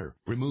untreated water,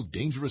 remove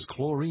dangerous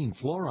chlorine,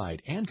 fluoride,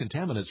 and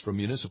contaminants from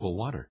municipal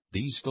water.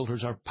 These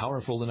filters are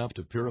powerful enough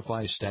to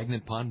purify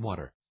stagnant pond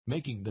water,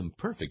 making them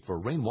perfect for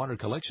rainwater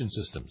collection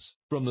systems.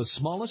 From the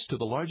smallest to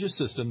the largest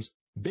systems,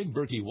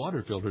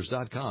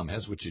 BigBerkeyWaterFilters.com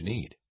has what you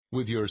need.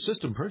 With your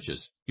system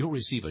purchase, you'll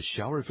receive a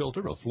shower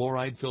filter, a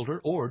fluoride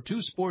filter, or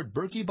 2 sport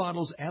Berkey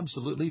bottles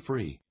absolutely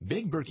free.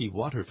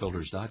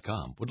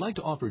 BigBerkeyWaterFilters.com would like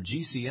to offer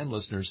GCN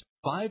listeners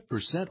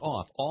 5%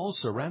 off all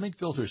ceramic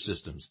filter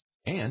systems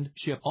and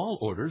ship all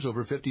orders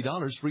over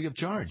 $50 free of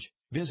charge.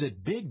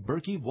 Visit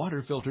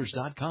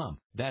BigBerkeyWaterFilters.com.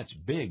 That's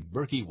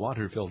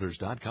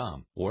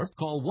BigBerkeyWaterFilters.com. Or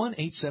call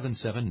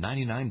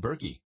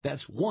 1-877-99-BERKEY.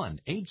 That's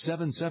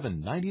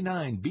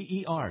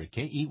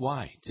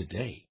 1-877-99-BERKEY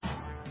today.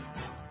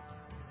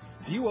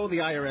 If you owe the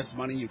IRS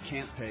money you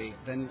can't pay,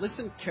 then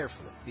listen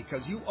carefully,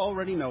 because you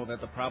already know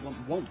that the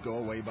problem won't go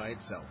away by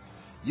itself.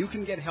 You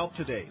can get help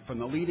today from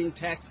the leading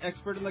tax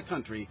expert in the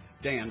country,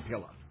 Dan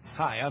Pilla.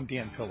 Hi, I'm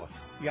Dan Pilla.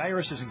 The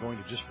IRS isn't going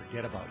to just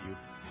forget about you.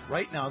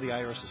 Right now, the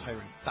IRS is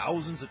hiring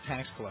thousands of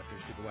tax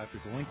collectors to go after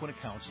delinquent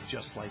accounts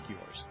just like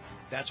yours.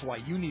 That's why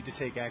you need to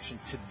take action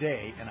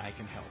today, and I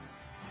can help.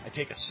 I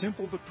take a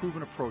simple but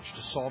proven approach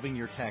to solving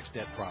your tax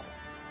debt problem.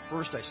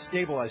 First, I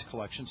stabilize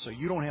collections so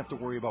you don't have to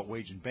worry about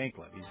wage and bank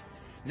levies.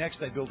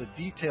 Next, I build a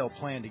detailed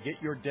plan to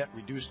get your debt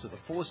reduced to the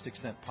fullest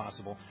extent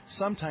possible,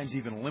 sometimes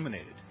even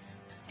eliminated.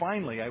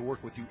 Finally, I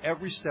work with you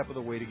every step of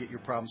the way to get your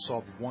problem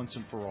solved once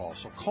and for all.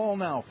 So call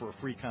now for a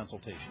free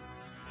consultation.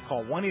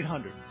 Call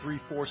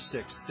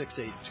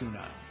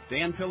 1-800-346-6829.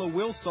 Dan Pillow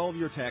will solve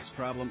your tax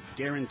problem,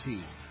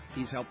 guaranteed.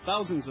 He's helped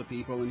thousands of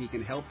people, and he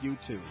can help you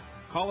too.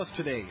 Call us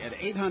today at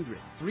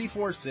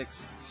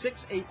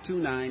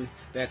 800-346-6829.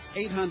 That's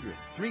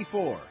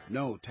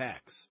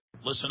 800-34-NO-TAX.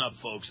 Listen up,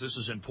 folks. This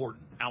is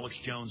important. Alex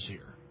Jones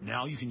here.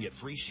 Now you can get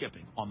free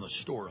shipping on the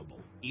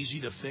storable,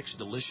 easy-to-fix,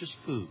 delicious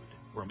food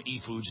from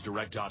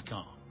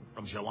eFoodsDirect.com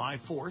from July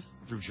 4th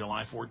through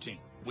July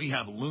 14th. We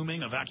have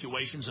looming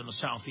evacuations in the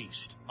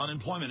Southeast,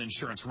 unemployment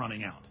insurance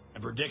running out,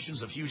 and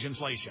predictions of huge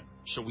inflation.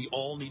 So we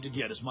all need to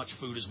get as much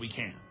food as we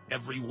can.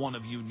 Every one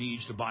of you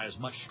needs to buy as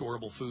much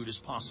storable food as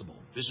possible.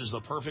 This is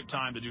the perfect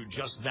time to do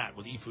just that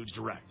with eFoods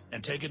Direct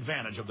and take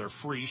advantage of their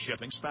free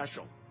shipping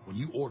special. When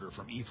you order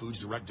from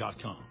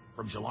eFoodsDirect.com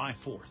from July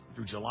 4th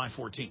through July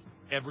 14th,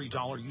 every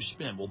dollar you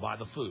spend will buy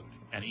the food,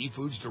 and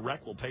eFoods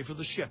Direct will pay for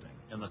the shipping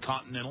in the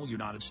continental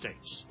United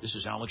States. This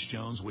is Alex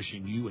Jones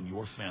wishing you and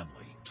your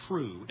family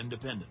true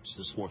independence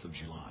this 4th of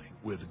July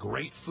with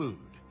great food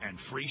and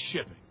free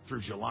shipping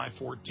through July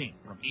 14th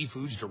from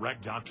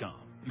eFoodsDirect.com.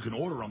 You can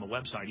order on the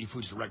website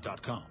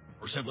eFoodsDirect.com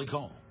or simply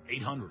call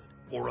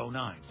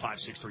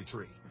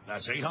 800-409-5633.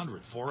 That's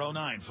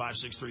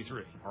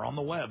 800-409-5633 or on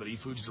the web at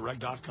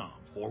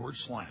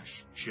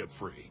eFoodsDirect.com/ship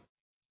free.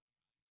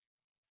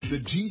 The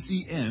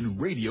GCN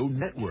Radio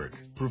Network,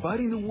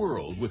 providing the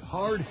world with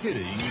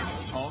hard-hitting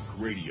talk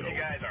radio. You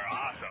guys are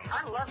awesome.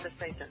 I love this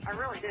station. I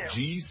really do.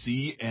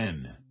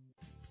 GCN.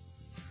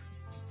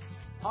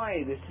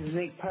 Hi, this is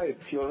Nick Pope.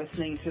 You're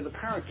listening to the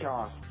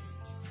Paracast.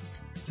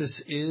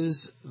 This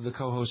is the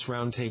co-host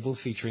roundtable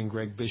featuring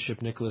Greg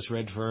Bishop, Nicholas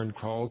Redfern,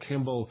 Paul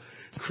Kimball,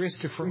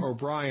 Christopher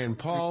O'Brien.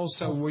 Paul,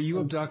 so were you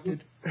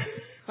abducted?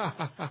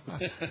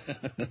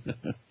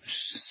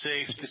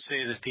 Safe to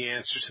say that the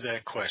answer to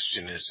that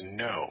question is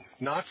no.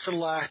 Not for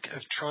lack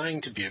of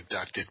trying to be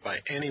abducted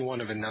by any one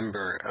of a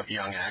number of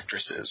young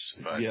actresses.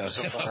 But yeah,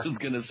 so far, I was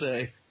going to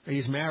say.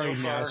 He's married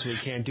now, so he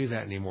can't do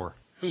that anymore.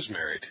 Who's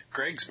married?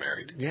 Greg's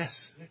married.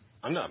 Yes.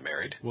 I'm not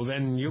married. Well,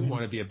 then you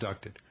want to be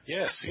abducted.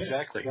 Yes,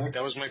 exactly.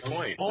 That was my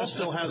point. Paul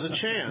still has a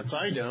chance.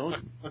 I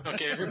don't.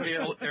 Okay,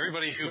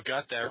 everybody who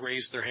got that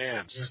raised their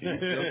hands.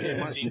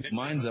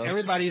 Mine's up.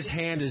 Everybody's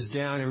hand is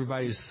down.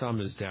 Everybody's thumb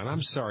is down.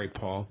 I'm sorry,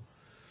 Paul.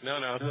 No,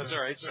 that's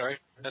all right. Sorry.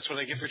 That's what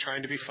I get for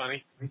trying to be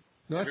funny.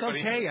 No, it's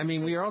okay. I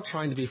mean, we are all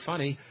trying to be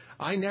funny.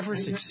 I never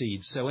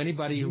succeed, so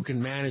anybody who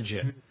can manage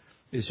it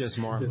is just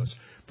marvelous.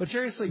 But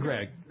seriously,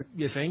 Greg,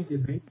 you think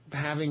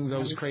having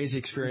those crazy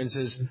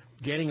experiences,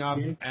 getting up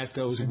at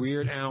those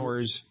weird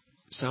hours,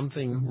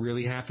 something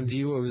really happened to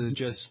you, or was it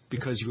just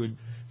because you had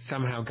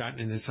somehow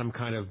gotten into some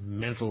kind of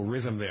mental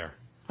rhythm there?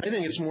 I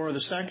think it's more of the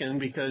second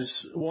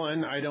because,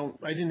 one, I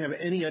didn't have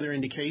any other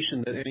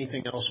indication that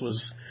anything else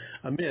was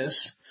amiss,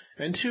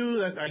 and two,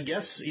 that I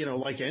guess,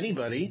 like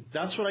anybody,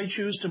 that's what I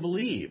choose to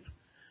believe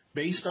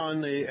based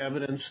on the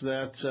evidence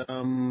that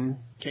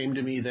came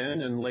to me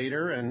then and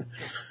later, and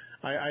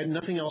I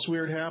nothing else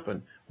weird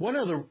happened. One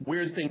other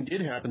weird thing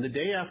did happen. The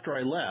day after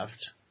I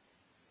left,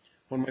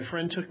 when my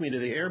friend took me to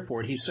the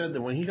airport, he said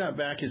that when he got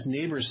back, his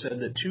neighbors said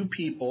that two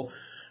people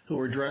who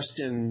were dressed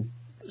in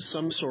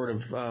some sort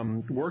of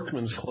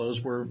workman's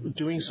clothes were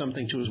doing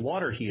something to his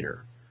water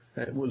heater.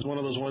 It was one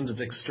of those ones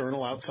that's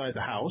external outside the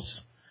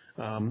house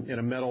in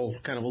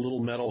a little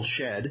metal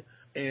shed.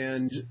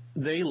 And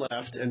they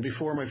left, and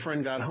before my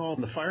friend got home,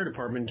 the fire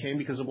department came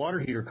because the water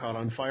heater caught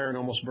on fire and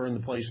almost burned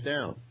the place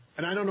down.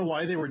 And I don't know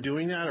why they were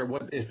doing that or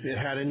if it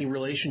had any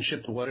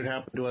relationship to what had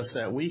happened to us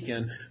that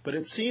weekend, but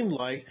it seemed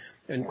like,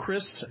 and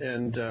Chris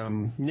and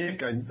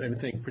Nick, I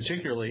think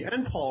particularly,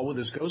 and Paul with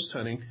his ghost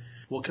hunting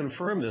will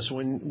confirm this,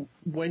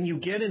 when you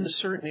get into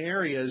certain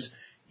areas,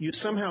 you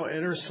somehow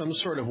enter some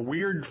sort of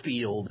weird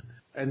field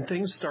and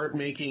things start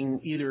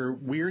making either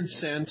weird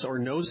sense or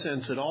no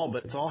sense at all,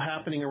 but it's all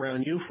happening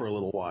around you for a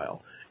little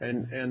while.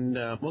 And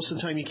most of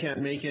the time you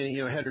can't make any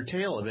head or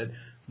tail of it,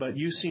 but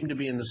you seem to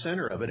be in the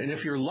center of it. And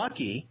if you're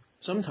lucky,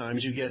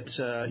 sometimes you get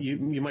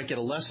you might get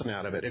a lesson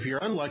out of it. If you're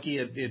unlucky,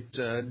 it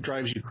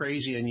drives you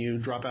crazy and you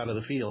drop out of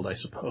the field, I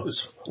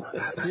suppose.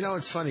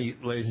 It's funny,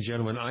 ladies and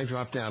gentlemen, I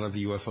dropped out of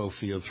the UFO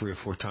field 3 or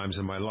 4 times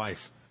in my life.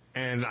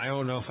 And I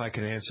don't know if I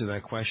can answer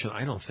that question.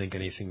 I don't think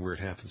anything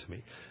weird happened to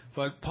me.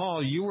 But,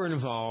 Paul, you were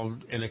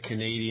involved in a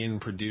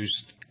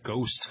Canadian-produced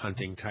ghost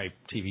hunting type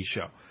TV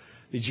show.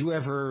 Did you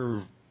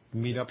ever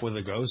meet up with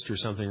a ghost or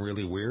something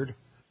really weird?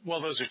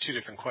 Well, those are two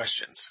different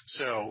questions.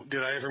 So,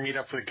 did I ever meet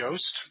up with a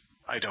ghost?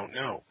 I don't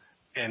know.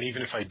 And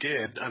even if I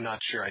did, I'm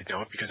not sure I'd know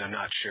it because I'm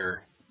not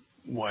sure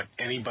what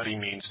anybody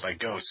means by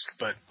ghost.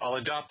 But I'll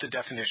adopt the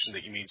definition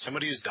that you mean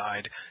somebody who's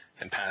died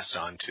and passed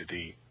on to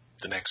the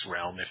next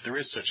realm, if there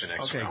is such a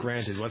next realm. Okay,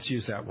 granted. Let's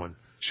use that one.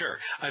 Sure.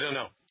 I don't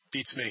know.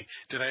 Beats me.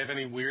 Did I have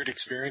any weird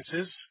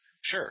experiences?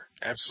 Sure.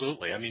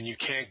 Absolutely. I mean, you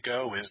can't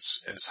go as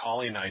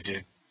Holly and I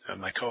did,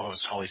 my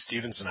co-host Holly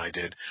Stevens and I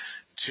did,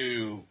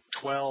 to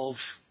 12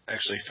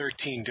 actually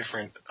 13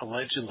 different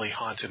allegedly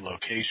haunted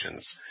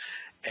locations.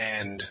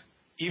 And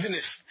even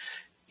if,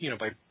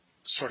 by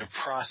sort of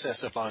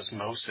process of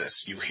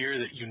osmosis, you hear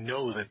that you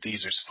know that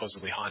these are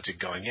supposedly haunted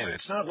going in.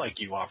 It's not like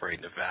you operate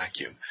in a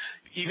vacuum.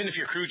 Even if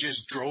your crew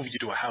just drove you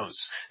to a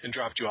house and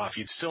dropped you off,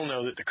 you'd still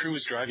know that the crew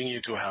was driving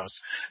you to a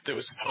house that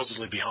was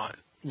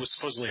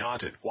supposedly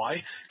haunted.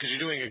 Why? Because you're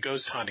doing a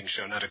ghost hunting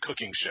show, not a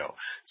cooking show.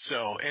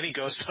 So any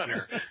ghost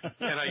hunter,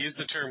 and I use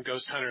the term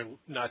ghost hunter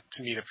not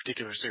to mean a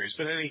particular series,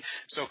 but any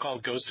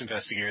so-called ghost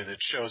investigator that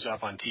shows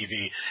up on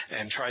TV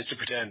and tries to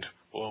pretend,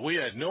 well, we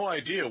had no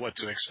idea what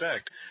to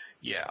expect.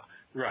 Yeah,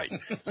 right.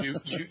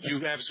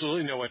 You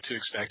absolutely know what to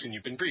expect, and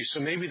you've been briefed. So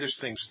maybe there's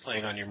things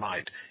playing on your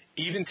mind.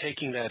 Even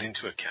taking that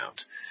into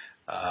account,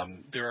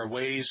 there are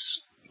ways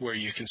where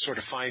you can sort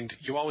of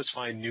you always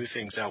find new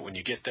things out when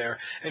you get there.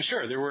 And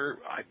sure, there were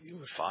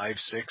 5,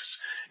 6,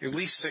 at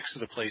least 6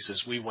 of the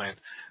places we went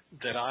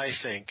that I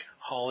think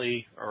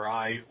Holly or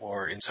I,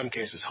 or in some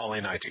cases Holly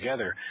and I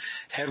together,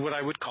 had what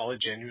I would call a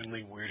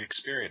genuinely weird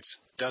experience.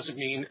 Doesn't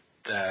mean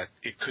that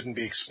it couldn't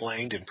be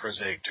explained in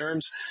prosaic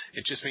terms.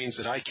 It just means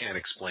that I can't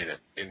explain it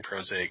in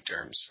prosaic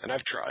terms, and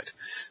I've tried.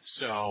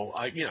 So,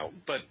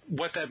 but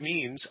what that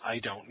means, I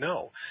don't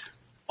know.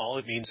 All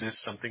it means is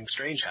something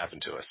strange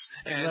happened to us.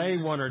 And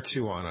lay 1 or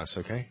 2 on us,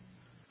 okay?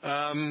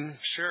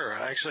 Sure.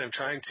 Actually, I'm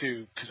trying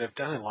to, because I've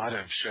done a lot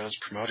of shows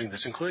promoting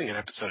this, including an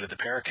episode of the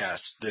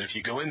Paracast, that if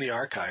you go in the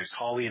archives,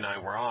 Holly and I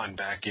were on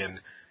back in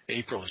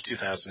April of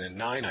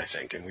 2009, I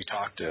think, and we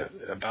talked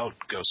about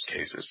ghost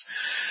cases.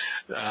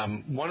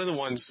 One of the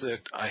ones that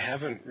I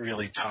haven't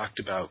really talked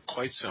about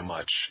quite so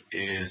much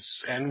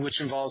and which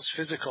involves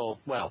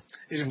physical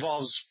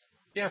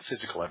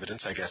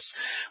evidence, I guess.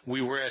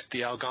 We were at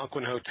the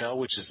Algonquin Hotel,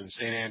 which is in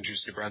St.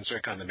 Andrews, New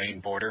Brunswick, on the Maine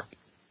border.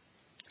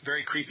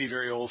 Very creepy,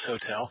 very old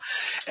hotel.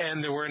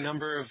 And there were a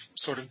number of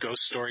sort of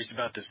ghost stories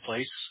about this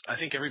place. I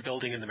think every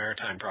building in the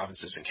Maritime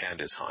provinces in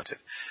Canada is haunted.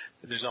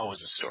 There's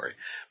always a story.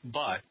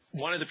 But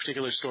one of the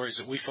particular stories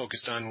that we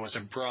focused on was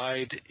a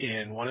bride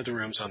in one of the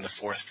rooms on the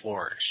 4th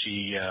floor.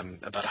 She,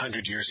 about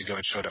 100 years ago,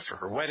 had showed up for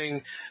her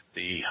wedding.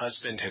 The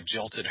husband had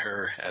jilted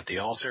her at the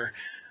altar.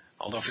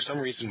 Although for some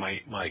reason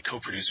my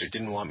co-producer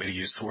didn't want me to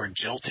use the word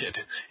jilted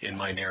in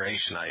my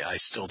narration. I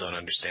still don't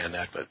understand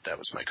that, but that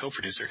was my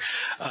co-producer.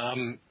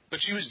 But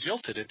she was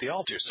jilted at the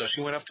altar, so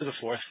she went up to the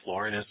 4th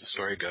floor, and as the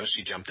story goes,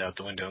 she jumped out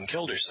the window and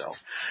killed herself.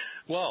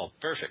 Well,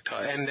 perfect.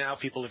 And now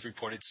people have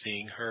reported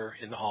seeing her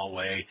in the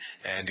hallway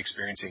and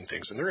experiencing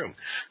things in the room.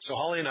 So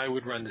Holly and I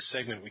would run this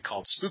segment we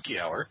called Spooky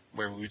Hour,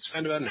 where we would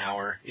spend about an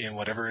hour in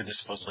whatever the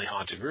supposedly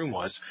haunted room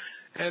was,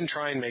 and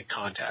try and make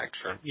contact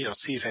for,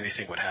 see if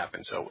anything would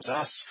happen. So it was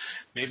us,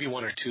 maybe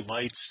 1 or 2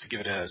 lights to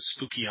give it a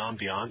spooky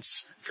ambiance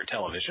for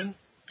television.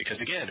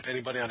 Because again, if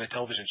anybody on a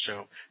television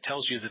show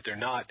tells you that they're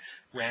not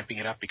ramping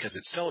it up because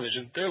it's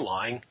television, they're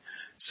lying.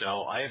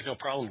 So I have no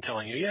problem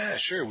telling you, yeah,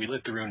 sure, we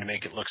lit the room to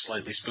make it look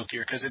slightly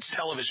spookier because it's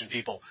television,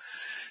 people.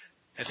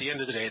 At the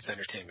end of the day, it's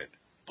entertainment.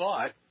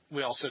 But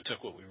we also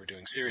took what we were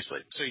doing seriously.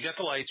 So you got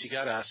the lights, you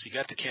got us, you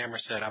got the camera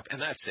set up,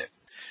 and that's it.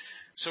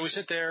 So we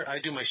sit there, I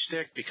do my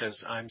shtick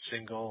because I'm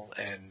single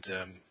and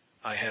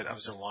I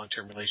was in a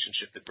long-term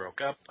relationship that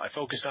broke up. I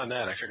focused on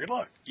that. I figured,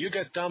 look, you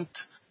got dumped.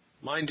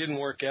 Mine didn't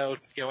work out.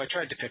 I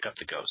tried to pick up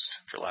the ghost,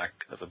 for lack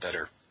of a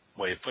better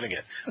way of putting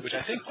it, which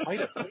I think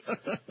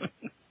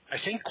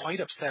quite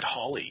upset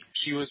Holly.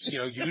 She was,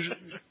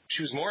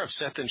 she was more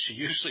upset than she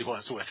usually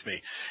was with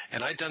me,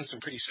 and I'd done some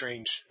pretty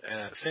strange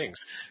things.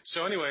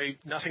 So anyway,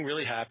 nothing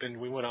really happened.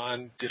 We went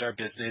on, did our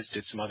business,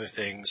 did some other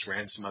things,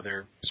 ran some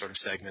other sort of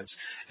segments,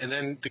 and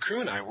then the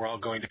crew and I were all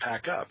going to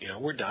pack up.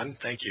 We're done,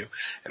 thank you.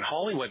 And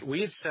Holly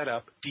we had set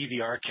up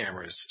DVR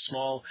cameras,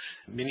 small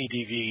mini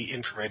DV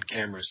infrared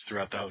cameras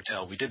throughout the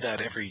hotel. We did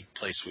that every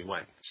place we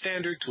went.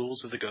 Standard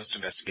tools of the ghost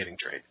investigating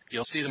trade.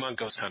 You'll see them on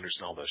Ghost Hunters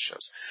and all those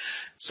shows.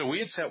 So we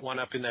had set one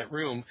up in that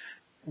room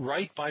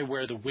right by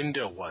where the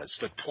window was,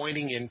 but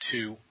pointing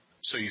into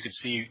so you could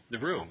see the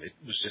room. It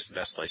was just the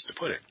best place to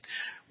put it.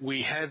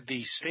 We had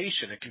the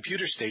station, a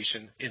computer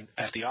station,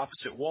 at the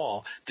opposite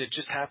wall that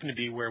just happened to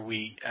be where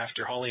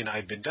after Holly and I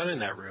had been done in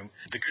that room,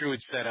 the crew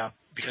had set up,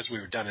 because we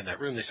were done in that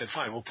room, they said,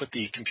 fine, we'll put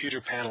the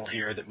computer panel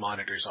here that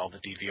monitors all the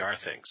DVR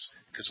things,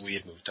 because we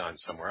had moved on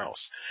somewhere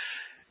else.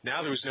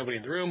 Now there was nobody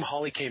in the room.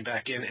 Holly came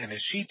back in, and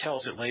as she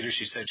tells it later,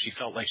 she said she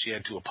felt like she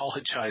had to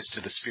apologize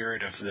to the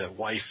spirit of the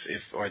wife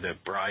or the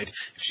bride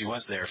if she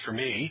was there. For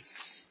me,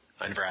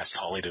 I never asked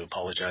Holly to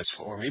apologize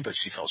for me, but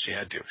she felt she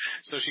had to.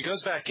 So she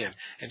goes back in,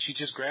 and she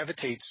just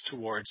gravitates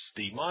towards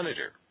the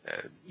monitor.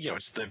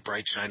 It's the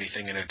bright, shiny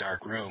thing in a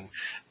dark room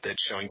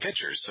that's showing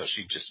pictures. So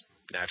she just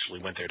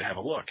naturally went there to have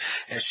a look.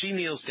 As she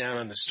kneels down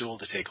on the stool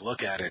to take a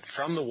look at it,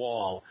 from the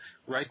wall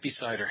right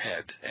beside her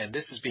head, and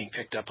this is being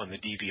picked up on the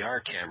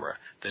DVR camera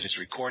that is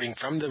recording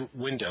from the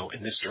window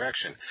in this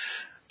direction.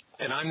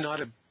 And I'm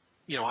not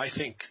I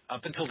think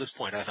up until this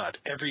point I thought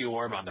every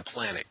orb on the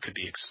planet could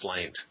be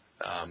explained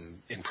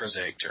in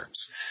prosaic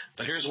terms.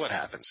 But here's what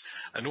happens.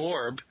 An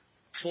orb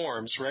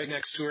forms right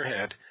next to her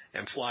head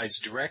and flies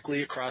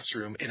directly across the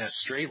room in a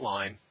straight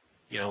line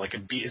like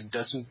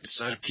it's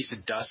not a piece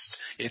of dust.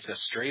 It's a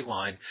straight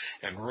line,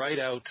 and right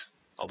out,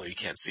 although you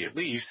can't see it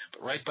leave,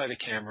 but right by the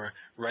camera,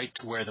 right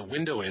to where the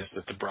window is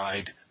that the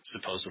bride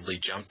supposedly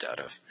jumped out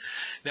of.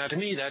 Now, to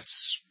me,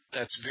 that's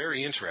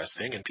very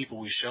interesting, and people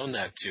we've shown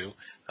that to,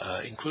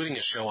 including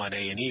a show on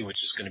A&E,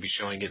 which is going to be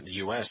showing it in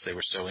the U.S., they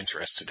were so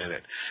interested in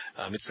it.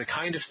 It's the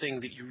kind of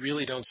thing that you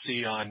really don't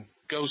see on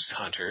Ghost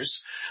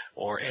Hunters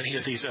or any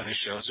of these other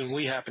shows, and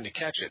we happen to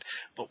catch it.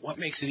 But what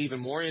makes it even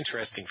more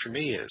interesting for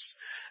me is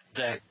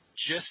that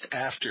just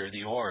after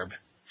the orb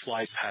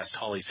flies past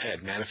Holly's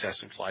head,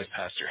 manifests and flies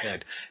past her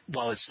head,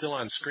 while it's still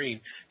on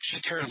screen,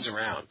 she turns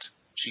around.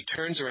 She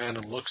turns around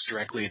and looks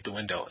directly at the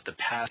window, at the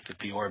path that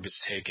the orb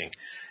is taking,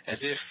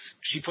 as if,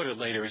 she put it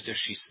later, as if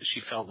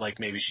she felt like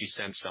maybe she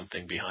sensed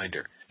something behind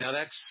her. Now,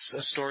 that's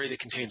a story that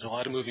contains a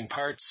lot of moving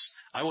parts.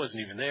 I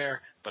wasn't even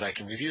there, but I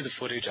can review the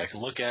footage. I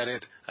can look at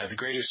it. I have the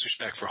greatest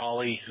respect for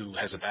Holly, who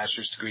has a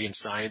bachelor's degree in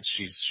science.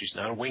 She's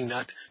not a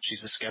wingnut.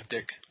 She's a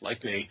skeptic,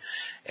 like me.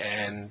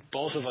 And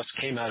both of us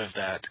came out of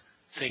that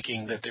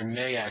thinking that there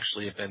may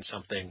actually have been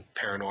something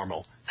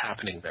paranormal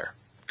happening there.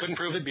 Couldn't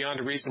prove it beyond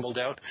a reasonable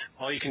doubt.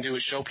 All you can do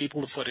is show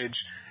people the footage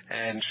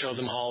and show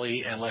them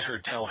Holly and let her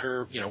tell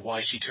her,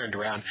 why she turned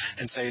around,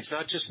 and say it's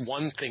not just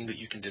one thing that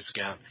you can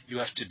discount. You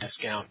have to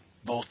discount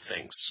both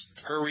things,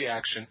 her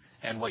reaction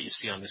and what you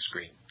see on the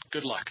screen.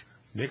 Good luck.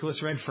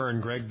 Nicholas Redfern,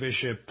 Greg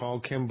Bishop,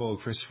 Paul Kimball,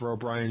 Christopher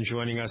O'Brien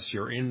joining us.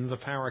 You're in the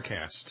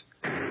Paracast.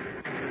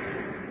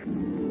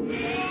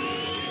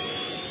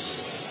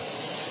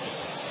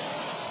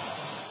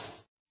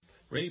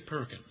 Ray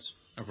Perkins,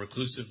 a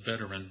reclusive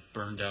veteran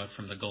burned out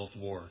from the Gulf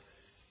War,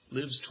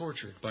 lives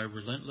tortured by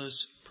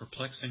relentless,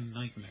 perplexing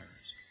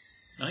nightmares.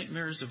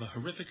 Nightmares of a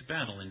horrific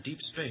battle in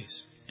deep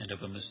space and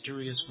of a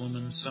mysterious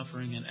woman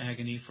suffering in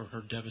agony for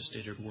her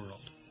devastated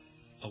world.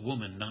 A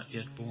woman not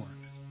yet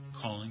born,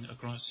 calling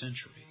across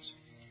centuries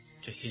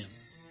to him.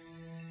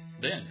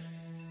 Then,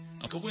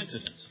 a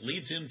coincidence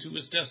leads him to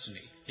his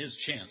destiny, his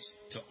chance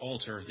to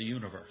alter the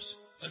universe.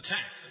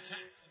 Attack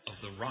of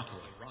the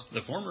Rockoids.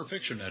 The former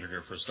fiction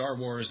editor for Star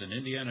Wars and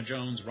Indiana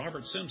Jones,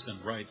 Robert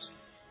Simpson, writes,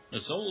 "The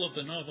soul of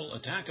the novel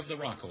Attack of the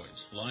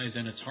Rockoids lies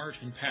in its heart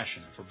and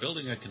passion for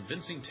building a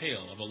convincing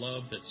tale of a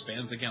love that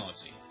spans the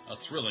galaxy. A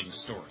thrilling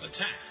story.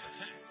 Attack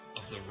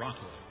of the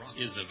Rockoids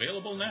is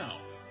available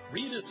now.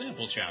 Read a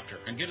sample chapter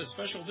and get a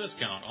special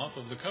discount off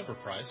of the cover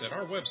price at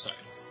our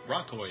website,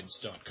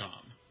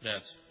 rockoids.com.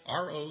 That's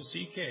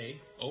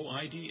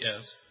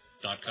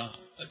ROCKOIDS.com.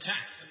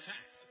 Attack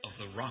of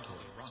the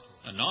Rockoids,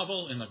 a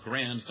novel in the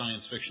grand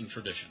science fiction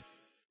tradition.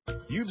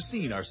 You've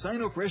seen our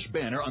SinoFresh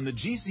banner on the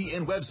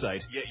GCN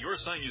website. Yet your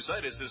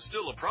sinusitis is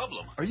still a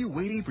problem. Are you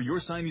waiting for your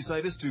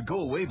sinusitis to go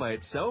away by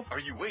itself? Are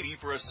you waiting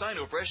for a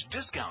SinoFresh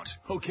discount?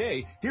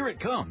 Okay, here it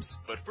comes.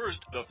 But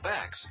first, the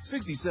facts.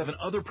 67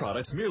 other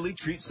products merely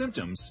treat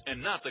symptoms.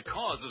 And not the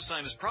cause of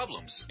sinus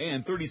problems.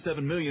 And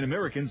 37 million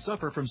Americans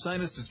suffer from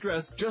sinus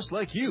distress just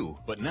like you.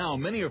 But now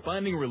many are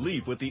finding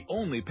relief with the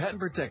only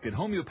patent-protected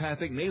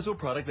homeopathic nasal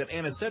product that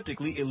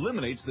antiseptically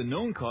eliminates the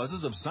known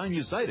causes of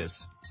sinusitis.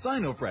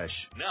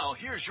 SinoFresh. Now,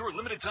 here's your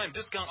limited-time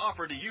discount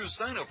offer to use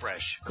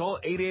SinoFresh. Call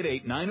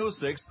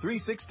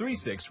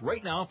 888-906-3636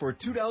 right now for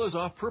 $2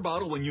 off per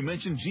bottle when you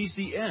mention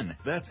GCN.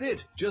 That's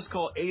it. Just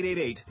call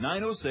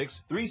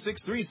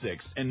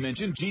 888-906-3636 and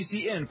mention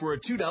GCN for a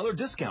 $2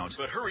 discount.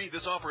 But hurry,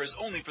 this offer is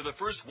only for the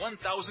first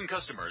 1,000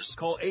 customers.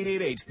 Call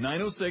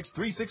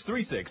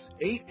 888-906-3636.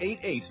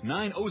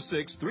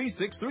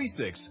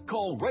 888-906-3636.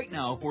 Call right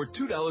now for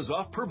 $2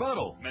 off per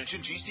bottle.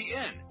 Mention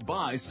GCN.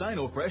 Buy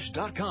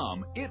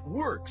SinoFresh.com. It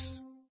works.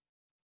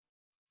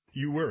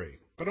 You worry,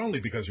 but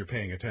only because you're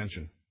paying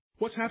attention.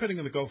 What's happening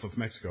in the Gulf of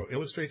Mexico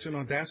illustrates an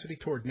audacity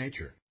toward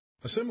nature.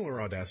 A similar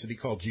audacity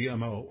called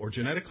GMO, or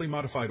genetically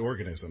modified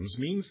organisms,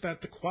 means that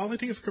the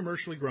quality of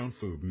commercially grown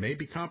food may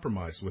be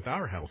compromised with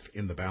our health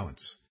in the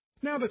balance.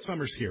 Now that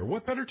summer's here,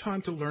 what better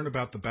time to learn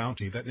about the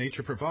bounty that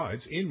nature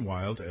provides in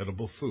wild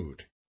edible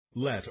food?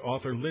 Let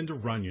author Linda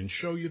Runyon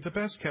show you the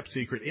best-kept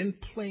secret in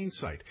plain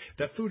sight,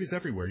 that food is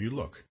everywhere you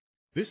look.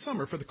 This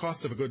summer, for the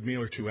cost of a good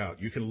meal or two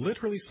out, you can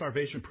literally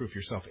starvation-proof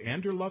yourself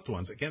and your loved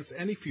ones against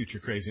any future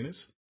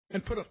craziness,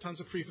 and put up tons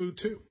of free food,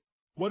 too.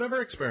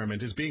 Whatever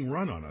experiment is being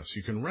run on us,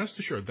 you can rest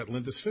assured that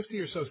Linda's 50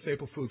 or so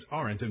staple foods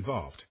aren't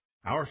involved.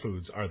 Our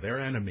foods are their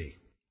enemy.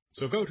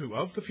 So go to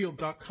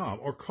ofthefield.com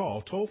or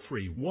call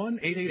toll-free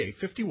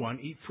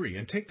 1-888-51-EAT-FREE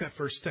and take that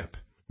first step.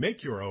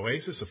 Make your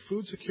oasis of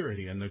food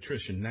security and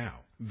nutrition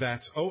now.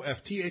 That's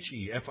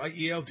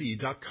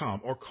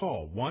OFTHEFIELD.com or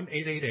call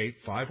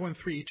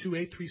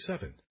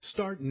 1-888-513-2837.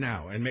 Start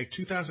now and make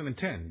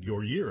 2010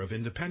 your year of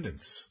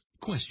independence.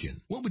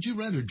 Question. What would you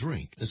rather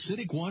drink?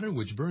 Acidic water,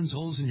 which burns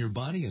holes in your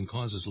body and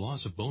causes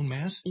loss of bone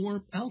mass?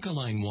 Or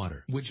alkaline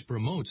water, which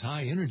promotes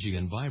high energy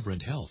and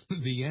vibrant health?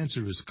 The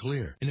answer is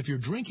clear. And if you're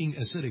drinking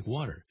acidic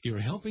water, you're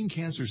helping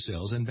cancer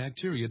cells and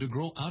bacteria to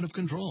grow out of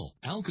control.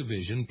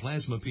 AlkaVision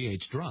Plasma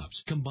pH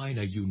Drops combine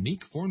a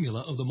unique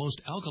formula of the most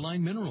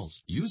alkaline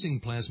minerals. Using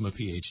Plasma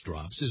pH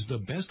Drops is the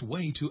best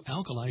way to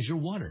alkalize your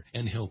water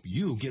and help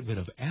you get rid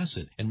of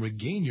acid and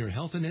regain your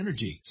health and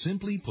energy.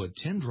 Simply put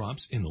 10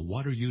 drops in the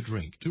water you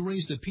drink to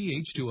raise the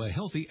pH to a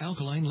healthy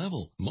alkaline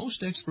level.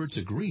 Most experts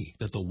agree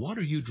that the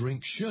water you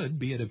drink should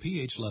be at a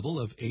pH level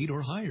of 8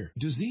 or higher.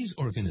 Disease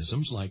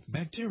organisms like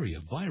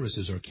bacteria,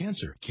 viruses, or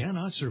cancer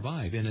cannot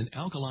survive in an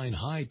alkaline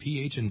high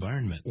pH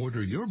environment.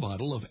 Order your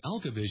bottle of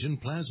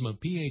AlkaVision Plasma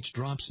pH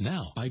Drops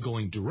now by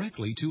going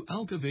directly to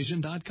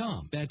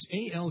alkavision.com. That's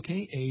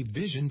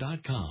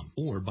ALKAvision.com.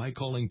 Or by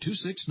calling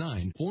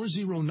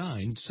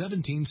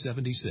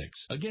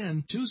 269-409-1776.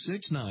 Again,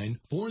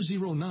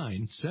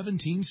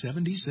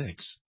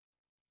 269-409-1776.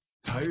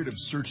 Tired of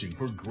searching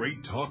for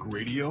great talk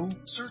radio?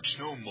 Search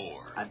no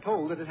more. I'm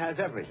told that it has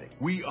everything.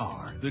 We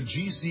are the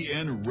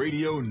GCN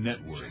Radio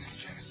Network.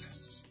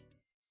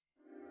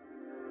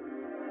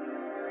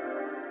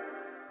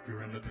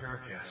 You're in the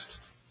Paracast.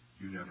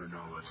 You never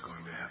know what's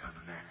going to happen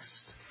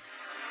next.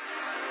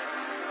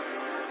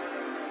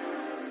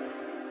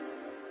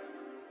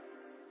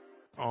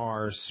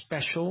 Our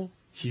special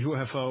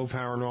UFO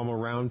Paranormal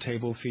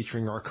Roundtable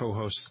featuring our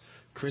co-hosts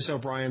Chris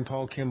O'Brien,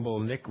 Paul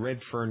Kimball, Nick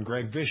Redfern,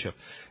 Greg Bishop.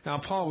 Now,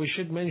 Paul, we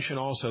should mention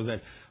also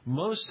that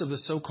most of the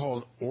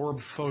so-called orb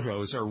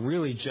photos are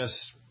really just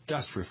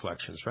dust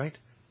reflections, right?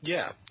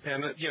 Yeah,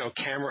 and,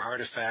 camera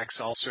artifacts,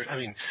 all sorts. I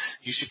mean,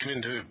 you should come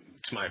into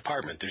my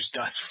apartment. There's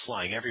dust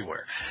flying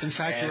everywhere. In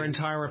fact, your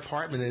entire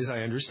apartment is, I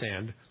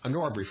understand, an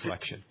orb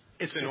reflection.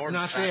 It's an orb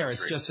factory. It's not there.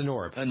 It's just an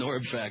orb. An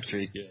orb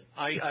factory. Yeah.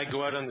 I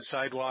go out on the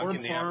sidewalk orb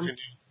in the farm. afternoon.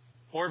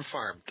 Orb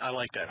farm. I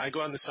like that. I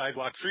go on the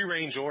sidewalk,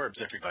 free-range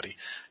orbs, everybody.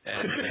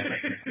 And,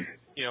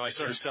 I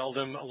sort of sell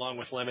them along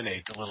with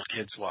lemonade to little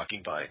kids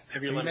walking by.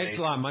 Have your lemonade. He makes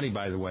a lot of money,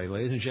 by the way.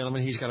 Ladies and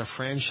gentlemen, he's got a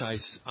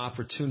franchise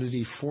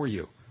opportunity for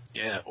you.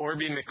 Yeah,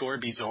 Orby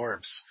McOrby's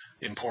Orbs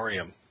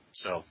Emporium.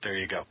 So there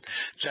you go.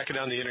 Check it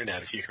on the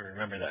internet if you can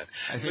remember that.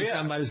 I think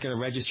somebody's going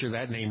to register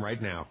that name right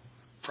now.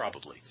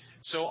 Probably.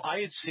 So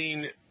I had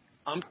seen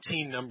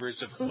umpteen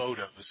numbers of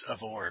photos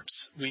of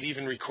orbs. We'd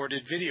even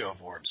recorded video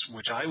of orbs,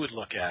 which I would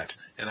look at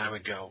and I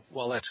would go,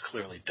 well, that's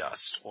clearly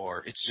dust,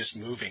 or it's just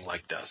moving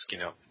like dust.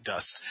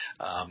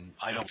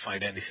 I don't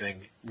find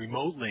anything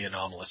remotely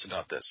anomalous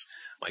about this.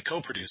 My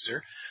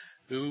co-producer,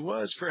 who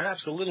was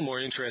perhaps a little more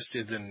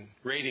interested in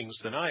ratings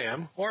than I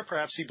am, or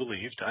perhaps he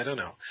believed, I don't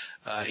know.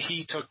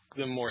 He took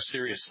them more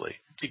seriously.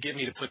 To get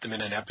me to put them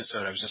in an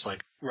episode, I was just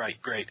like, right,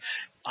 great.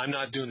 I'm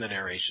not doing the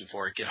narration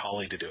for it. Get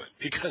Holly to do it,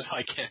 because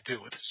I can't do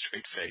it with a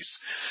straight face,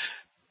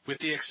 with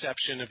the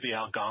exception of the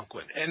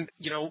Algonquin. And,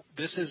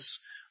 this is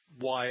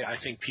why I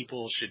think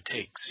people should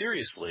take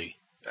seriously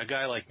a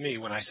guy like me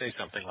when I say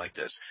something like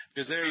this.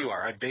 Because there you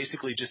are. I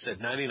basically just said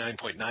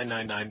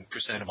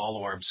 99.999% of all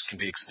orbs can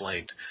be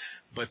explained.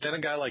 But then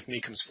a guy like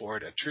me comes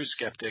forward, a true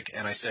skeptic,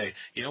 and I say,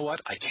 you know what,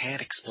 I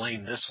can't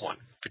explain this one,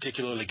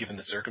 particularly given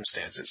the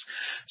circumstances.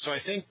 So I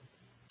think,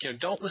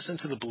 don't listen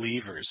to the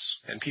believers,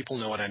 and people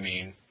know what I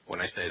mean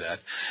when I say that.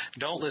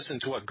 Don't listen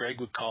to what Greg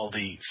would call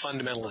the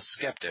fundamentalist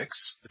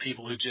skeptics, the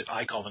people who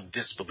I call them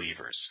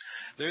disbelievers.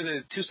 They're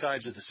the two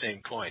sides of the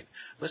same coin.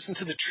 Listen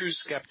to the true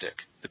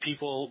skeptic, the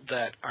people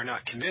that are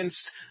not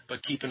convinced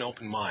but keep an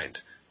open mind.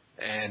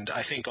 And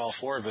I think all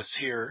four of us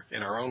here,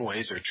 in our own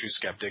ways, are true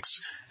skeptics.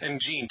 And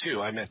Gene,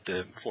 too. I met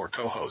the four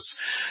co-hosts.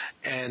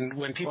 And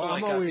when people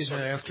I'm like always us...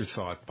 an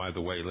afterthought, by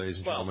the way, ladies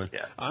and gentlemen.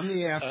 Yeah. I'm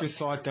the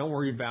afterthought. Don't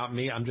worry about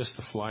me. I'm just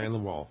the fly on the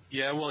wall.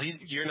 Yeah, well,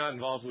 you're not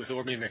involved with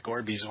Orby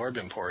McOrby's Orb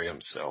Emporium,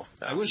 so...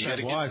 I wish I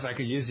was. I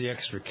could use the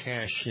extra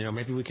cash.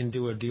 Maybe we can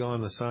do a deal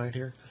on the side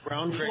here.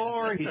 Ground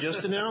floor. He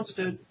just announced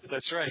it.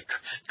 That's right.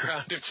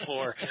 Grounded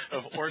floor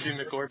of Orby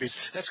McOrby's.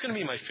 That's going to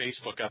be my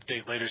Facebook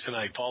update later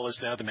tonight. Paul is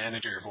now the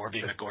manager of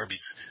Orby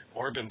McOrby's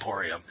Orb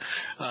Emporium.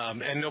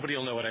 And nobody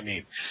will know what I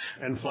mean.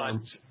 And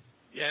farm.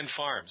 And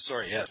farm,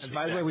 sorry, yes. And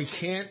by the way, we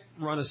can't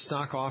run a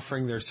stock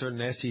offering. There are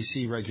certain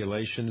SEC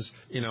regulations.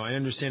 I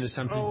understand that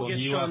some people in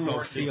the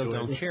UFO field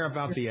don't care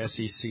about the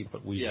SEC,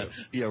 but we do.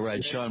 Yeah,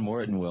 right. Sean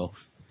Morton will.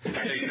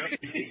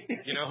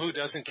 You know who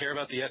doesn't care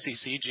about the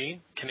SEC,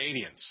 Gene?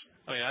 Canadians.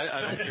 I mean,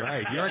 I don't. That's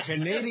right. You're a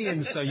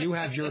Canadian, so you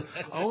have your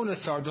own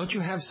authority. Don't you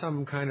have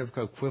some kind of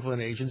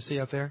equivalent agency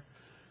up there?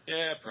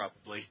 Yeah,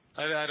 probably.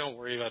 I don't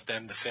worry about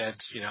them, the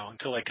feds,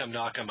 until they come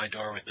knock on my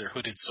door with their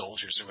hooded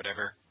soldiers or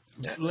whatever.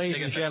 Yeah,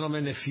 ladies and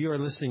gentlemen, if you are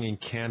listening in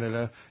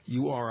Canada,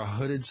 you are a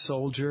hooded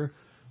soldier.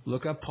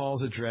 Look up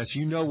Paul's address.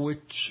 You know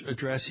which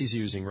address he's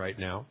using right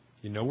now.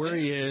 You know where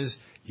he is.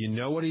 You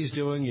know what he's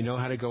doing. You know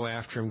how to go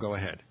after him. Go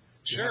ahead.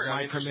 Sure,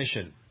 my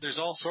permission. There's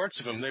all sorts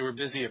of them. They were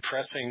busy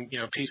oppressing,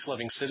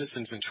 peace-loving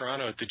citizens in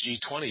Toronto at the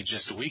G20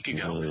 just a week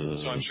ago.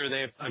 So I'm sure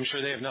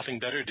they have nothing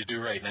better to do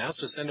right now.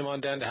 So send them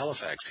on down to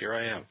Halifax. Here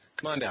I am.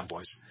 Come on down,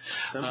 boys.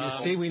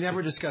 See, we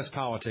never discuss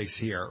politics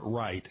here,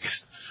 right?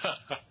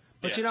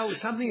 But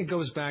something that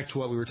goes back to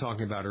what we were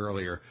talking about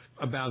earlier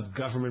about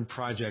government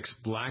projects,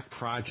 black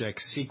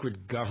projects,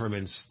 secret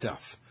government stuff.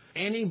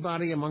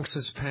 Anybody amongst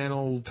this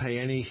panel pay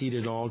any heed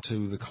at all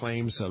to the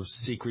claims of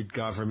secret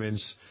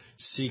governments,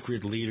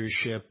 secret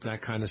leadership,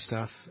 that kind of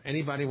stuff?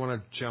 Anybody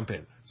want to jump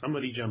in?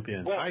 Somebody jump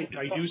in. Well, I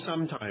do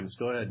sometimes.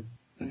 Go ahead.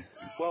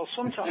 Well,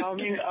 sometimes,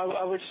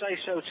 I would say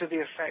so to the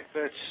effect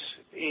that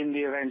in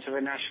the event of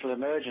a national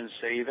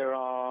emergency, there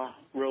are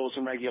rules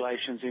and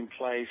regulations in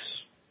place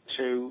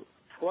to,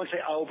 I won't say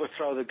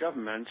overthrow the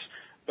government,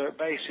 but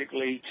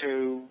basically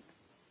to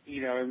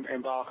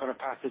embark on a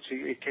path that's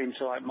akin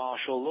to like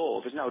martial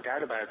law. There's no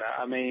doubt about that.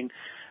 I mean,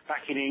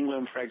 back in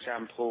England, for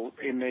example,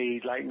 in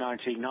the late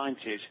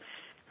 1990s,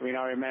 I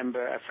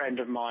remember a friend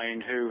of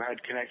mine who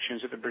had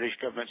connections at the British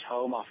government's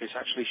Home Office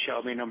actually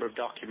showed me a number of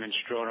documents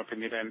drawn up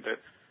in the event that,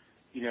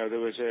 there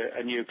was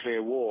a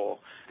nuclear war.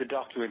 The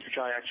documents, which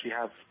I actually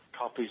have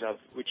copies of,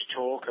 which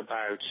talk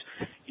about,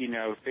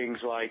 things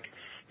like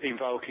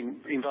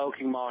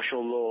invoking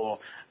martial law,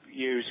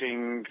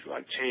 using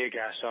like tear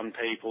gas on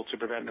people to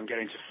prevent them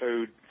getting to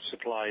food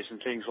supplies and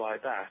things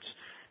like that.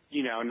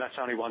 And that's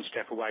only one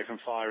step away from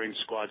firing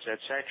squads,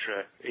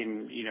 etc.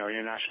 in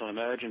a national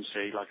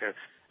emergency like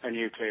a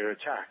nuclear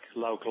attack,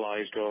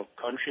 localized or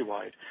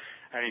countrywide.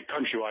 And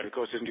countrywide, of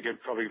course, there's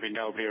probably be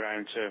nobody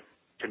around to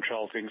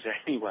control things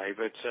anyway.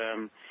 But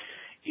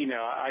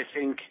I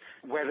think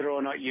whether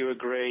or not you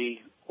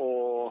agree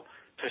or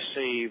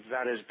perceive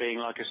that as being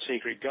like a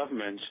secret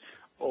government,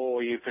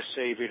 or you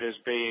perceive it as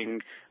being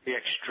the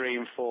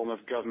extreme form of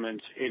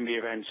government in the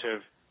event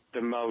of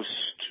the most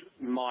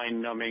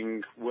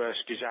mind-numbing, worst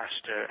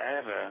disaster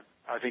ever,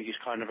 I think is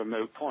kind of a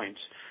moot point.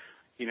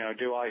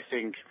 Do I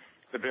think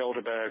the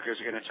Bilderbergers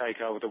are going to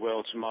take over the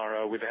world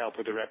tomorrow with the help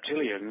of the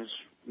reptilians?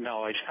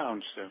 No, I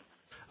don't.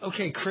 So.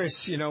 Okay,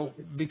 Chris,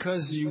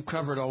 because you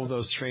covered all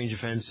those strange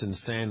events in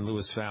San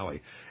Luis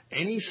Valley,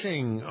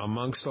 anything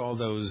amongst all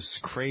those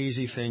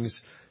crazy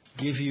things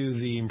give you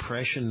the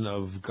impression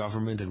of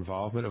government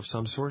involvement of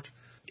some sort?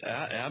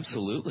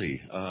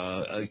 Absolutely.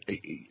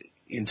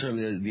 In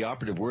terms of the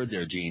operative word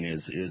there, Gene,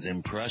 is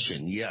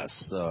impression. Yes,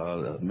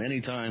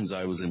 many times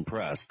I was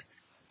impressed.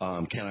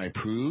 Can I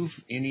prove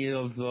any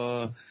of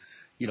the,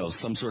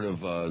 some sort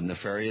of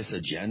nefarious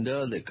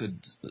agenda that could,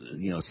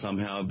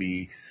 somehow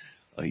be,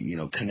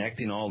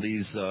 connecting all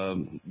these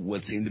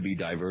what seem to be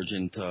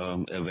divergent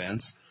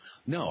events?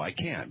 No, I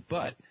can't.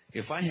 But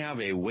if I have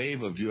a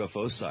wave of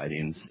UFO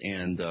sightings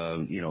and,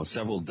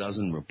 several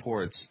dozen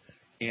reports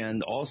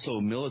and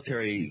also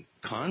military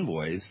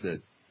convoys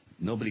that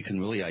nobody can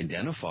really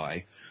identify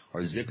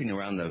are zipping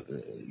around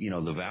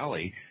the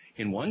valley.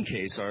 In one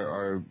case,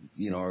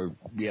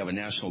 we have a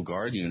National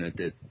Guard unit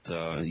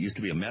that used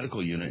to be a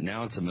medical unit.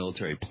 Now it's a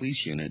military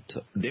police unit.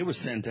 They were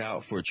sent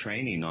out for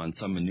training on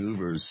some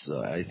maneuvers,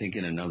 I think,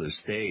 in another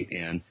state.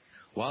 And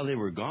while they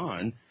were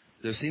gone,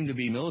 there seemed to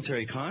be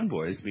military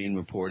convoys being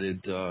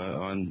reported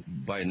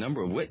by a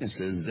number of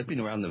witnesses zipping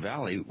around the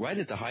valley right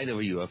at the height of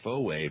a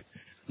UFO wave.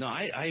 Now,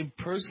 I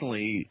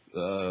personally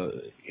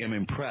am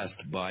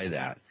impressed by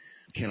that.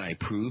 Can I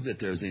prove that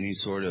there's any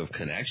sort of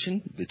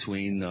connection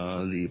between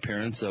the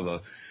appearance of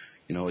a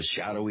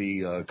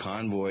shadowy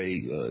convoy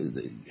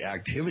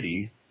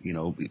activity,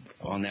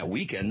 on that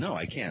weekend? No,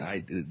 I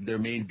can't. There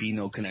may be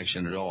no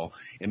connection at all.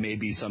 It may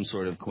be some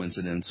sort of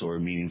coincidence or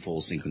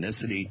meaningful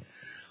synchronicity,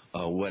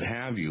 what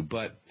have you.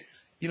 But,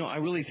 I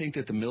really think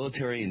that the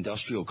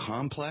military-industrial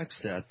complex,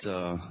 that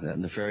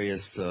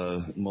nefarious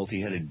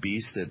multi-headed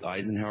beast that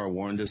Eisenhower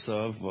warned us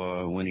of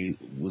when he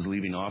was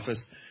leaving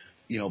office,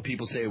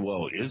 people say,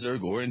 well, is there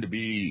going to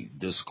be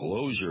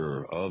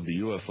disclosure of the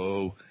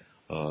UFO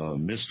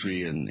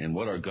mystery and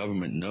what our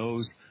government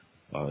knows?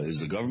 Is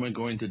the government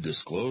going to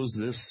disclose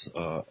this?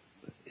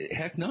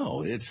 Heck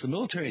no. It's the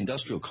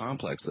military-industrial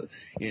complex,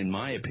 in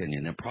my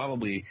opinion, that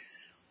probably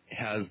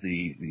has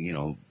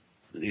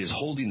is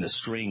holding the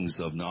strings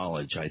of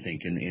knowledge, I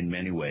think, in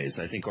many ways.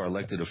 I think our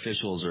elected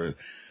officials are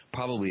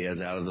probably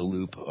as out of the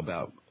loop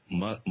about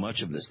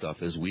much of this stuff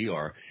as we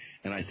are.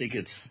 And I think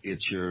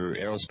it's your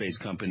aerospace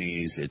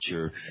companies, it's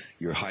your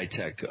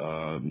high-tech,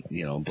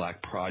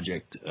 black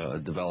project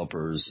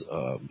developers.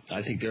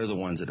 I think they're the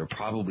ones that are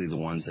probably the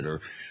ones that are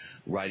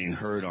riding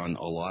herd on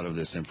a lot of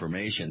this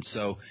information.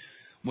 So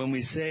when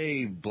we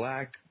say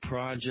black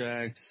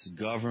projects,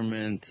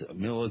 government,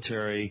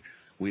 military,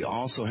 we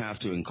also have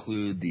to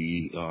include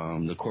the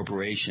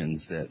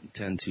corporations that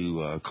tend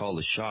to call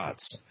the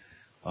shots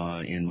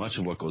in much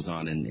of what goes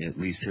on, at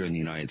least here in the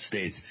United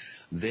States.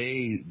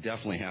 They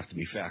definitely have to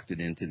be factored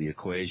into the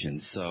equation.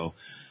 So,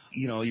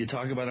 you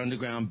talk about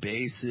underground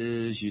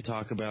bases, you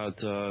talk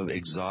about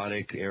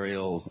exotic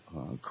aerial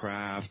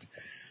craft,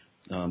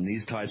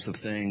 these types of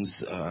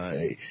things.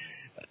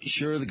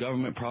 Sure, the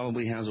government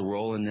probably has a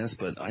role in this,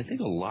 but I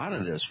think a lot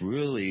of this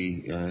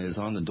really is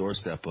on the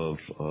doorstep of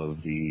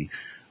the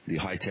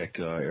high-tech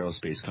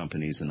aerospace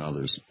companies and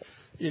others.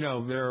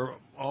 There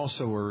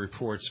also were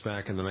reports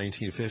back in the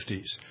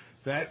 1950s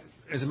that,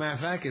 as a matter of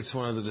fact, it's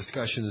one of the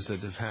discussions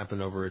that have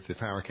happened over at the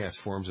Paracast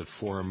forums at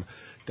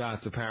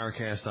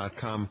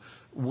forum.theparacast.com,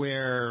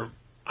 where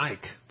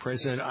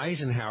President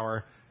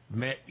Eisenhower,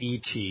 met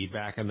E.T.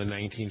 back in the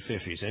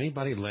 1950s.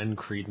 Anybody lend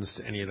credence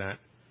to any of that?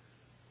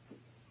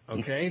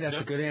 Okay, that's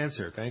a good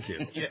answer. Thank you.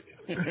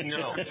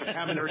 No, I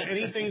haven't heard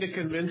anything to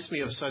convince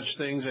me of such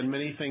things, and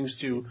many things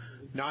to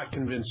not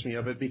convince me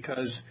of it,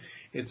 because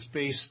it's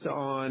based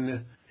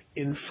on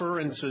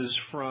inferences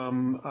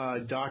from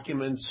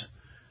documents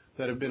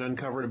that have been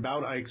uncovered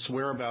about Ike's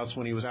whereabouts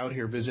when he was out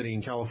here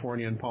visiting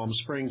California and Palm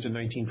Springs in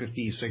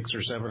 1956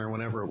 or 7 or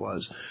whenever it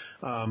was.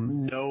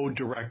 No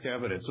direct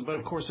evidence. But,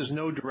 of course, there's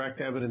no direct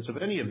evidence of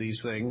any of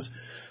these things,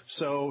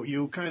 so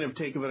you kind of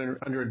take it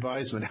under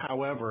advisement.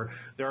 However,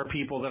 there are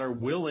people that are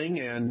willing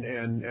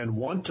and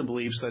want to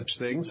believe such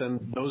things,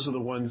 and those are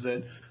the ones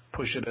that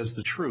push it as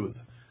the truth.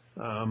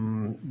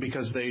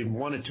 Because they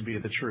want it to be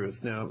the truth.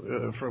 Now,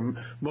 from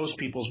most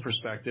people's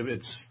perspective,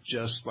 it's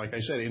just, like I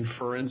said,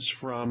 inference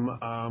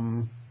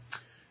from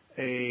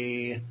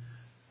a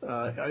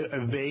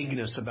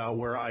vagueness about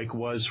where Ike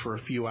was for a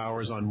few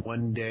hours on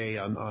one day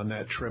on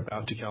that trip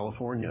out to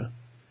California.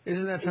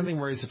 Isn't that something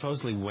where he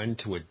supposedly went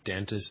to a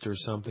dentist or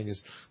something? Of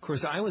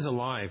course, I was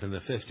alive in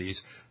the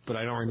 50s, but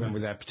I don't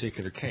remember that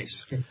particular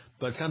case.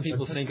 But some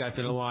people think I've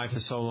been alive for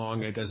so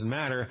long it doesn't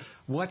matter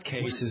what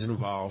case is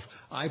involved.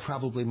 I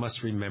probably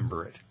must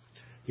remember it.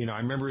 I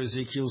remember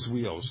Ezekiel's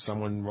wheels.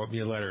 Someone wrote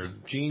me a letter.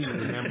 Gene, you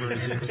remember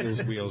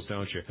Ezekiel's wheels,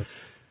 don't you?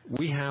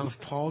 We have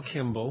Paul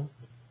Kimball,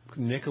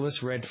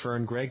 Nicholas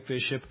Redfern, Greg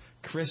Bishop,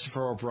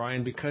 Christopher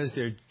O'Brien, because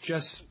they're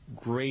just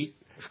great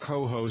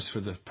co-hosts for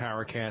the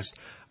Paracast.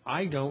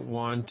 I don't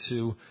want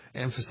to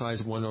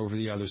emphasize one over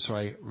the other, so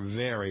I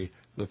vary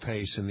the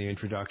pace in the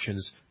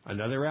introductions.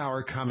 Another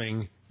hour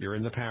coming. You're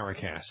in the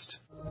Paracast.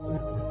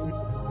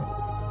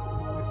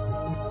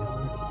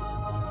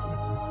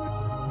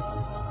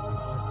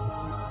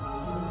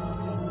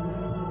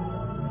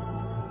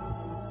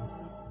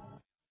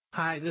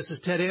 Hi, this is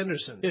Ted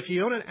Anderson. If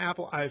you own an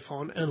Apple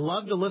iPhone and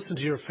love to listen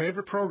to your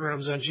favorite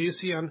programs on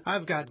GCN,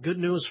 I've got good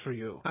news for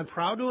you. I'm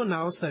proud to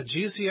announce that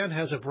GCN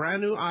has a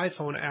brand new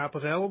iPhone app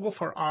available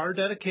for our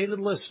dedicated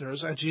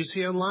listeners at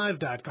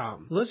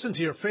GCNlive.com. Listen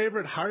to your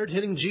favorite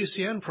hard-hitting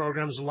GCN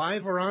programs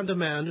live or on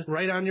demand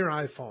right on your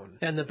iPhone.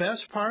 And the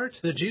best part?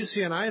 The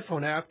GCN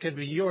iPhone app can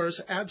be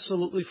yours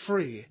absolutely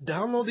free.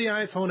 Download the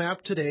iPhone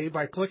app today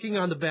by clicking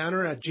on the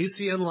banner at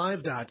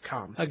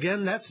GCNlive.com.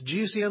 Again, that's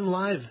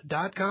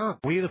GCNlive.com.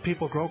 We the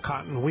people grow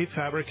cotton, weave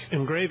fabric,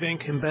 engrave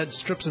ink, embed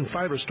strips and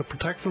fibers to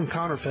protect from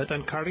counterfeit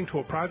and carting to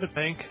a private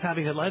bank,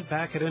 having it led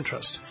back at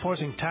interest,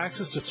 forcing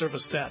taxes to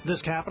service debt.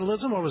 This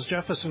capitalism, or was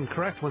Jefferson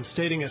correct when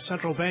stating a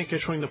central bank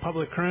issuing the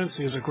public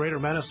currency is a greater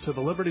menace to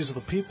the liberties of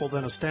the people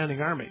than a standing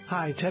army?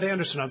 Hi, Ted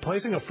Anderson. I'm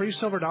placing a free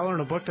silver dollar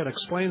in a book that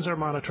explains our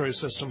monetary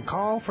system.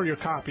 Call for your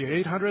copy at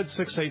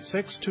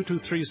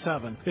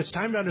 800-686-2237. It's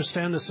time to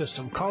understand the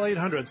system. Call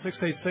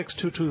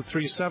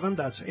 800-686-2237.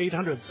 That's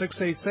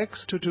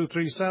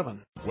 800-686-2237.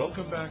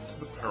 Welcome back to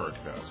the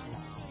Paracast.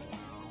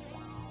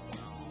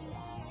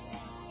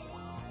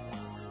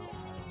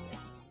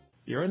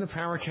 You're in the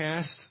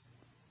Paracast,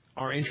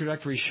 our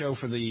introductory show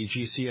for the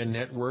GCN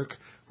network.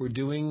 We're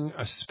doing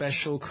a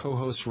special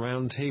co-host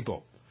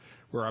roundtable,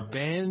 where a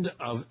band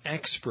of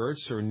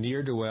experts or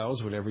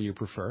ne'er-do-wells, whatever you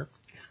prefer,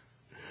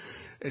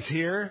 is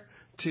here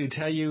to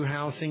tell you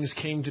how things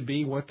came to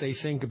be, what they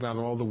think about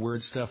all the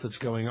weird stuff that's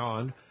going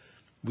on.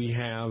 We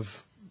have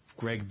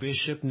Greg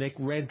Bishop, Nick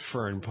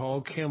Redfern, Paul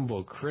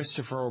Kimball,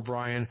 Christopher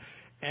O'Brien,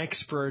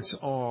 experts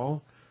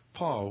all.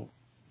 Paul,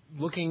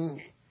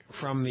 looking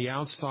from the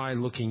outside,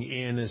 looking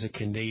in as a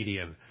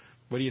Canadian,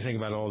 what do you think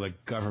about all the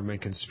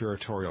government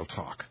conspiratorial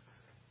talk?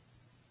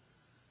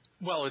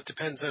 Well, it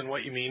depends on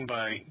what you mean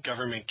by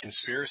government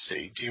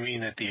conspiracy. Do you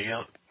mean that the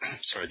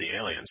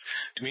aliens?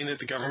 Do you mean that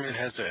the government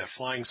has a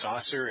flying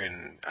saucer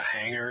in a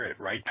hangar at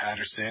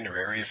Wright-Patterson or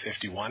Area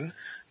 51?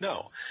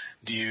 No.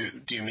 Do you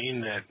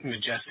mean that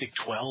Majestic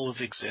 12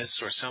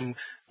 exists, or some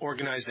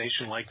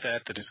organization like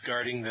that is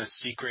guarding the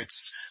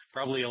secrets,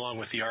 probably along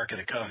with the Ark of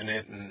the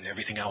Covenant and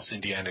everything else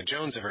Indiana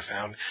Jones ever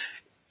found,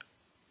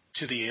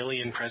 to the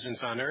alien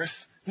presence on Earth?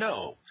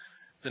 No.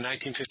 The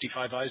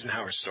 1955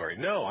 Eisenhower story?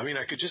 No. I mean,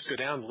 I could just go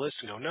down the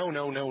list and go,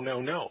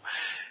 no.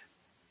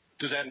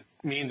 Does that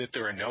mean that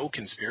there are no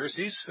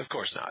conspiracies? Of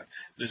course not.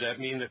 Does that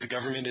mean that the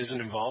government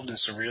isn't involved in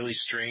some really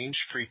strange,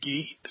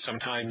 freaky,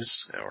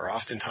 sometimes or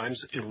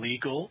oftentimes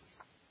illegal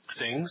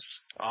things,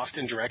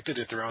 often directed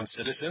at their own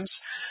citizens?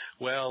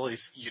 Well, if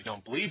you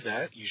don't believe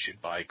that, you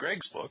should buy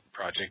Greg's book,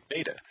 Project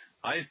Beta.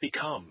 I've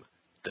become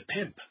the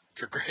pimp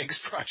for Greg's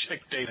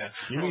Project Beta.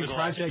 You mean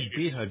Project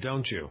Beta,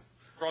 don't you?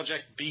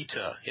 Project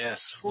Beta, yes.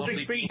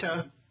 Lovely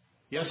Beta.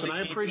 Yes, and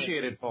I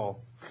appreciate it,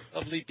 Paul.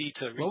 Lovely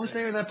Beta. What was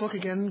there in that book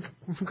again,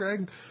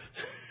 Greg?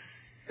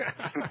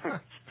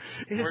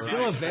 Is it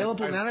still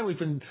available now that we've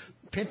been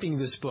pimping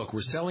this book?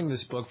 We're selling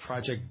this book,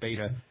 Project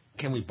Beta.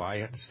 Can we buy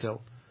it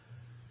still?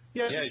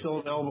 Yes, it's still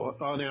available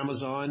on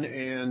Amazon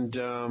and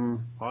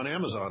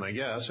I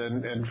guess,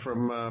 and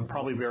from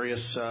probably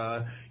various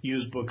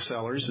used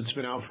booksellers. It's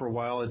been out for a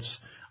while.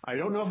 I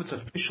don't know if it's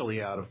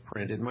officially out of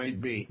print. It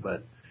might be,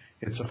 but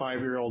it's a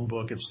 5-year-old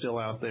book. It's still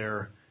out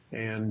there.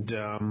 And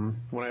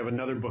when I have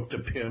another book to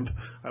pimp,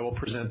 I will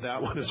present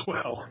that one as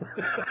well.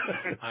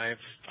 I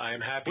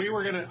am happy.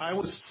 I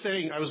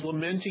was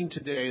lamenting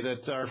today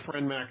that our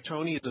friend Mac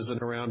Tony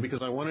isn't around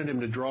because I wanted him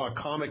to draw a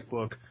comic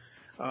book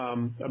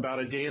about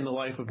a day in the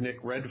life of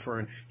Nick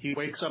Redfern. He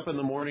wakes up in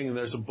the morning and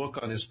there's a book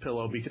on his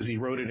pillow because he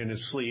wrote it in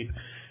his sleep.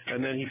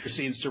 And then he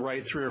proceeds to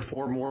write 3 or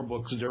 4 more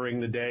books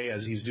during the day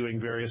as he's doing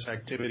various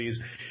activities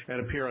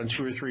and appear on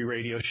 2 or 3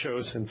 radio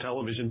shows and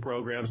television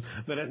programs.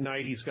 Then at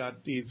night he's got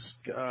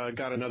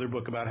another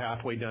book about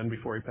halfway done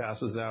before he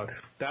passes out.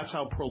 That's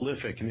how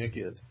prolific Nick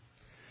is.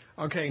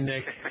 Okay,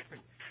 Nick.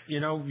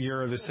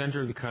 You're the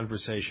center of the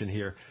conversation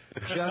here.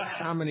 Just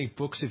how many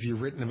books have you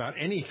written about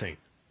anything?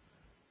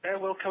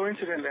 Well,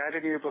 coincidentally, I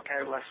had a new book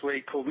out last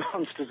week called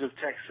Monsters of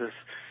Texas,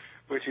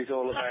 which is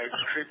all about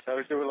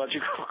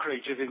cryptozoological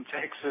creatures in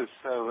Texas.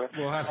 So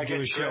we'll have to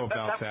do a show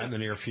about that in the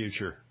near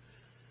future.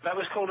 That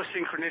was called a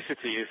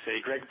synchronicity, you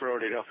see. Greg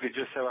brought it up, and it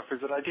just so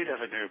happens that I did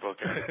have a new book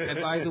out. And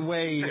by the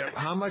way,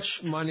 how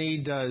much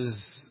money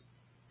does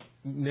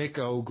Nick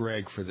owe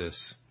Greg for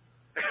this?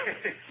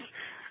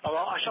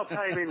 I shall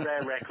pay him in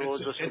rare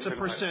records. It's a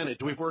percentage.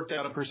 We've worked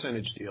out a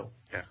percentage deal.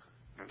 Yeah.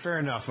 Fair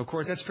enough. Of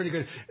course, that's pretty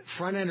good.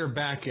 Front end or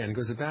back end?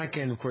 Because the back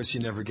end, of course, you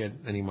never get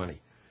any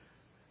money.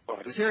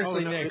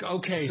 Seriously, Nick.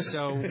 Okay,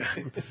 so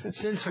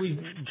since we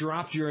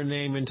dropped your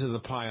name into the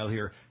pile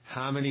here,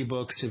 how many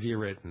books have you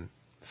written?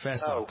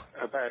 Fess up.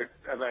 About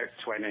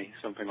 20,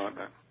 something like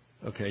that.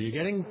 Okay, you're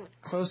getting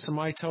close to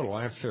my total.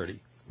 I have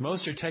 30.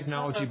 Most are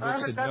technology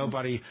books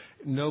that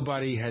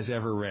nobody has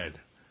ever read.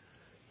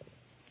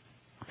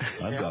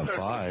 I've got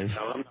 5.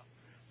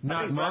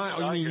 Not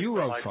mine. I mean, you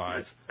wrote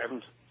 5.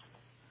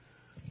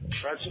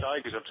 Brad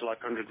Steiger's up to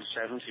like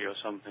 170 or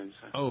something.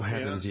 So. Oh,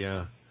 heavens,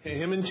 yeah.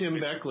 Him and Tim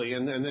Beckley,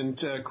 and then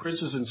Chris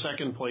is in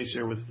second place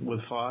here with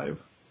 5.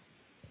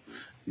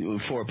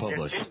 4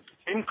 published.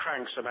 Tim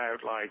cranks them out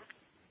like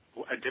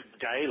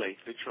daily,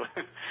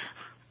 literally.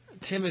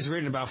 Tim has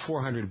written about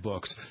 400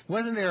 books.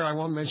 Wasn't there, I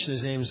won't mention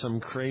his name,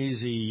 some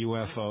crazy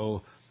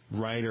UFO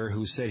writer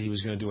who said he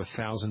was going to do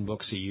 1,000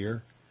 books a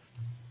year?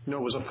 No,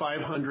 it was a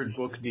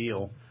 500-book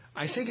deal.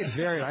 I think it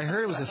varied. I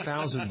heard it was a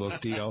 1,000-book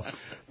deal.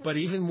 But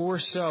even more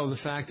so, the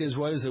fact is,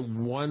 what is it,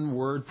 1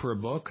 word per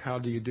book? How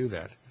do you do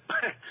that?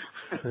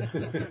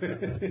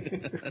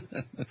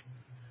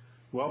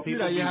 Well, you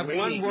have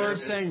 1 word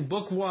saying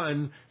book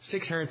 1,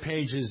 600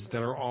 pages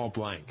that are all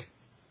blank.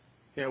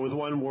 Yeah, with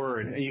 1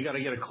 word. And you got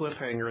to get a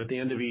cliffhanger at the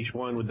end of each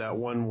one with that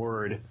 1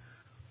 word.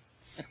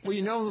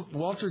 Well,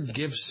 Walter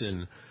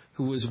Gibson,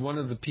 who was one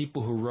of the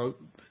people who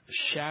wrote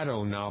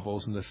shadow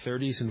novels in the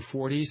 30s and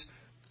 40s,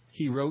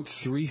 he wrote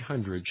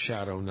 300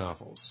 shadow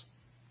novels.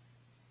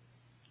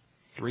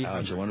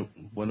 300. I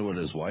wonder what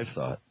his wife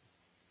thought.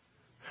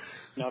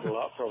 Not a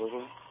lot,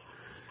 probably.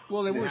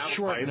 Well, they were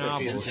short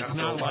novels. It's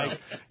not like,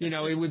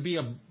 it would be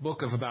a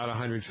book of about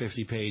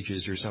 150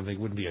 pages or something. It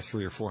wouldn't be a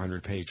 300 or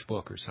 400 page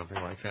book or something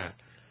like that.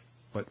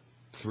 But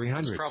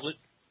 300.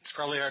 It's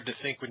probably hard to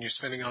think when you're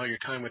spending all your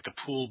time with the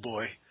pool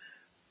boy.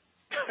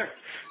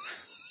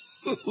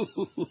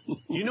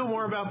 You know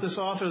more about this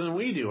author than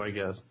we do, I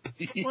guess.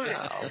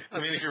 Well, I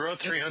mean, if you wrote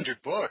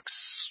 300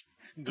 books,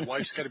 the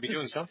wife's got to be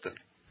doing something.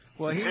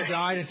 Well, he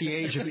died at the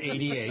age of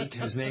 88.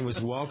 His name was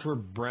Walter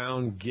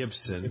Brown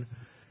Gibson,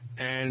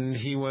 and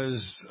he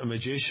was a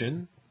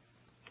magician.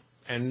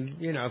 And,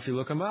 if you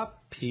look him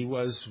up, he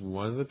was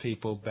one of the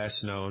people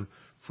best known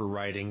for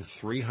writing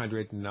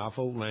 300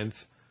 novel-length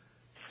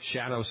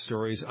shadow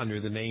stories under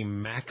the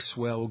name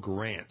Maxwell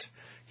Grant.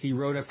 He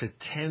wrote up to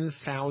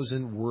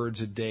 10,000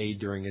 words a day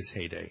during his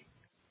heyday.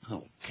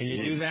 Oh, can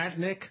you do that,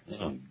 Nick?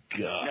 Oh,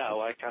 God.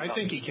 No, I can't. I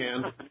think he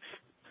can.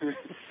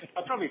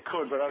 I probably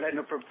could, but I'd end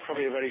up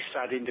probably a very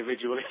sad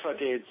individual if I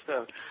did.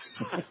 So.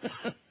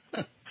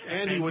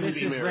 And he wouldn't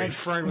be married.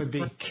 Mrs. Redfern would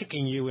be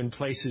kicking you in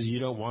places you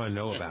don't want to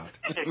know about.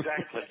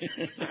 Exactly.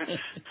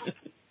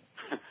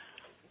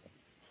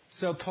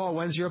 So, Paul,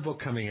 when's your book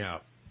coming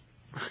out?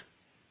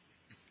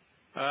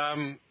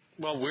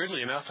 Well,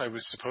 weirdly enough, I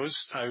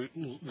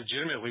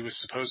legitimately was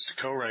supposed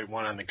to co-write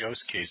one on the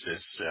Ghost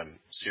Cases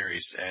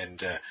series,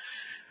 and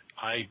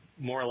I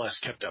more or less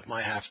kept up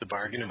my half the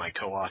bargain, and my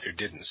co-author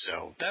didn't.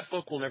 So that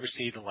book will never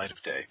see the light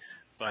of day.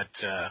 But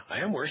I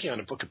am working on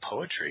a book of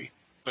poetry,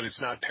 but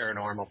it's not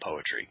paranormal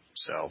poetry.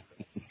 So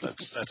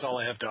that's all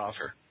I have to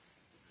offer.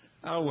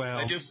 Oh, well.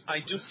 I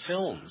do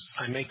films.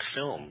 I make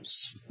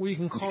films. Well, you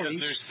can call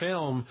each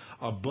film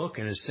a book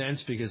in a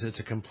sense because it's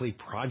a complete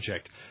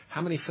project.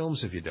 How many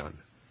films have you done?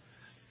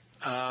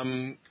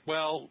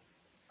 Well,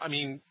 I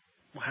mean,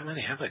 how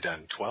many have I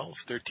done? 12,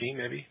 13,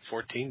 maybe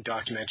 14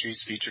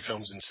 documentaries, feature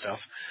films, and stuff.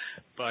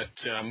 But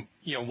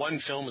one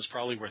film is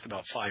probably worth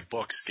about 5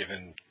 books,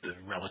 given the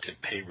relative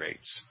pay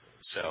rates.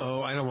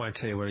 So. I don't want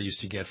to tell you what I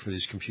used to get for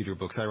these computer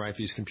books. I write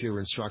these computer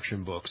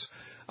instruction books.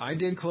 I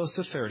did close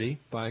to 30,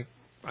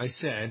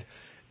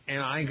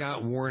 and I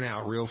got worn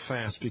out real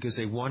fast because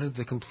they wanted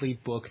the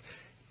complete book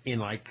in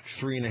like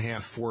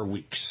 3.5, 4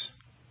 weeks.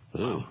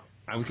 Ooh.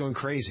 I was going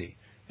crazy.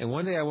 And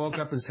one day I woke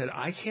up and said,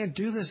 I can't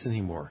do this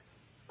anymore.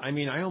 I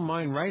mean, I don't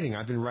mind writing.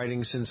 I've been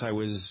writing since I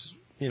was,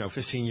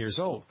 15 years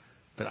old.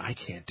 But I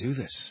can't do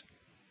this.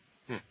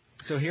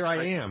 So here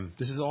I am.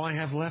 This is all I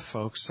have left,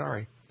 folks.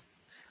 Sorry.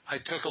 I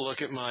took a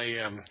look at my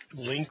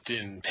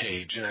LinkedIn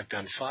page, and I've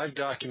done 5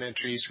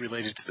 documentaries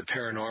related to the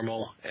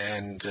paranormal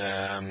and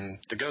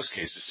the Ghost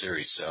Cases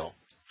series. So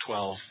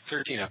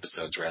 13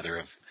 episodes, rather,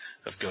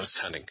 of ghost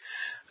hunting.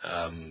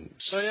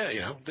 There's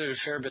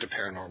a fair bit of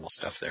paranormal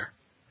stuff there.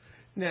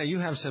 Now, you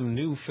have some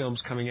new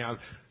films coming out,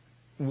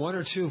 1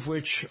 or 2 of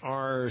which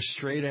are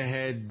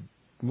straight-ahead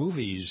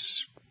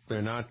movies.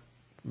 They're not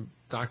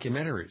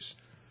documentaries.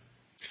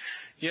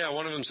 Yeah,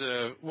 one of them's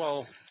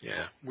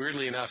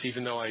weirdly enough,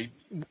 even though I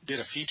did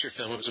a feature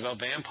film, it was about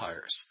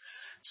vampires.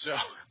 So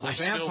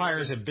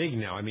vampires are big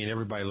now. I mean,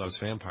 everybody loves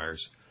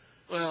vampires.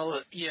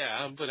 Well,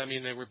 yeah, but I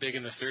mean, they were big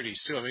in the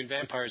 30s, too. I mean,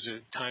 vampires are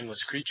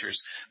timeless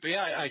creatures. But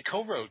yeah, I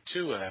co-wrote,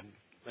 too, a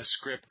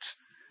script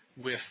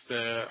with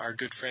our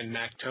good friend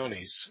Mac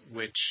Tonys,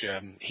 which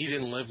he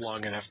didn't live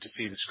long enough to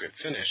see the script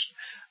finished,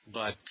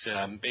 but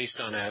based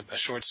on a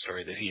short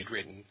story that he had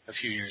written a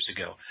few years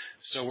ago.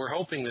 So we're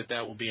hoping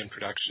that will be in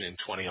production in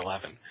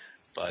 2011.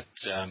 But,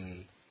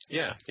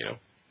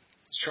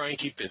 try and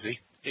keep busy.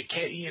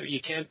 You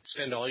can't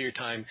spend all your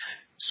time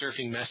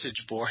surfing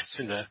message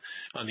boards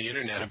on the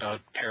internet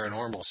about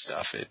paranormal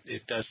stuff.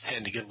 It does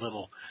tend to get a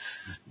little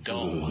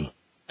dull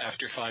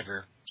after 5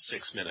 or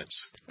 6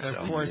 minutes.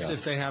 Of course,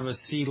 if they have a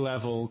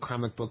C-level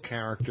comic book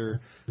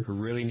character who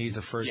really needs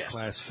a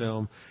first-class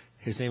film,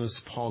 his name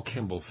is Paul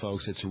Kimball,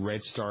 folks. It's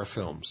Red Star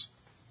Films.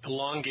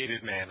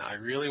 Elongated Man. I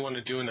really want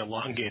to do an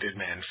Elongated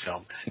Man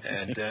film.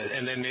 And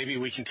then maybe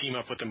we can team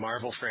up with the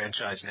Marvel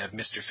franchise and have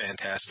Mr.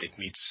 Fantastic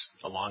meets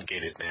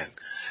Elongated Man.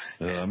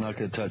 I'm not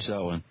going to touch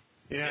that one.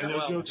 Yeah,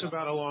 no jokes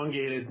about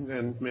elongated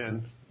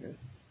men.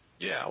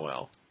 Yeah,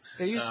 well.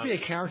 There used to be a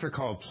character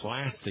called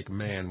Plastic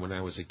Man when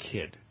I was a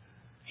kid.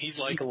 He's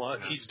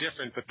he's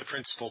different, but the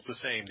principle's the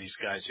same. These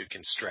guys who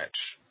can stretch.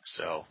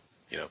 So,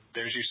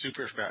 there's your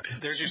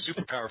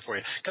superpower for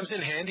you. Comes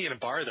in handy in a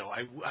bar, though.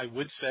 I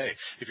would say,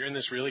 if you're in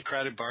this really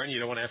crowded bar and you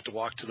don't want to have to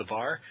walk to the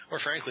bar, or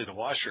frankly, the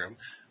washroom,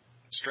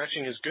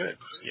 stretching is good.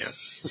 Yeah.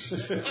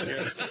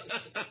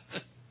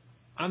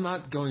 I'm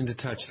not going to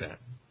touch that.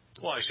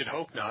 Well, I should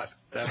hope not.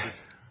 That would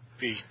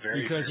be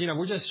very... Because,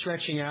 we're just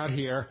stretching out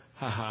here,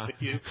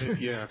 You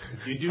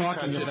do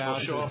talking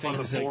about the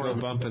things that go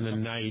bump in the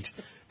night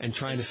and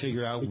trying to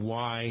figure out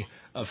why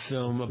a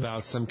film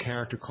about some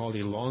character called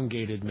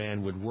Elongated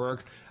Man would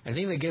work. I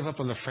think they gave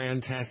up on the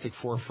Fantastic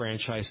Four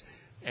franchise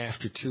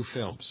after 2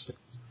 films.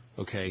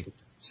 Okay?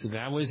 So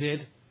that was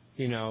it.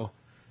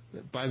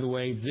 By the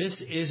way,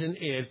 this isn't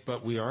it,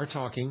 but we are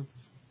talking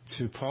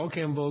to Paul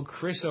Kimball,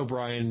 Chris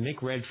O'Brien,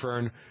 Nick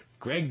Redfern,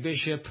 Greg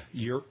Bishop.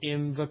 You're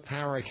in the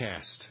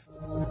Paracast.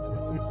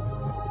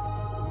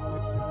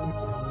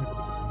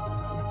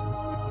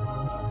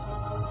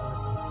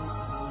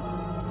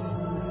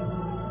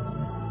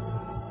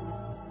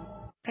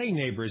 Hey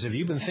neighbors, have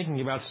you been thinking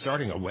about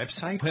starting a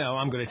website? Well,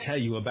 I'm going to tell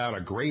you about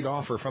a great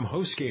offer from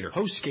HostGator.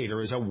 HostGator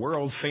is a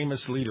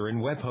world-famous leader in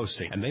web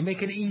hosting, and they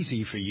make it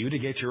easy for you to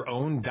get your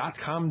own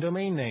 .com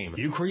domain name.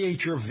 You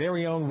create your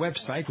very own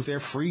website with their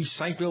free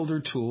site builder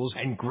tools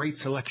and great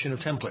selection of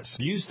templates.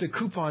 Use the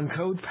coupon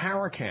code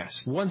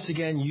Paracast. Once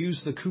again,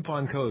 use the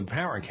coupon code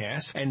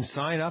Paracast and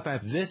sign up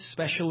at this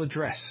special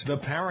address,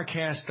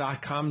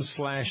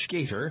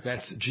 theparacast.com/gator.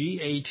 That's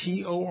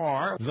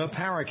Gator.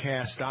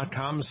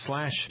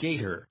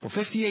 Theparacast.com/gator. For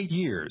 58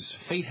 years,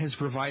 Fate has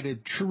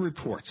provided true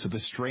reports of the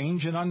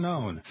strange and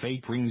unknown.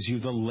 Fate brings you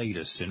the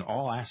latest in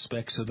all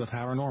aspects of the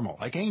paranormal,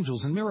 like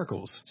angels and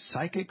miracles,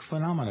 psychic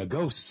phenomena,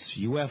 ghosts,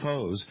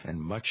 UFOs, and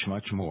much,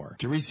 much more.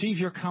 To receive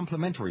your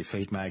complimentary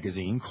Fate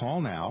magazine, call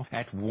now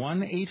at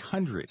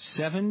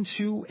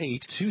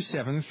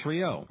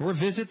 1-800-728-2730 or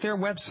visit their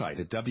website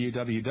at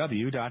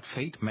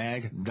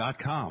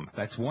www.fatemag.com.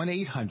 That's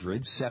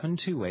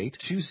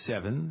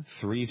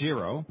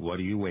 1-800-728-2730. What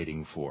are you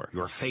waiting for?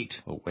 Your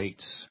fate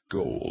awaits.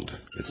 Gold.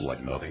 It's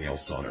like nothing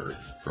else on Earth.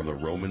 From the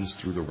Romans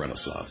through the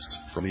Renaissance,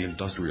 from the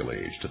Industrial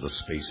Age to the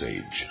Space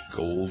Age,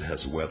 gold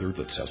has weathered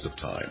the test of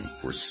time.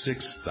 For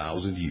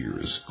 6,000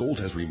 years, gold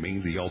has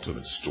remained the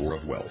ultimate store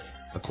of wealth.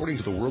 According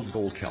to the World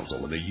Gold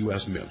Council and the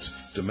U.S. Mint,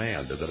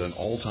 demand is at an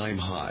all-time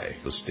high.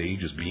 The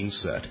stage is being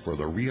set for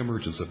the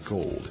reemergence of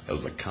gold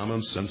as the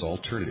common-sense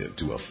alternative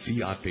to a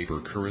fiat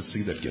paper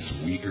currency that gets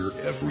weaker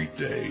every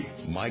day.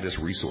 Midas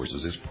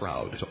Resources is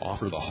proud to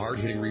offer the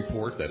hard-hitting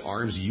report that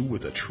arms you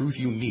with the truth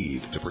you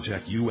need to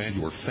protect you and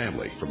your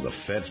family from the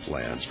Fed's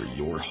plans for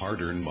your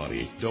hard-earned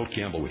money. Don't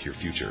gamble with your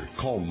future.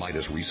 Call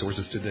Midas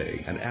Resources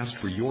today and ask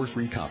for your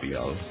free copy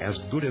of As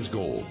Good as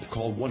Gold.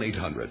 Call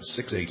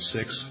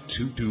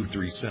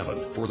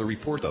 1-800-686-2237 for the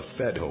report the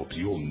Fed hopes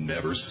you'll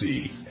never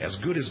see. As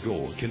Good as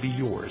Gold can be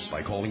yours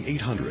by calling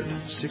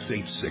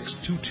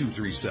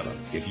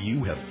 800-686-2237. If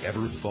you have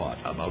ever thought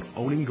about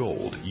owning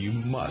gold, you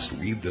must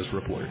read this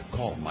report.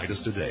 Call Midas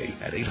today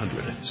at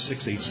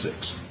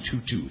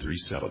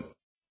 800-686-2237.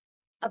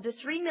 Of the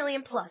 3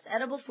 million plus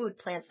edible food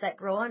plants that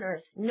grow on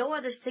Earth, no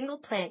other single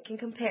plant can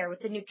compare with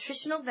the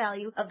nutritional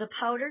value of the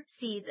powder,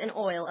 seeds, and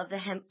oil of the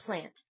hemp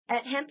plant.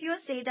 At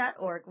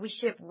hempusa.org, we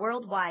ship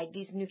worldwide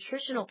these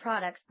nutritional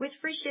products with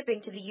free shipping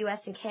to the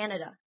U.S. and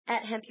Canada.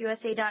 At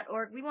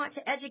hempusa.org, we want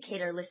to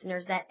educate our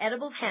listeners that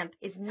edible hemp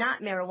is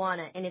not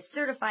marijuana and is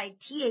certified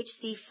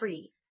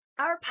THC-free.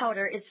 Our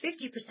powder is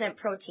 50%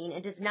 protein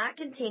and does not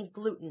contain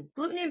gluten.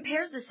 Gluten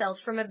impairs the cells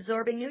from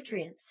absorbing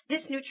nutrients.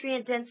 This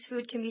nutrient-dense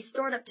food can be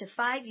stored up to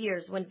 5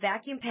 years when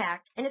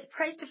vacuum-packed and is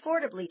priced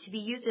affordably to be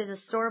used as a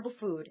storable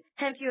food.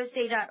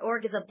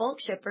 HempUSA.org is a bulk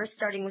shipper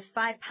starting with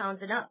 5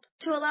 pounds and up.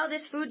 To allow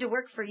this food to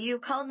work for you,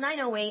 call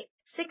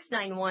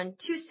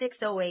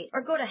 908-691-2608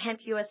 or go to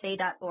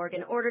HempUSA.org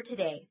and order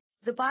today.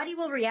 The body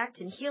will react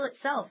and heal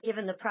itself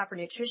given the proper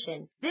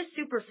nutrition. This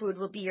superfood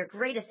will be your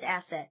greatest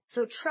asset.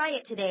 So try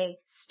it today,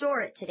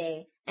 store it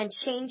today, and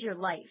change your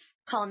life.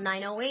 Call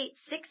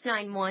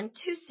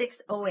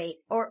 908-691-2608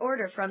 or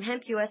order from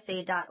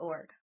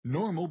hempusa.org.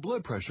 Normal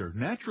blood pressure,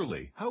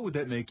 naturally. How would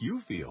that make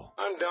you feel?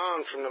 I'm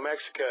Don from New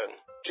Mexico.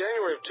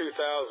 January of 2000,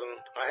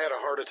 I had a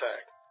heart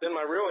attack. Then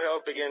my real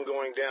health began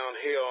going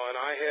downhill, and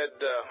I had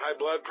high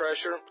blood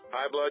pressure,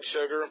 high blood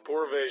sugar,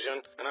 poor vision,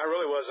 and I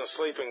really wasn't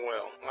sleeping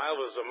well. I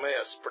was a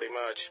mess, pretty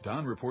much.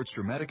 Don reports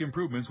dramatic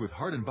improvements with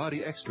Heart and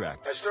Body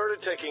Extract. I started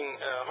taking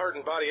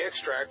Heart and Body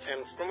Extract,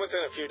 and from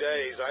within a few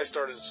days, I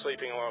started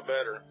sleeping a lot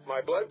better.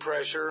 My blood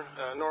pressure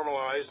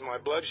normalized,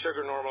 my blood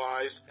sugar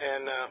normalized,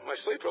 and my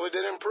sleep really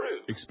did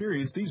improve.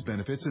 Experience these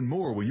benefits and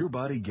more when your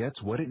body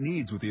gets what it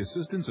needs with the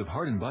assistance of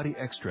Heart and Body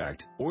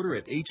Extract. Order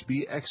at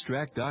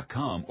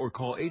hbextract.com or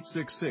call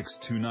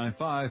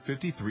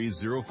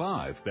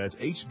 866-295-5305. That's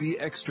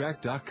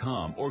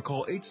hbextract.com or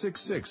call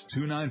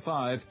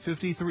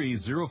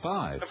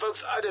 866-295-5305. And folks,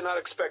 I did not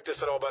expect this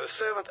at all. By the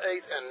 7th,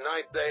 8th, and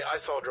 9th day, I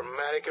saw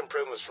dramatic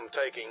improvements from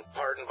taking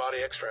Heart and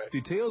Body Extract.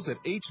 Details at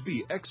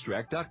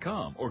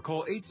hbextract.com or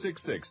call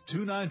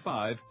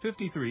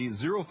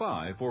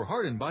 866-295-5305 for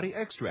Heart and Body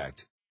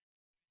Extract.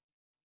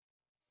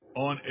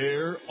 On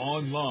air,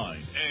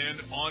 online, and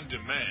on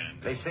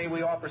demand. They say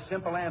we offer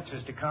simple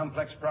answers to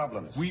complex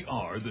problems. We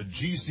are the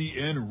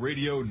GCN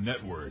Radio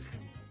Network.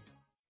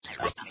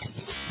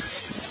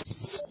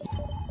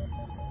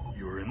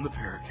 You're in the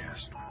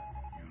Paracast.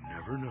 You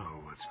never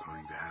know what's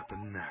going to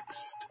happen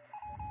next.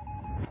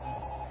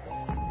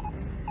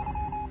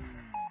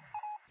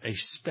 A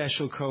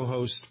special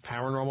co-host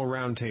Paranormal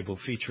Roundtable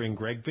featuring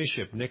Greg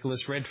Bishop,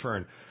 Nicholas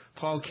Redfern,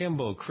 Paul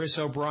Kimball, Chris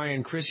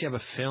O'Brien. Chris, you have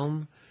a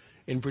film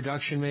in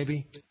production,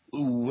 maybe?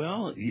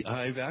 Well,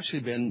 I've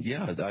actually been,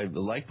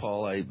 like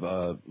Paul, I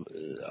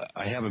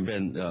haven't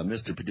been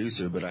Mr.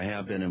 Producer, but I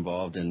have been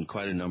involved in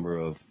quite a number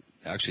of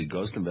actually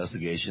ghost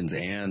investigations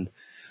and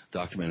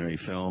documentary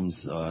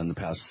films in the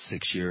past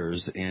 6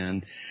 years.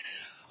 And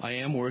I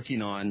am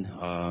working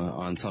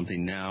on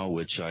something now,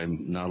 which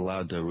I'm not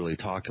allowed to really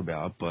talk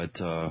about,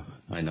 but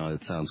I know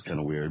it sounds kind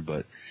of weird,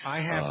 but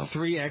I have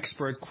 3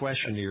 expert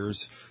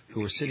questionnaires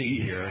who are sitting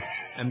here,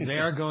 and they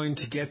are going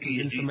to get the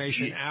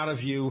information out of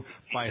you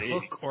by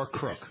hook or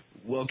crook.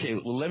 Well, okay,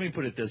 let me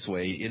put it this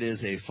way. It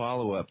is a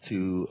follow-up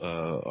to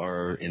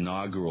our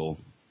inaugural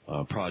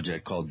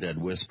project called Dead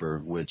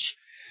Whisper, which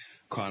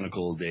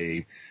chronicled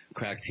a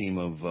crack team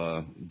of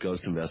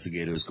ghost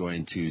investigators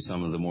going to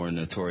some of the more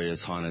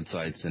notorious haunted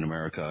sites in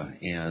America.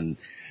 And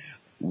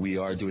we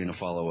are doing a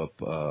follow-up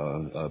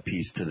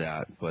piece to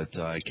that, but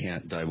I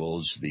can't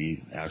divulge the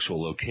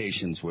actual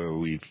locations where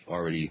we've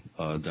already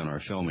done our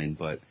filming.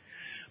 But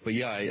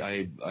yeah,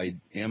 I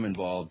am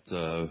involved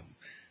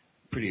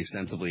pretty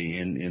extensively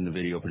in the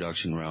video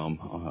production realm.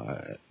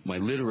 My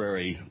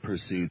literary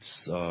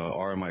pursuits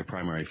are my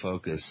primary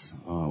focus.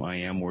 I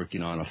am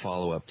working on a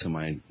follow-up to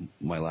my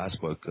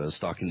last book,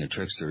 Stalking the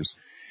Tricksters.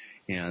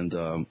 And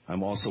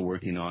I'm also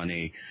working on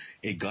a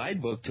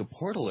guidebook to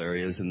portal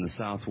areas in the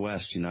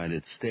southwest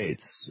United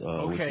States.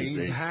 Okay,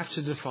 you have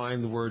to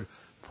define the word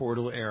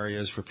portal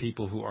areas for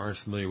people who aren't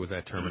familiar with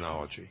that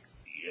terminology.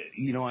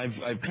 You know,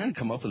 I've kind of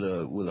come up with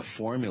a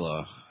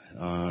formula,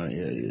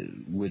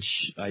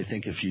 which I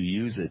think if you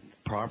use it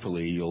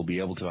properly, you'll be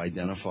able to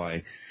identify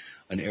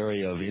an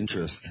area of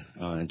interest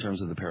in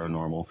terms of the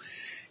paranormal.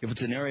 If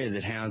it's an area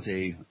that has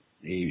a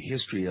a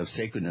history of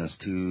sacredness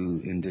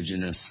to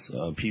indigenous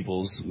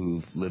peoples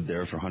who've lived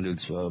there for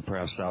hundreds,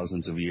 perhaps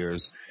thousands of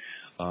years.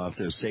 If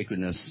there's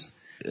sacredness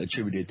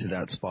attributed to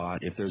that spot,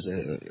 if there's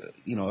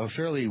a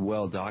fairly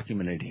well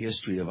documented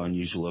history of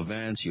unusual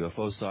events,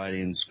 UFO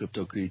sightings,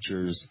 crypto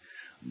creatures,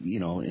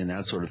 and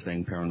that sort of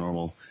thing,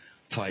 paranormal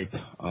type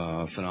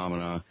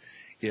phenomena.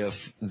 If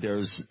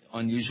there's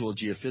unusual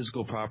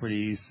geophysical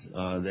properties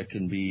that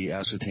can be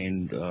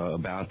ascertained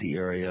about the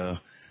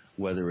area,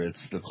 whether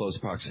it's the close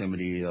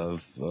proximity of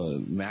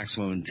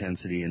maximum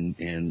intensity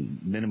and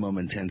minimum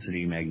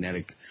intensity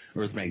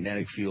Earth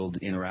magnetic field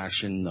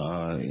interaction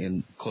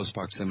in close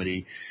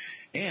proximity,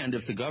 and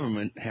if the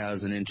government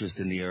has an interest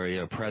in the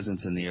area, a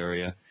presence in the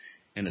area,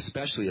 and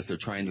especially if they're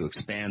trying to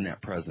expand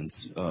that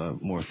presence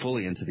more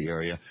fully into the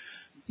area,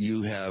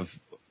 you have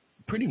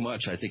pretty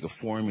much, I think, a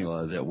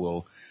formula that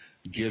will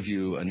give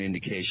you an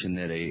indication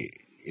that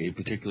a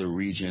particular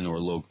region or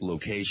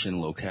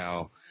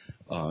locale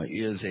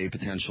is a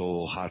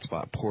potential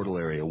hotspot, portal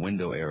area,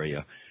 window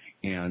area.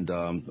 And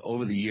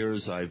over the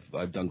years,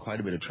 I've done quite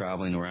a bit of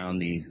traveling around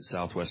the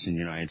southwestern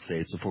United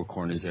States, the Four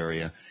Corners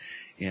area,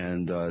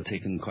 and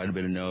taken quite a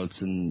bit of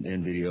notes and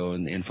video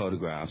and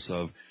photographs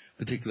of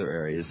particular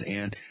areas.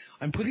 And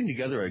I'm putting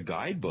together a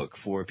guidebook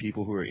for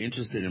people who are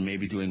interested in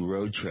maybe doing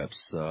road trips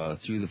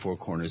through the Four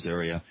Corners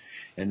area.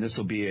 And this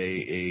will be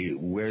a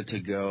where to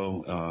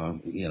go,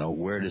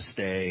 where to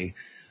stay,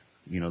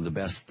 the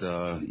best,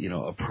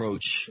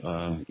 approach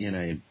in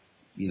a,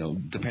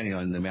 depending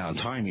on the amount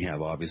of time you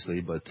have, obviously,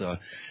 but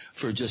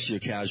for just your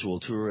casual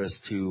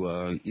tourist to,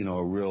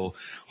 a real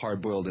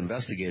hard-boiled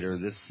investigator,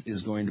 this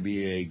is going to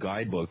be a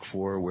guidebook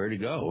for where to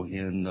go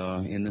in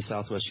the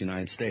Southwest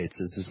United States.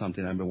 This is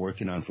something I've been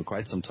working on for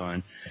quite some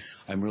time.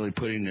 I'm really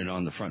putting it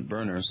on the front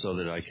burner so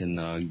that I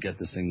can get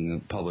this thing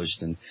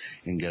published and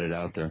get it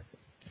out there.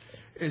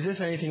 Is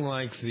this anything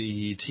like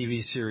the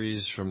TV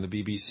series from the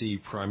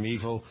BBC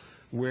Primeval,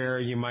 where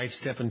you might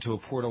step into a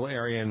portal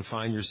area and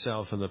find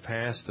yourself in the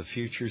past, the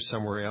future,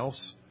 somewhere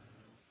else?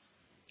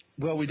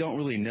 Well, we don't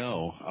really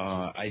know.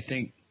 I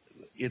think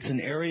it's an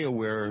area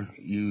where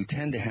you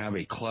tend to have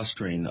a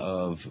clustering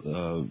of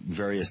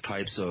various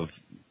types of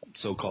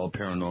so-called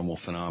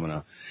paranormal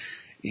phenomena.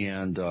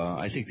 And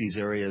I think these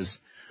areas,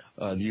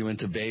 the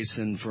Uinta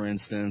Basin, for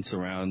instance,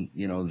 around,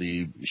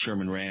 the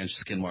Sherman Ranch,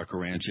 Skinwalker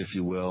Ranch, if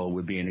you will,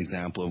 would be an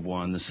example of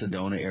one. The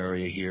Sedona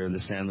area here, the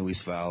San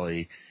Luis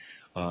Valley.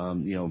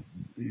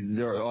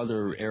 There are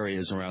other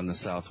areas around the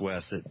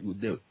Southwest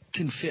that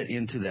can fit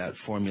into that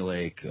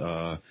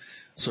formulaic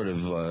sort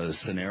of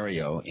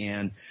scenario.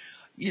 And,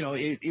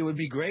 it would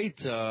be great,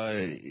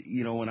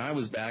 when I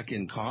was back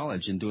in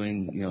college and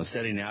doing,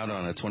 setting out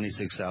on a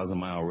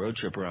 26,000-mile road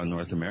trip around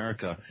North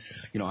America,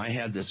 I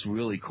had this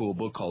really cool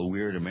book called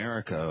Weird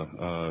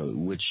America,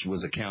 which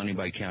was a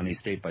county-by-county,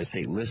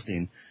 state-by-state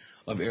listing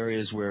of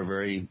areas where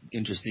very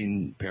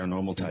interesting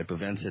paranormal-type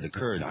events had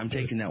occurred. I'm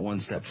taking that one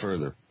step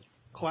further.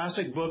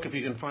 Classic book, if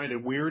you can find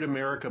it, Weird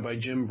America by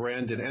Jim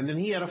Brandon. And then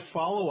he had a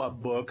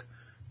follow-up book,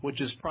 which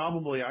is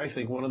probably, I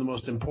think, one of the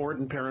most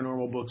important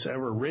paranormal books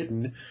ever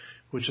written,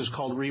 which is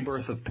called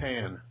Rebirth of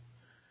Pan.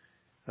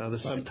 The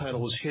subtitle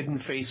was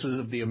Hidden Faces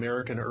of the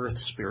American Earth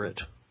Spirit.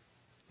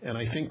 And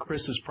I think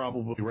Chris has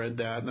probably read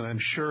that, and I'm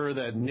sure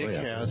that Nick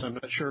has. I'm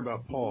not sure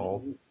about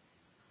Paul.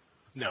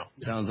 No.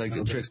 Sounds like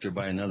a trickster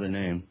by another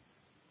name.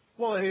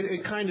 Well,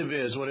 it kind of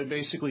is. What it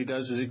basically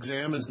does is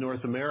examines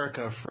North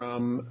America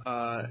from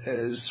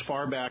as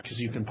far back as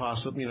you can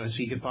possibly, as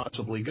he could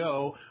possibly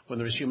go when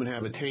there's human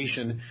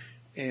habitation,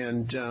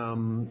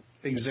 and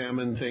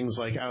examine things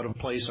like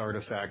out-of-place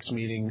artifacts,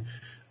 meaning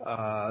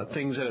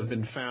things that have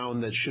been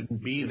found that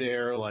shouldn't be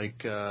there,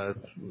 like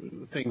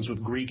things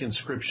with Greek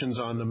inscriptions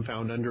on them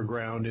found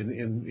underground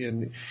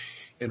in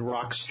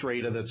rock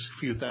strata that's a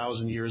few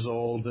thousand years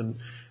old, and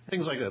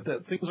things like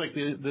that. Things like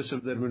this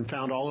that have been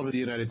found all over the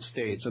United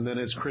States. And then,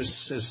 as Chris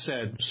has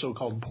said,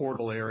 so-called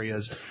portal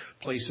areas,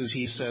 places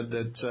he said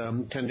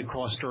that tend to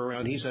cluster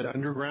around. He said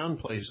underground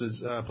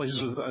places,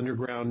 places with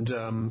underground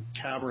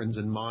caverns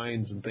and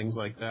mines and things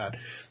like that.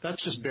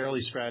 That's just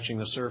barely scratching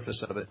the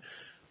surface of it.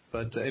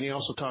 But and he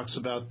also talks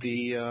about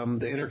the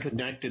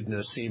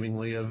interconnectedness,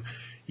 seemingly, of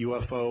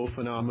UFO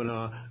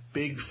phenomena,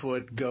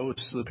 Bigfoot,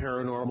 ghosts, the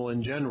paranormal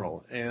in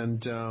general.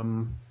 And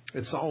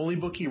it's the only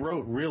book he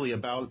wrote, really,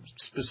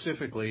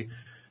 specifically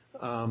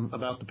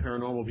about the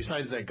paranormal,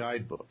 besides that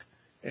guidebook.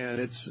 And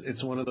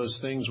it's one of those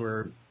things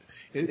where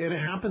it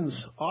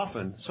happens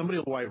often. Somebody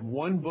will write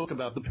one book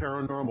about the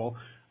paranormal,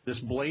 this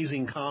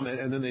blazing comet,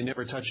 and then they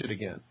never touch it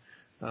again.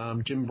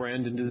 Jim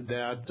Brandon did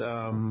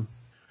that.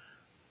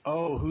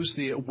 Who's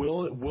the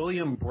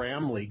William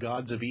Bramley,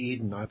 Gods of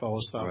Eden? I've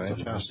always thought was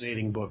a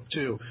fascinating book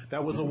too.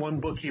 That was the one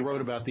book he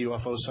wrote about the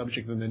UFO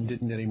subject and then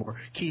didn't anymore.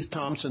 Keith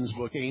Thompson's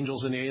book,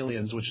 Angels and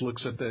Aliens, which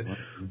looks at the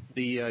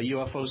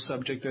UFO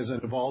subject as an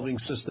evolving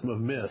system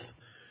of myth,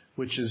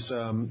 which is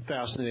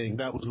fascinating.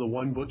 That was the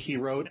one book he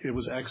wrote. It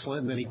was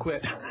excellent, and then he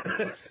quit.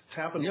 It's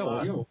happened a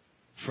lot.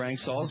 Frank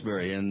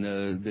Salisbury and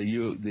the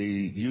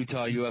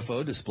Utah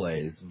UFO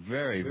displays.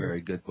 Very,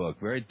 very good book.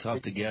 Very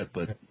tough to get,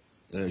 but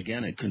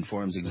again, it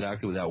conforms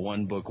exactly with that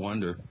one book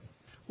wonder.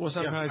 Well,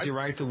 sometimes you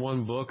write the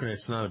one book and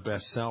it's not a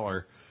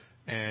bestseller,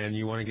 and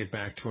you want to get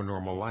back to a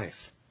normal life.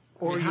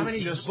 Or how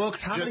many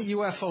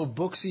UFO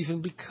books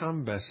even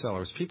become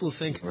bestsellers? People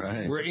think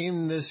we're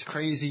in this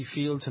crazy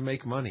field to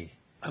make money.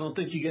 I don't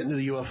think you get into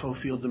the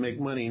UFO field to make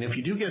money. And if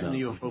you do get in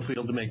the UFO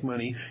field to make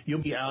money,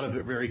 you'll be out of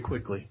it very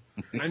quickly.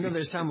 I know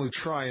there's some who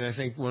try, and I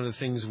think one of the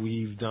things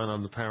we've done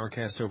on the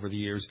Paracast over the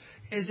years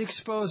is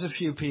expose a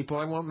few people.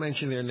 I won't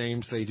mention their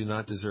names. They do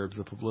not deserve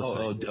the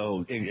publicity.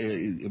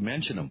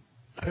 Mention them.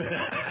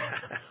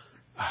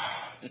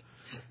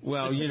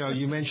 Well,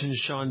 you mentioned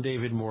Sean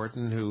David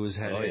Morton, who has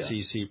had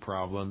SEC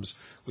problems.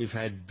 We've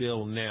had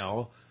Bill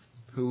Nell,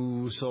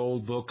 who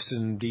sold books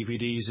and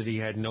DVDs that he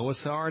had no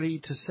authority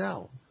to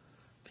sell.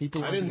 I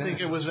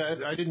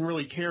didn't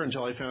really care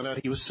until I found out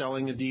he was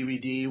selling a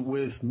DVD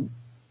with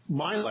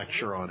my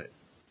lecture on it.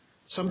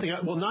 Something I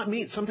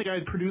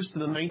had produced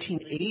in the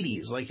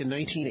 1980s, like in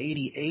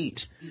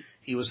 1988,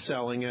 he was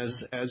selling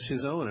as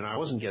his own, and I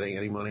wasn't getting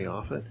any money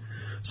off it.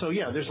 So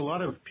yeah, there's a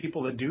lot of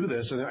people that do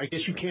this, and I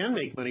guess you can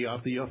make money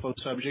off the UFO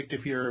subject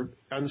if you're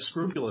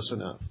unscrupulous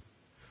enough.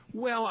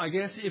 Well, I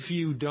guess if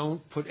you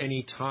don't put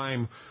any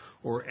time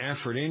or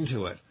effort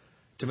into it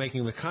to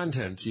making the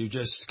content, you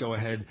just go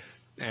ahead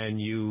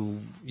and you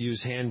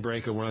use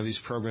Handbrake or one of these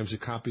programs that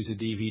copies a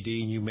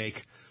DVD, and you make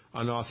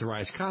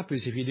unauthorized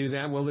copies. If you do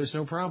that, well, there's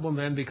no problem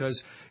then,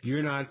 because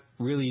you're not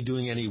really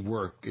doing any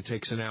work. It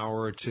takes an hour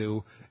or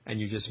two, and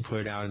you just put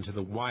it out into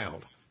the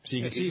wild. So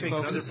you can see,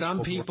 folks, that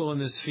some people in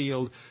this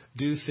field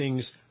do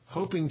things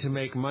hoping to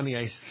make money.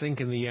 I think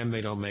in the end they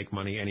don't make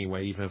money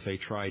anyway, even if they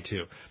try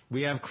to.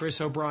 We have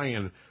Chris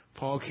O'Brien,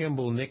 Paul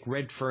Kimball, Nick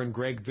Redfern,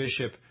 Greg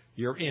Bishop.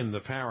 You're in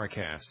the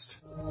Paracast.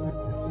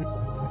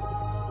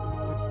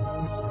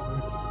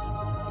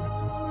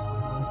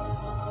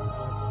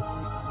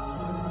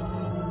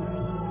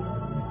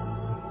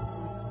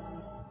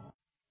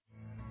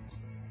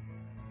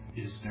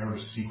 Is there a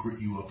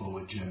secret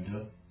UFO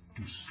agenda?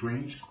 Do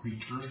strange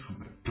creatures from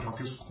the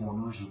darkest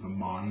corners of the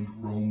mind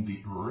roam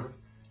the earth?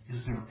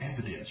 Is there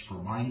evidence for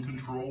mind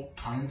control,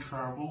 time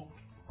travel,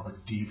 or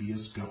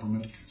devious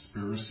government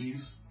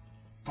conspiracies?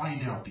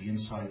 Find out the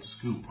inside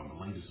scoop on the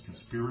latest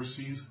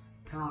conspiracies,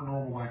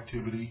 paranormal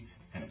activity,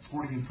 and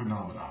Fortean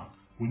phenomena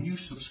when you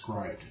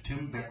subscribe to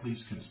Tim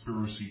Beckley's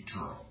Conspiracy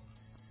Journal.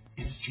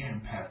 It's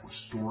jam-packed with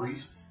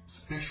stories,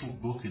 special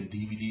book and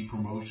DVD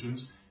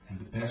promotions, and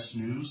the best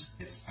news,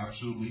 it's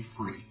absolutely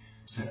free,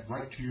 sent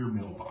right to your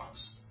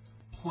mailbox.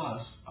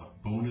 Plus, a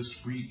bonus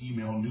free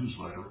email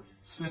newsletter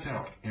sent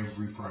out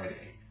every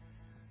Friday.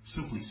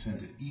 Simply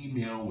send an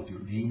email with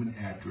your name and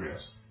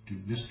address to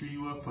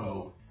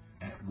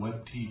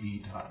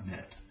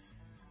MrUFO@webtv.net.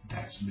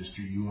 That's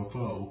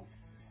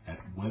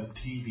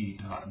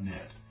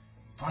MrUFO@webtv.net.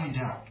 Find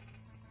out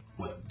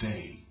what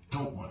they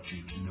don't want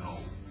you to know.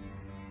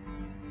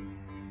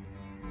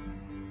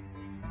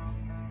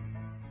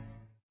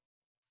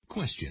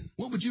 Question: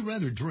 what would you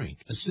rather drink?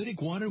 Acidic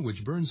water,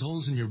 which burns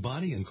holes in your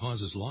body and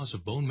causes loss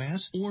of bone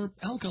mass? Or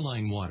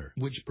alkaline water,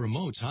 which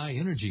promotes high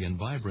energy and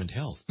vibrant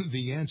health?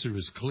 The answer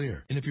is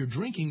clear. And if you're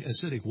drinking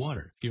acidic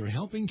water, you're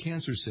helping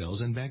cancer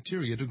cells and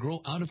bacteria to grow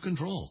out of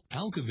control.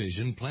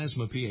 AlkaVision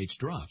Plasma pH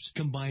Drops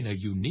combine a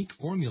unique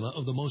formula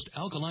of the most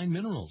alkaline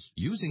minerals.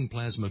 Using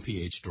Plasma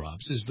pH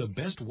Drops is the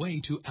best way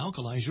to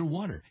alkalize your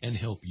water and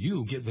help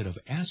you get rid of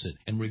acid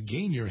and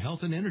regain your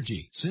health and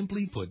energy.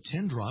 Simply put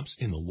 10 drops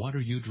in the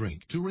water you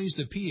drink to raise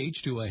the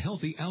pH to a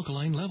healthy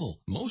alkaline level.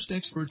 Most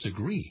experts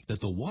agree that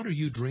the water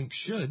you drink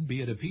should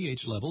be at a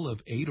pH level of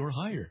 8 or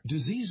higher.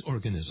 Disease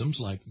organisms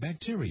like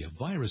bacteria,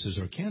 viruses,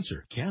 or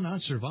cancer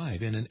cannot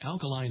survive in an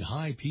alkaline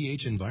high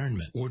pH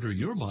environment. Order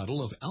your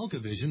bottle of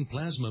AlkaVision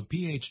Plasma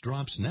pH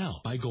Drops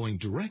now by going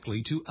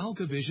directly to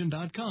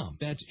alkavision.com.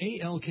 That's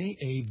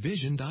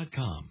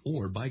ALKAvision.com.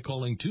 Or by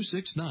calling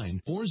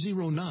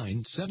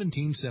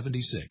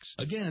 269-409-1776.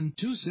 Again,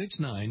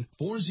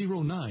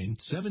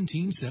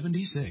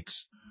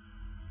 269-409-1776.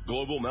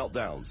 Global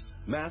meltdowns,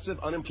 massive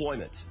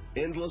unemployment,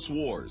 endless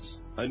wars,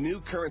 a new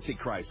currency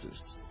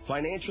crisis,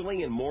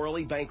 financially and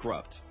morally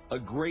bankrupt. A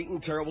great and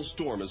terrible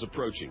storm is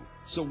approaching.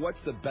 So what's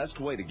the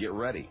best way to get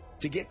ready?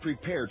 To get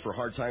prepared for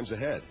hard times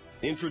ahead?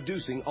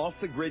 Introducing Off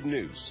the Grid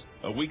News,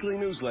 a weekly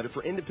newsletter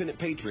for independent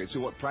patriots who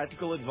want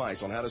practical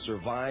advice on how to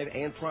survive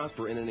and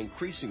prosper in an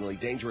increasingly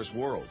dangerous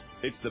world.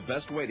 It's the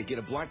best way to get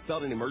a black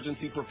belt in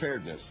emergency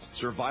preparedness,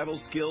 survival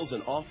skills,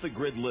 and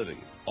off-the-grid living.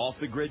 Off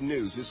the Grid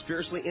News is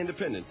fiercely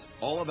independent,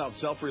 all about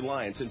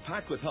self-reliance, and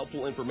packed with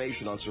helpful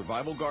information on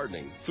survival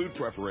gardening, food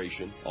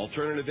preparation,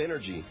 alternative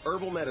energy,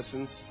 herbal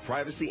medicines,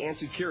 privacy and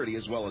security,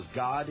 as well as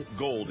God,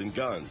 gold, and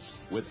guns,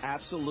 with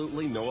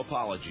absolutely no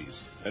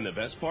apologies. And the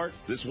best part?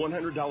 This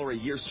 $100 a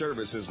year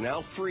service is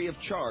now free of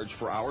charge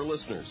for our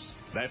listeners.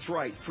 That's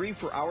right, free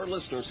for our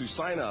listeners who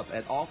sign up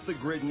at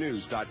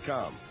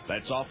offthegridnews.com.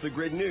 That's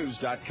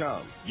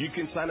offthegridnews.com. You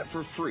can sign up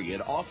for free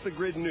at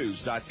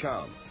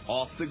offthegridnews.com.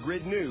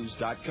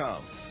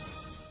 Offthegridnews.com.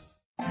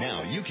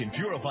 Now you can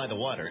purify the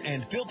water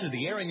and filter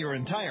the air in your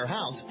entire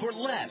house for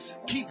less.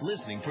 Keep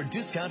listening for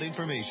discount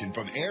information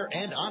from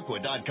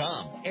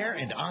airandaqua.com.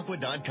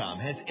 Airandaqua.com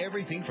has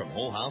everything from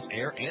whole house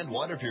air and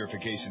water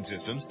purification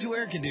systems to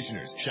air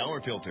conditioners,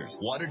 shower filters,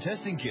 water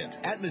testing kits,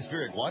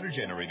 atmospheric water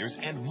generators,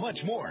 and much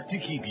more to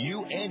keep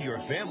you and your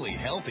family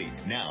healthy.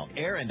 Now,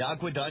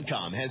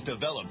 airandaqua.com has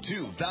developed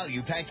 2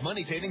 value-packed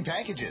money-saving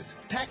packages.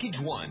 Package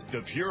 1,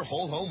 the Pure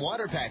Whole Home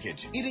Water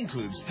Package. It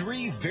includes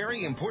 3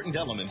 very important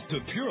elements to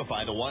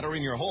purify the water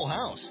in your whole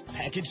house.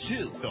 Package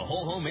 2, the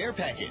Whole Home Air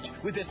Package,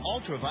 with an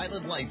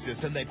ultraviolet light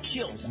system that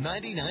kills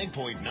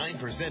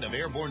 99.9% of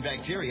airborne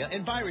bacteria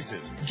and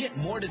viruses. Get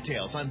more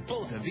details on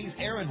both of these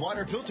air and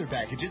water filter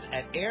packages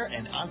at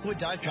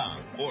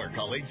airandaqua.com or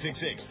call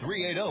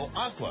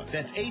 866-380-AQUA.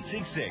 That's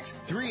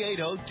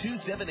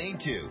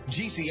 866-380-2782.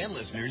 GCN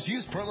listeners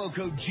use promo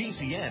code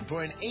GCN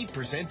for an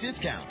 8%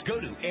 discount. Go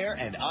to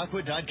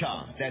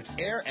airandaqua.com. That's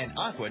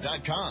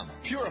airandaqua.com.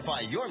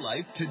 Purify your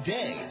life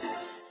today.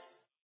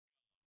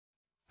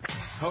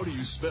 How do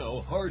you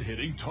spell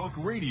hard-hitting talk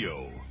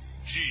radio?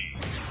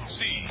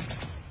 GCN.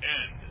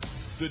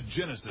 The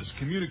Genesis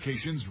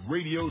Communications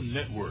Radio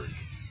Network.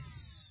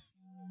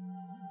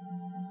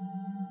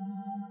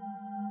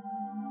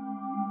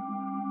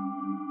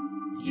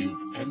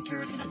 You've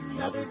entered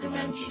another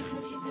dimension.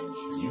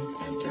 You've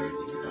entered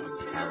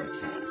the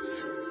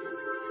Paracast.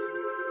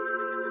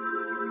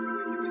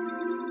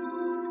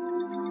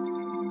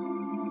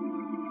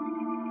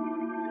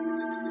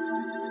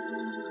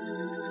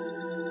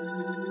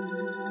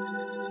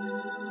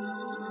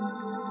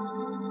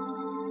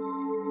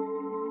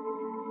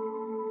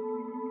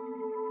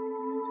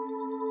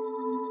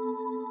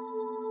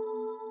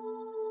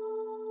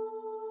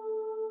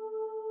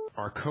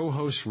 Our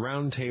co-host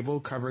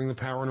roundtable covering the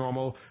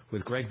paranormal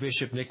with Greg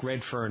Bishop, Nick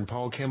Redfern,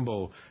 Paul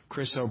Kimball,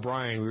 Chris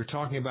O'Brien. We were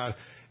talking about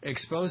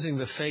exposing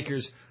the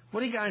fakers.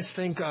 What do you guys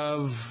think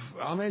of,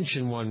 I'll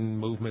mention one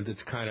movement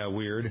that's kind of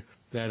weird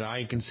that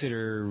I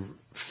consider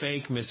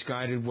fake,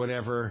 misguided,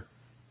 whatever,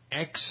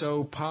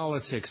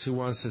 exopolitics. Who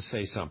wants to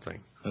say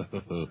something?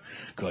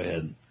 Go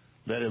ahead.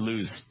 Let it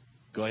loose.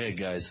 Go ahead,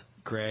 guys.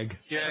 Greg?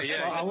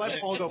 Yeah. I'll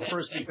let Paul go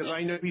first because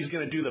I know he's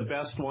going to do the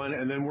best one,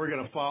 and then we're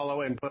going to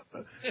follow and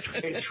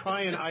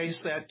try and ice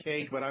that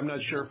cake, but I'm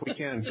not sure if we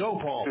can. Go,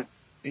 Paul.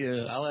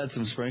 Yeah, I'll add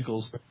some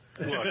sprinkles.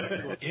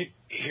 Look,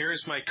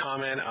 here's my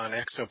comment on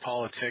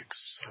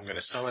exopolitics. I'm going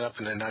to sum it up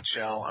in a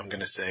nutshell. I'm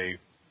going to say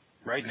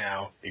right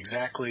now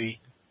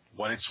exactly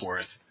what it's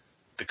worth,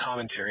 the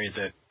commentary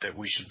that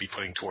we should be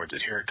putting towards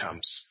it. Here it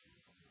comes.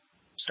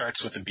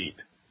 Starts with a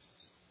beep.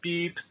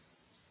 Beep.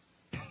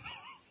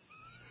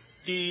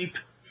 Beep.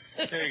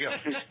 There you go.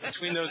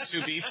 Between those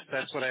 2 beeps,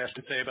 that's what I have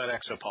to say about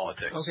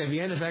exopolitics. Okay, the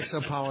end of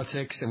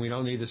exopolitics, and we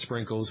don't need the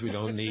sprinkles, we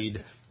don't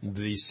need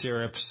the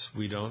syrups,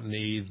 we don't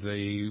need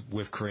the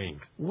whipped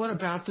cream. What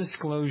about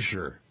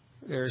disclosure?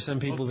 There are some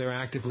people that are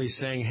actively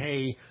saying,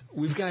 hey,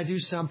 we've got to do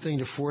something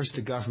to force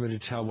the government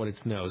to tell what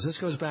it knows. This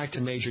goes back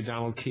to Major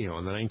Donald Keogh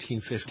in the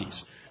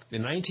 1950s.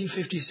 In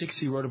 1956,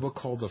 he wrote a book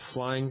called The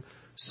Flying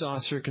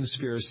Saucer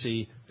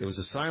Conspiracy. There was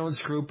a silence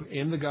group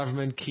in the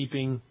government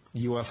keeping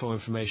UFO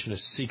information a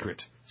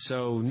secret.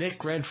 So,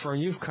 Nick Redfern,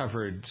 you've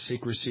covered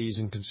secrecies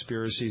and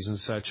conspiracies and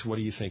such. What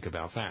do you think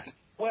about that?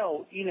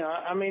 Well,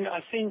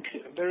 I think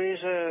there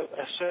is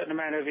a certain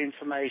amount of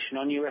information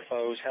on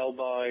UFOs held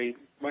by,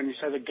 when you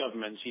say the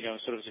government,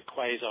 sort of as a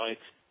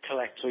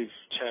quasi-collective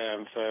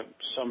term for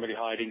somebody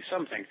hiding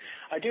something.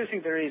 I do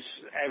think there is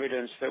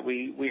evidence that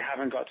we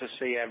haven't got to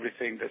see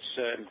everything that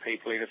certain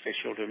people in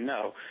officialdom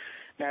know.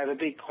 Now, the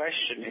big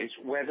question is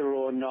whether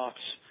or not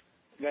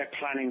they're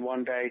planning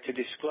one day to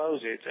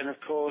disclose it. And, of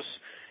course,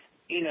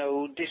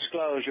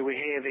 disclosure, we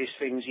hear these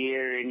things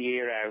year in,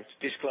 year out.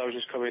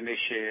 Disclosure's coming this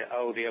year.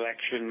 Oh, the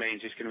election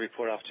means it's going to be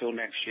put off till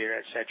next year,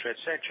 et cetera, et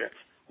cetera.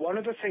 One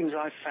of the things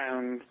I've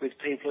found with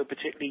people who are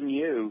particularly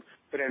new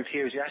but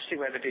enthusiastic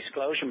about the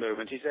disclosure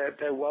movement is that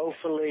they're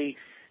woefully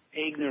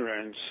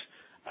ignorant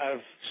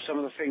of some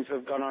of the things that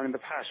have gone on in the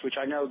past, which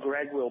I know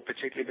Greg will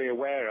particularly be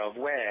aware of,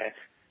 where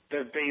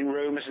there have been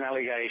rumours and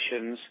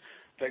allegations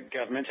that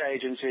government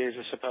agencies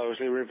are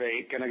supposedly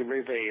going to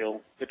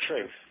reveal the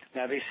truth.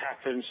 Now, this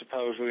happened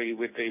supposedly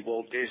with the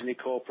Walt Disney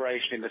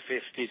Corporation in the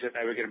 50s, that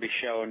they were going to be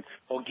shown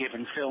or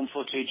given film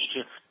footage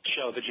to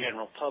show the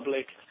general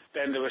public.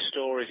 Then there were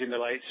stories in the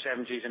late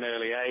 70s and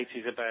early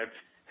 80s about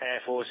Air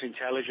Force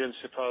intelligence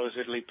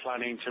supposedly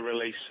planning to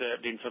release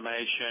certain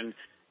information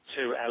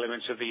to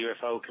elements of the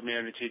UFO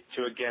community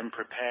to, again,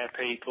 prepare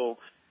people.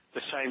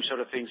 The same sort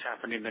of things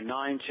happened in the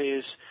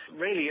 90s.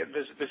 Really,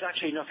 there's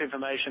actually enough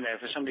information there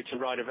for somebody to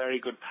write a very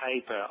good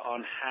paper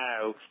on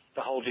how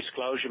the whole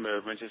disclosure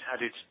movement has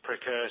had its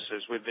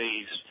precursors with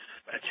these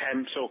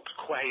attempts, or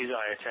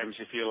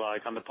quasi-attempts, if you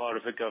like, on the part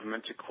of the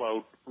government to,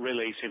 quote,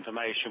 release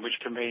information, which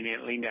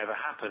conveniently never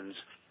happens.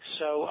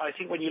 So I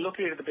think when you look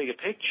at it at the bigger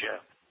picture,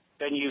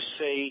 then you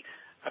see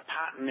a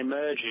pattern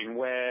emerging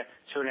where,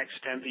 to an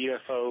extent, the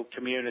UFO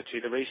community,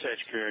 the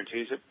research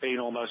community, has been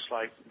almost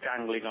like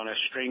dangling on a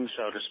string,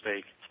 so to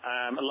speak.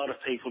 A lot of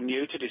people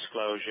new to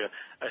disclosure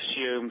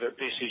assume that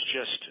this is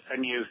just a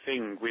new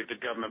thing with the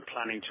government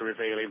planning to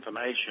reveal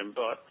information.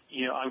 But,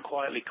 I'm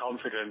quietly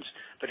confident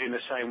that in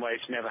the same way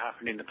it's never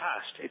happened in the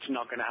past, it's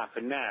not going to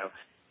happen now.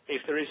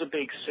 If there is a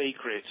big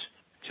secret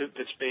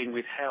that's being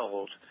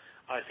withheld,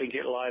 I think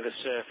it'll either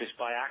surface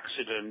by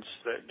accident,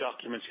 that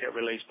documents get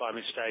released by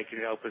mistake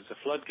and it opens the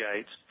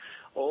floodgates,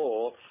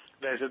 or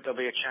there'll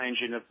be a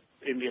change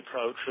in the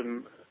approach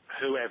from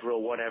whoever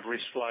or whatever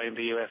is flying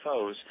the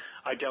UFOs.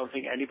 I don't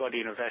think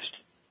anybody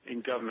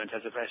in government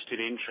has a vested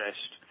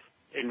interest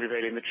in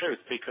revealing the truth,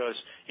 because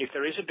if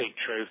there is a big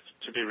truth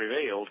to be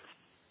revealed,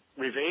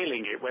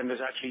 revealing it when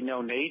there's actually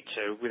no need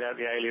to, without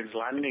the aliens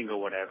landing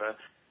or whatever,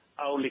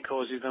 only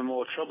causes them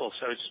more trouble.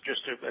 So it's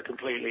just a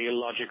completely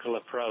illogical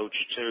approach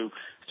to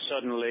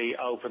suddenly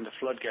open the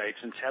floodgates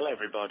and tell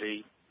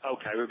everybody,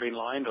 okay, we've been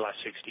lying the last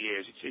 60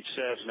 years. It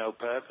serves no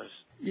purpose.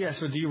 Yes,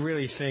 but do you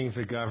really think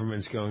the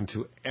government's going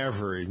to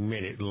ever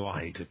admit it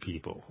lied to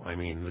people? I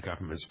mean, the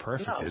government's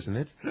perfect, isn't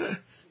it?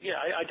 Yeah,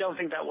 I don't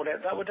think that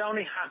would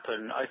only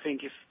happen. I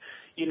think if,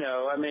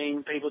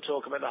 people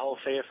talk about the whole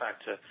fear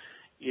factor.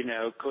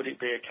 Could it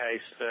be a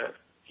case that,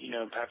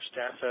 perhaps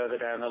further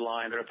down the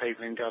line there are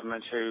people in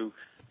government who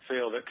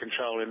feel that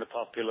controlling the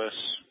populace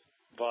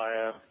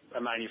via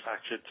a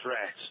manufactured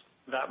threat,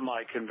 that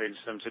might convince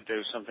them to do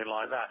something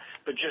like that.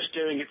 But just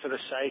doing it for the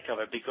sake of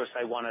it, because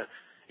they want to,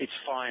 it's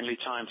finally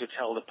time to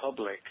tell the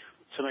public,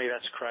 to me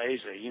that's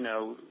crazy.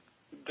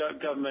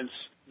 Governments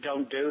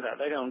don't do that.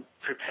 They don't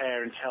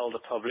prepare and tell the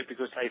public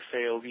because they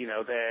feel,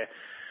 their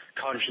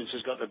conscience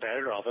has got the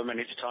better of them and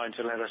it's time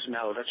to let us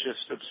know. That's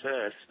just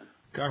absurd.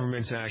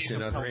 Governments act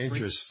in other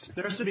interests.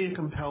 There has to be a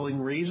compelling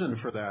reason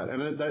for that.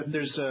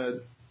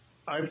 And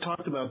I've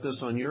talked about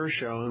this on your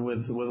show and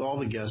with all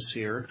the guests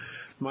here.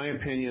 My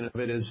opinion of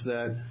it is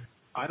that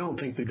I don't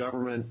think the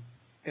government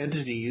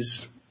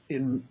entities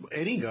in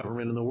any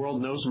government in the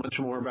world knows much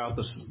more about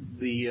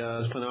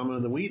the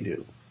phenomenon than we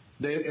do.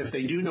 If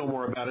they do know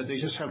more about it, they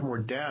just have more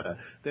data.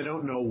 They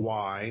don't know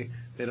why.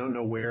 They don't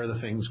know where the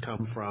things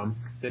come from.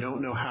 They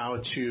don't know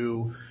how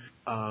to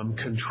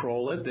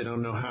control it. They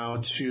don't know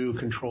how to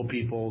control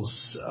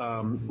people's,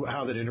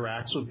 how that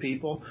interacts with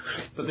people.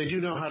 But they do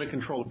know how to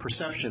control the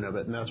perception of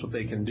it, and that's what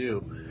they can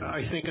do.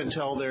 I think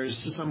until there's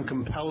some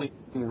compelling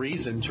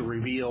reason to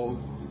reveal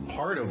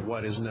part of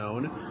what is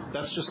known,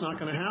 that's just not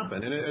going to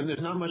happen. And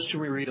there's not much to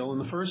reveal in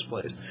the first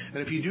place. And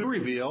if you do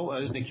reveal,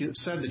 as Nick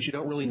said, that you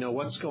don't really know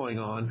what's going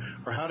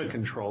on or how to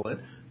control it,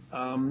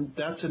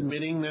 that's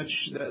admitting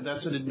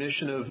that's an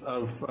admission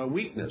of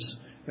weakness.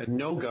 And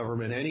no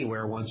government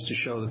anywhere wants to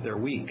show that they're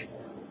weak.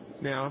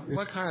 Now,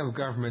 what kind of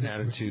government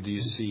attitude do you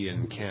see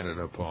in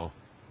Canada, Paul?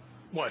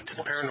 What,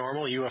 the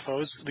paranormal,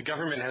 UFOs? The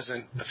government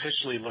hasn't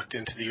officially looked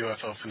into the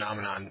UFO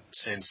phenomenon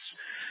since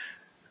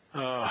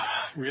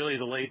really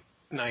the late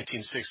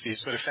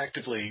 1960s, but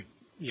effectively,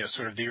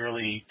 sort of the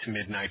early to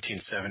mid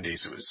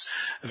 1970s. It was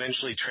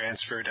eventually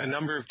transferred. A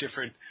number of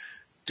different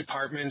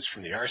departments,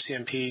 from the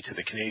RCMP to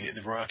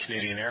the Royal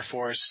Canadian Air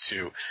Force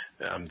to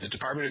the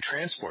Department of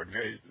Transport,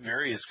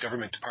 various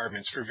government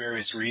departments for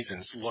various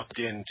reasons looked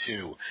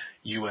into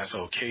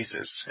UFO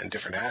cases and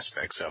different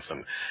aspects of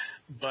them.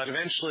 But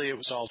eventually it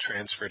was all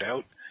transferred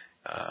out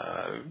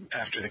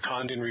after the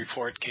Condon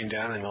report came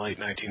down in the late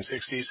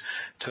 1960s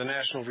to the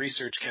National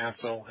Research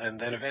Council, and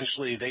then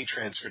eventually they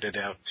transferred it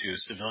out to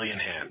civilian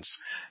hands.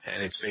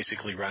 And it's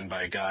basically run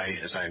by a guy,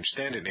 as I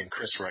understand it, named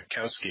Chris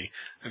Rutkowski,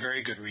 a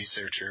very good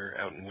researcher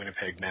out in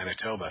Winnipeg,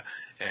 Manitoba.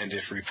 And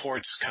if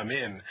reports come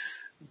in,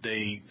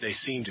 they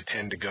seem to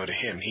tend to go to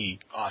him. He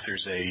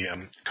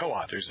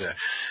co-authors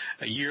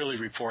a yearly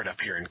report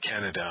up here in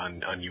Canada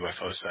on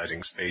UFO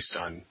sightings based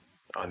on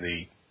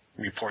the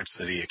reports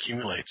that he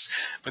accumulates.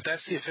 But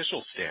that's the official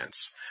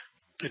stance.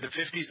 In the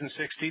 50s and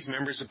 60s,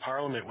 members of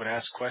Parliament would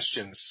ask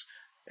questions.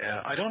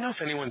 I don't know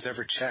if anyone's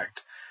ever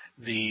checked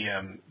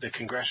the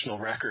congressional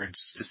records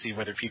to see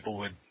whether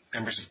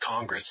members of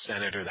Congress,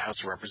 Senate, or the House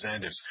of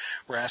Representatives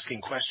were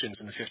asking questions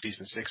in the 50s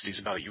and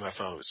 60s about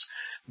UFOs.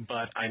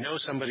 But I know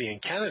somebody in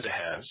Canada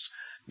has,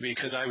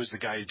 because I was the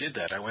guy who did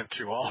that. I went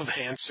through all of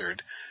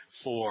Hansard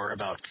for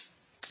about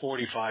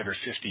 45 or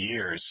 50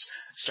 years,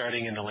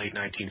 starting in the late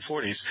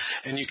 1940s.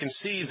 And you can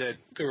see that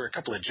there were a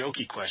couple of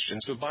jokey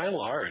questions, but by and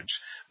large,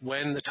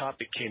 when the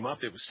topic came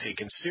up, it was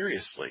taken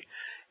seriously.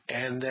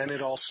 And then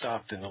it all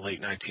stopped in the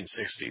late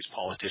 1960s.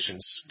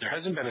 Politicians, there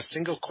hasn't been a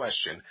single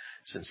question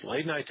since the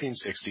late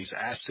 1960s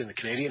asked in the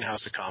Canadian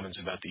House of Commons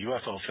about the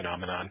UFO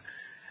phenomenon,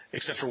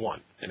 except for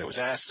one. And it was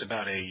asked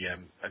about a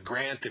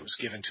grant that was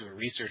given to a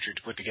researcher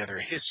to put together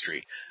a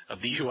history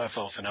of the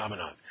UFO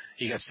phenomenon.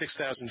 He got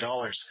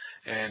 $6,000,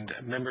 and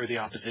a member of the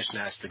opposition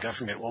asked the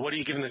government, well, what are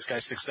you giving this guy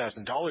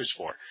 $6,000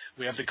 for?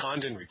 We have the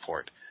Condon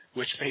report,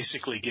 which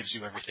basically gives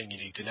you everything you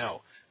need to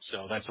know.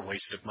 So that's a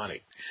waste of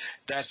money.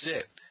 That's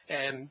it.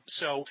 And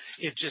so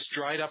it just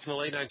dried up in the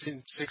late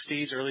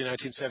 1960s, early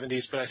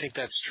 1970s, but I think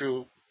that's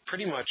true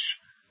pretty much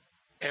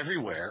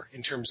everywhere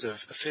in terms of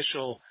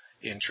official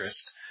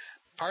interest,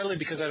 partly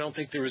because I don't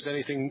think there was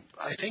anything.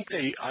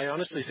 I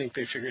honestly think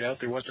they figured out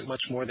there wasn't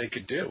much more they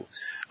could do.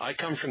 I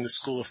come from the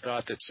school of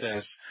thought that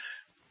says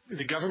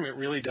the government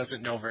really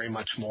doesn't know very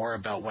much more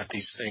about what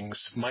these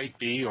things might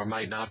be or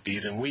might not be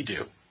than we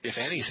do. If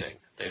anything,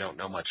 they don't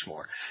know much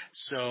more.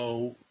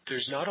 So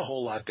there's not a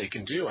whole lot they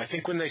can do. I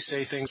think when they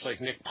say things like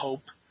Nick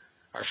Pope,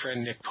 our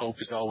friend Nick Pope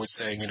is always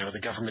saying,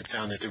 the government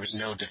found that there was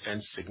no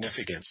defense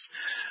significance.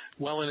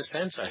 Well, in a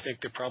sense, I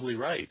think they're probably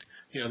right.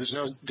 There's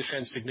no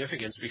defense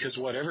significance because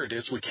whatever it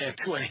is, we can't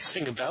do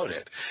anything about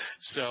it.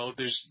 So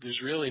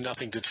there's really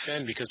nothing to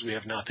defend because we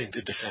have nothing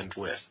to defend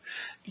with.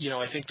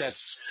 I think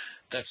that's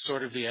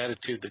sort of the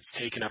attitude that's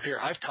taken up here.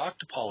 I've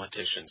talked to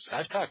politicians.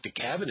 I've talked to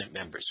cabinet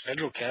members,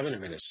 federal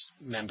cabinet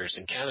members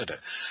in Canada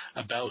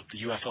about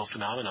the UFO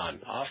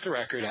phenomenon off the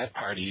record at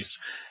parties.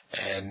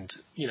 And,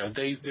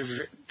 they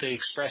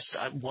expressed,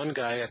 one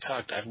guy I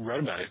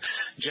wrote about it,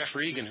 Jeff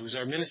Regan, who's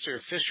our Minister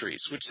of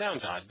Fisheries, which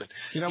sounds odd, but...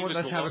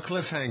 Let's have a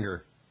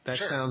cliffhanger. That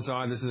Sure. sounds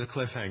odd. This is a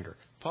cliffhanger.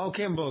 Paul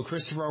Kimball,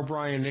 Christopher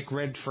O'Brien, Nick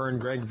Redfern,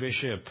 Greg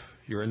Bishop.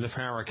 You're in the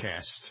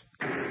Paracast.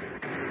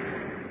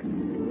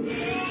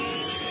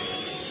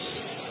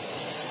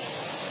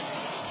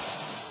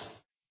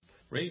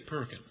 Ray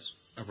Perkins,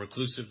 a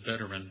reclusive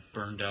veteran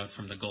burned out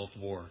from the Gulf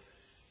War,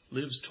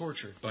 lives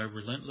tortured by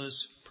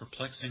relentless,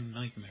 perplexing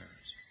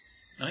nightmares.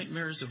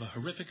 Nightmares of a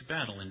horrific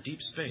battle in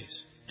deep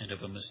space and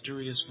of a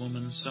mysterious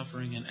woman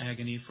suffering in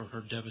agony for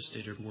her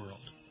devastated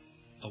world.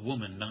 A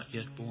woman not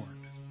yet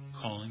born,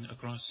 calling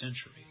across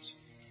centuries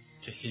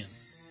to him.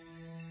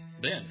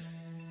 Then,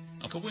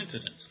 a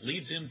coincidence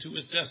leads him to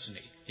his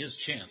destiny, his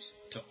chance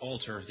to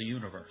alter the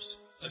universe.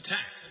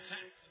 Attack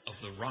of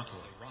the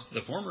Rockoids.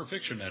 The former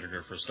fiction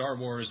editor for Star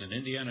Wars and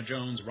Indiana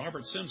Jones,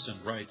 Robert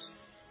Simpson, writes,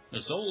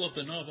 "The soul of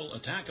the novel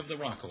Attack of the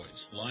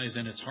Rockoids lies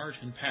in its heart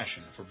and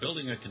passion for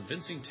building a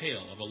convincing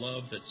tale of a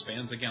love that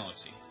spans a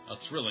galaxy, a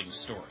thrilling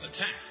story.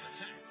 Attack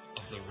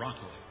of the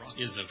Rockoids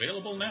is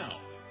available now.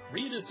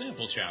 Read a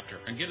sample chapter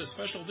and get a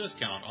special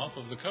discount off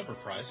of the cover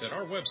price at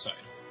our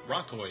website,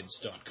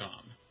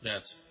 rockoids.com.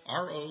 That's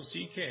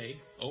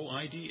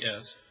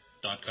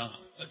ROCKOIDS.com.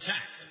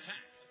 Attack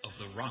of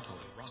the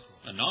Rockoids,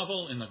 a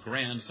novel in the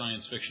grand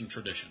science fiction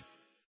tradition."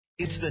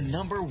 It's the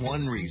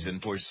 #1 reason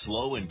for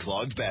slow and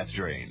clogged bath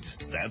drains.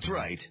 That's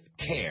right,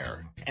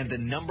 hair. And the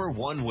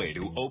 #1 way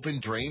to open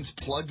drains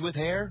plugged with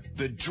hair?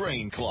 The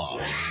Drain Claw.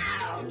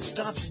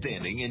 Stop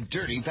standing in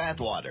dirty bath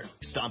water.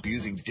 Stop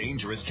using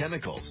dangerous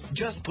chemicals.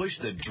 Just push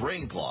the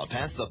Drain Claw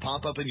past the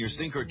pop-up in your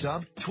sink or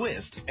tub,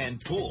 twist,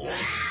 and pull.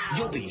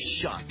 You'll be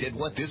shocked at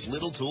what this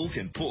little tool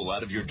can pull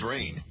out of your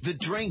drain. The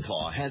Drain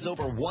Claw has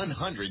over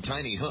 100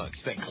 tiny hooks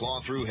that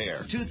claw through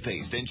hair,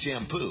 toothpaste, and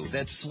shampoo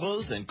that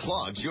slows and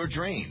clogs your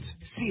drains.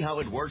 See how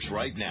it works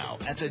right now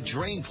at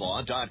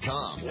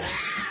thedrainclaw.com.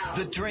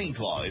 The Drain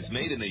Claw is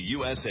made in the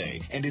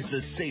USA and is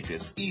the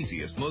safest,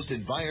 easiest, most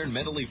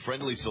environmentally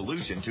friendly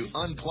solution to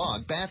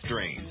unclog bath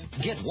drains.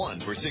 Get one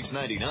for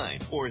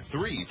 $6.99 or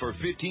 3 for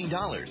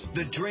 $15.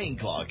 The Drain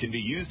Claw can be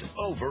used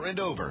over and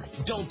over.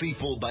 Don't be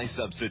fooled by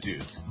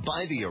substitutes.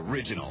 Buy the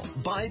original.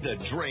 Buy the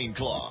Drain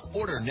Claw.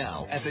 Order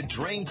now at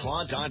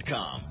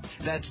thedrainclaw.com.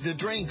 That's the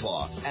Drain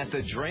Claw at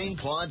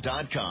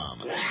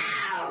thedrainclaw.com.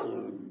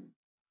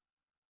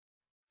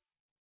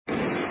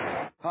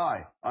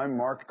 Hi, I'm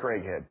Mark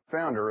Craighead,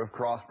 founder of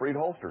Crossbreed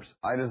Holsters.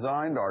 I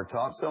designed our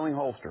top-selling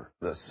holster,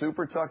 the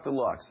Super Tuck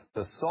Deluxe,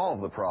 to solve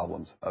the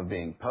problems of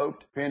being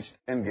poked, pinched,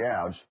 and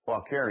gouged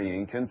while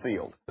carrying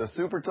concealed. The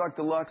Super Tuck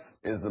Deluxe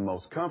is the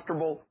most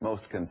comfortable,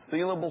 most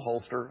concealable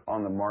holster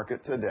on the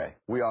market today.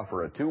 We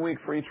offer a 2-week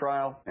free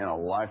trial and a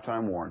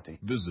lifetime warranty.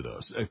 Visit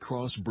us at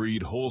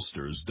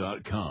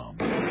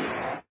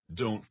crossbreedholsters.com.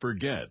 Don't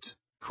forget,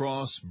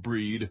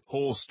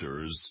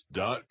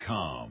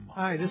 crossbreedholsters.com.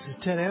 Hi, this is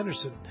Ted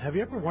Anderson. Have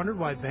you ever wondered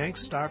why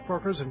banks,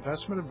 stockbrokers,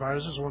 investment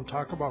advisors won't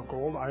talk about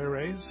gold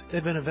IRAs?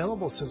 They've been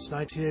available since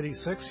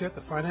 1986, yet the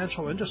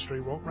financial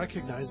industry won't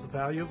recognize the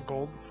value of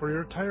gold for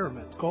your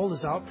retirement. Gold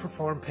has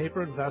outperformed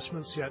paper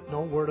investments, yet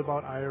no word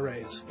about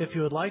IRAs. If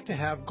you would like to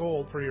have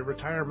gold for your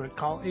retirement,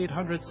 call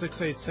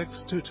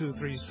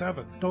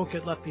 800-686-2237. Don't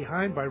get left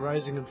behind by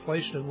rising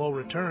inflation and low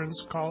returns.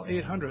 Call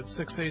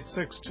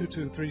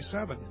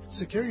 800-686-2237.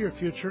 Secure your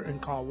future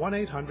and call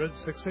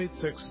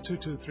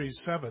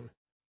 1-800-686-2237.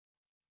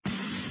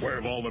 Where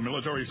have all the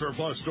military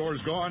surplus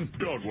stores gone?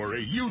 Don't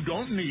worry, you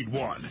don't need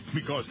one,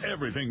 because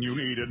everything you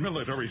need at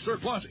military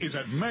surplus is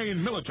at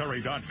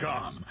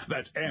MaineMilitary.com.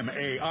 That's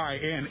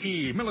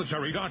M-A-I-N-E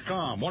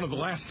Military.com, one of the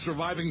last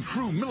surviving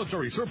true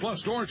military surplus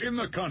stores in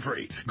the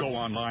country. Go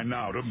online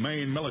now to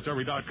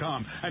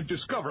MaineMilitary.com and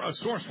discover a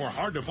source for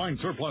hard-to-find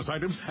surplus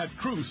items at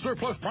true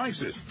surplus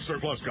prices.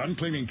 Surplus gun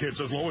cleaning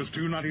kits as low as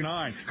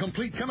 $2.99.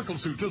 Complete chemical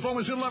suits as low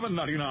as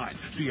 $11.99.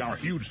 See our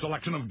huge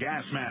selection of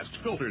gas masks,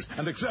 filters,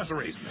 and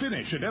accessories.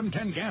 Finish at insulated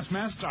M10 gas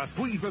masks are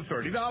 3 for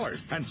 $30,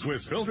 and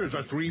Swiss filters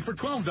are 3 for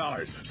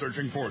 $12.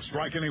 Searching for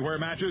Strike Anywhere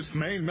matches?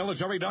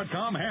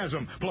 MainMilitary.com has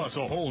them, plus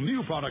a whole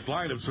new product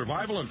line of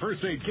survival and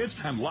first aid kits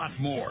and lots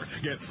more.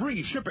 Get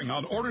free shipping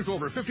on orders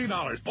over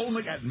 $50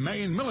 only at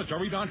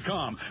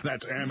MainMilitary.com.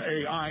 That's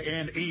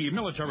M-A-I-N-E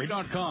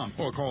military.com,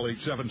 or call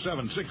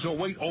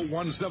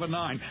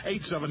 877-608-0179,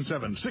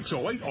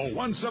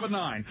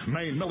 877-608-0179.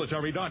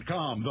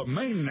 MainMilitary.com, the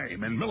main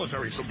name in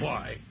military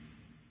supply.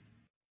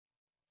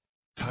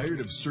 Tired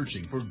of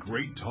searching for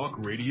great talk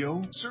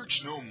radio?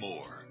 Search no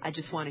more. I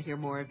just want to hear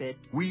more of it.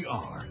 We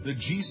are the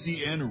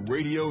GCN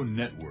Radio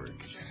Network.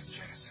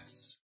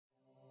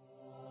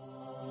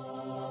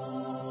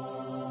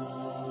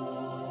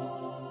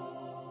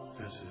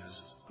 This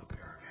is the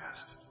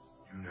Paracast.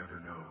 You never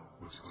know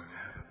what's going to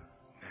happen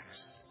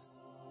next.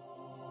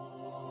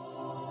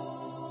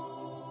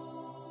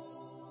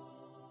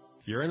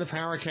 You're in the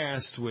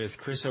Paracast with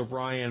Chris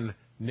O'Brien,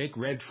 Nick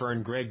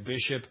Redfern, Greg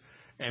Bishop,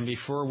 and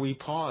before we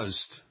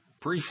paused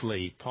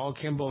briefly, Paul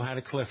Kimball had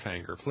a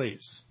cliffhanger.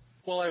 Please.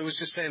 Well, I was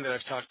just saying that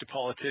I've talked to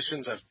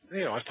politicians, I've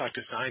talked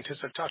to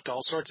scientists, I've talked to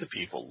all sorts of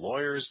people,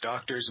 lawyers,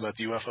 doctors, about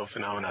the UFO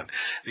phenomenon.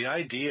 The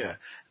idea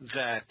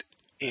that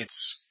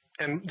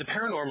and the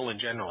paranormal in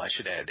general, I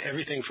should add,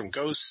 everything from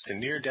ghosts to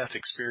near-death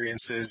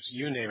experiences,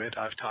 you name it,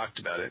 I've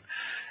talked about it.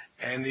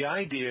 And the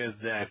idea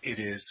that it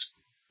is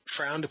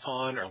frowned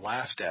upon or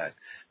laughed at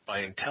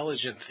by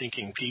intelligent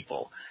thinking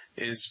people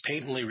is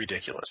patently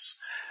ridiculous.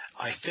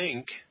 I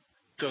think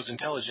those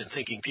intelligent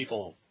thinking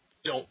people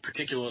don't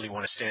particularly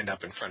want to stand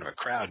up in front of a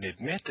crowd and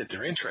admit that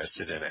they're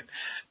interested in it,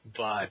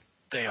 but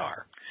they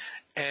are.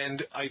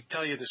 And I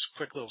tell you this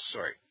quick little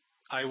story.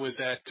 I was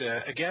at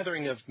a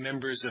gathering of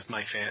members of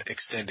my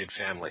extended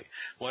family,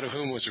 one of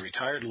whom was a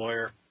retired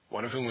lawyer,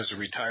 one of whom was a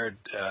retired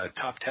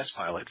top test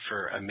pilot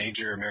for a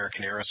major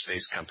American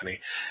aerospace company,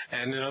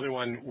 and another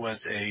one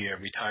was a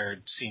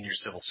retired senior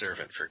civil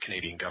servant for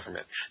Canadian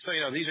government. So,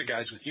 these are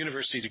guys with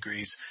university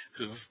degrees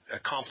who've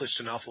accomplished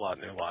an awful lot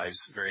in their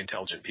lives, very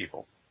intelligent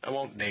people. I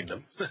won't name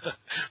them,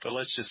 but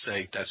let's just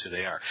say that's who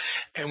they are.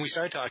 And we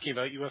started talking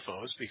about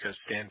UFOs because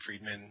Stan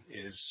Friedman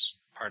is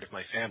part of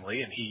my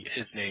family, and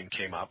his name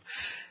came up.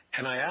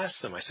 And I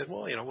asked them, I said,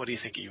 well, what do you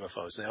think of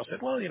UFOs? And they all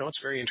said, well,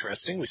 it's very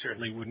interesting. We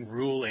certainly wouldn't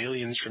rule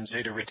aliens from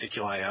Zeta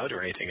Reticuli out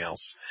or anything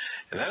else.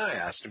 And then I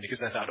asked them,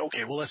 because I thought,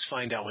 okay, well, let's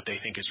find out what they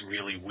think is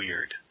really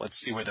weird. Let's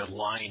see where the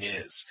line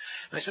is.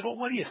 And I said, well,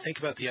 what do you think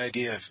about the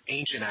idea of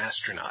ancient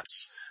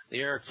astronauts?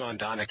 The Eric von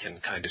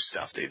Däniken kind of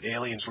stuff. The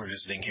aliens were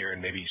visiting here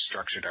and maybe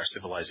structured our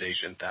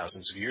civilization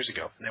thousands of years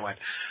ago. And they went,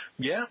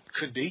 yeah,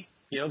 could be.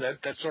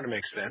 That sort of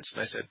makes sense.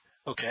 And I said,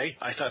 okay,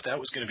 I thought that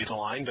was going to be the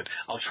line, but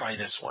I'll try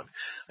this one.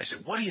 I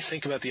said, what do you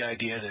think about the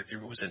idea that there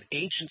was an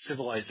ancient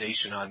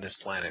civilization on this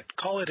planet,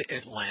 call it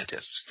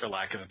Atlantis, for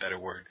lack of a better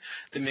word,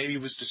 that maybe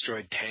was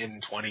destroyed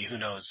 10, 20, who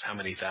knows how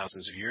many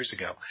thousands of years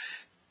ago?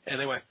 And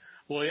they went,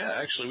 well, yeah,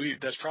 actually,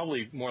 that's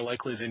probably more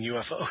likely than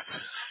UFOs.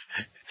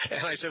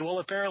 And I said, well,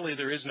 apparently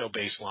there is no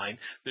baseline.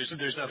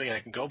 There's nothing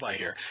I can go by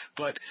here.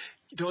 But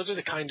those are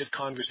the kind of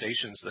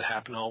conversations that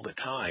happen all the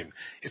time.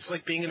 It's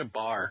like being in a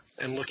bar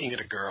and looking at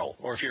a girl,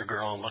 or if you're a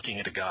girl and looking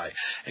at a guy,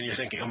 and you're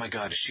thinking, oh, my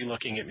God, is she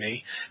looking at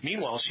me?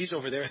 Meanwhile, she's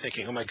over there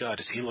thinking, oh, my God,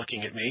 is he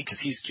looking at me?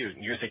 Because he's cute,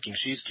 and you're thinking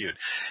she's cute.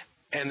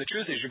 And the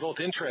truth is you're both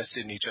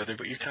interested in each other,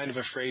 but you're kind of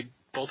afraid,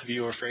 both of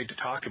you are afraid to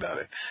talk about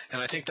it.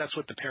 And I think that's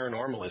what the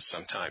paranormal is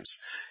sometimes.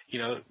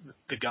 The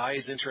guy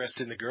is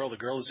interested in the girl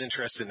is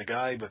interested in the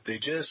guy, but they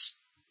just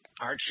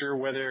aren't sure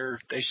whether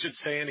they should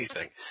say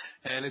anything.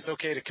 And it's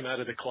okay to come out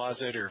of the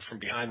closet or from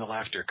behind the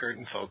laughter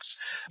curtain, folks.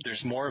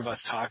 There's more of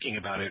us talking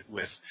about it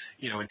with,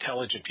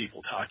 intelligent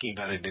people talking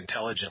about it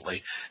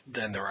intelligently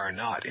than there are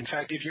not. In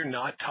fact, if you're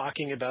not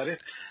talking about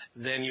it,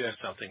 then you have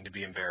something to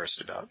be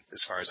embarrassed about,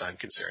 as far as I'm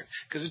concerned,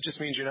 because it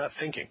just means you're not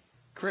thinking.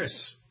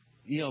 Chris.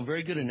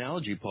 Very good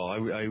analogy,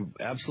 Paul. I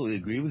absolutely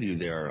agree with you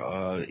there.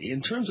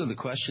 In terms of the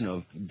question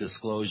of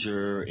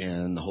disclosure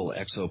and the whole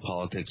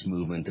exopolitics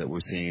movement that we're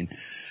seeing,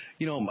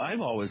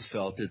 I've always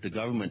felt that the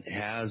government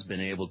has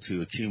been able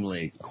to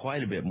accumulate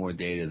quite a bit more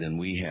data than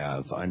we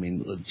have. I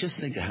mean, just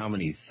think of how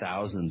many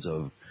thousands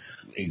of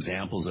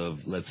examples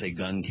of, let's say,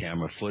 gun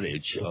camera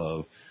footage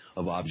of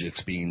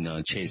objects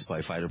being chased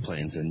by fighter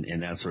planes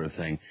and that sort of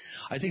thing.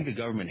 I think the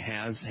government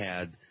has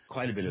had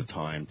quite a bit of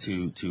time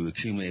to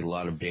accumulate a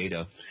lot of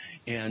data.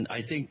 And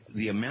I think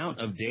the amount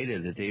of data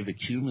that they've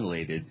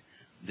accumulated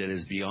that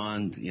is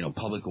beyond,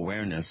 public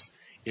awareness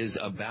is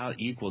about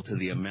equal to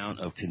the amount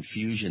of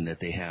confusion that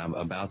they have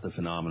about the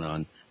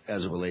phenomenon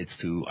as it relates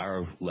to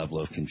our level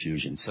of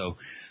confusion. So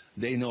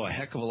they know a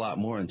heck of a lot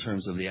more in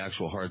terms of the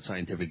actual hard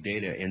scientific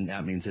data, and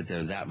that means that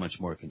they're that much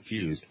more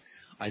confused.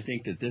 I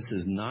think that this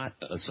is not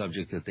a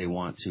subject that they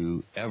want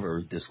to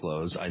ever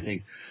disclose. I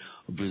think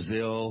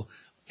Brazil,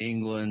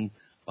 England,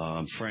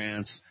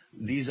 France,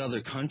 these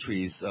other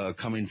countries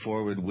coming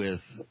forward with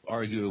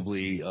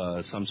arguably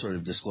some sort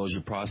of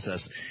disclosure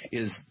process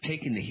is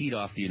taking the heat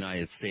off the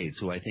United States,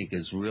 who I think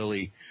is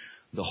really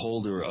the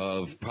holder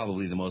of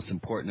probably the most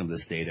important of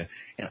this data.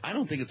 And I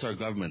don't think it's our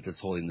government that's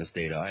holding this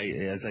data.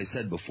 As I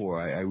said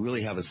before, I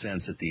really have a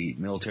sense that the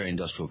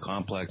military-industrial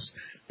complex,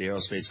 the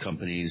aerospace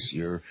companies,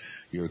 your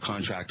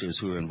contractors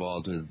who are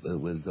involved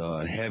with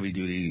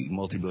heavy-duty,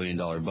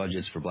 multi-billion-dollar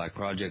budgets for black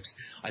projects,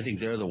 I think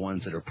they're the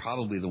ones that are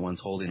probably the ones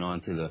holding on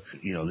to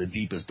the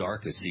deepest,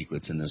 darkest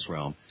secrets in this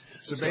realm.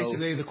 So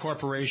basically, the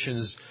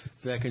corporations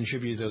that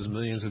contribute those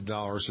millions of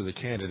dollars to the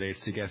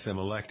candidates to get them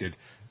elected,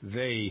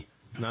 they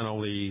not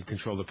only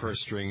control the purse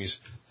strings,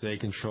 they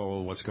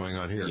control what's going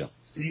on here. Yeah.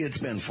 It's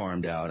been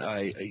farmed out.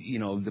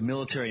 The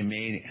military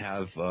may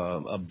have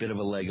a bit of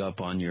a leg up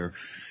on your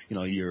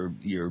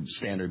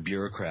standard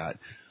bureaucrat.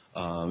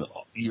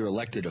 Your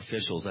elected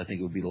officials, I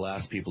think, would be the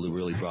last people to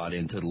really brought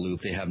into the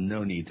loop. They have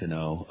no need to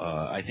know.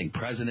 I think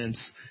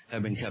presidents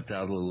have been kept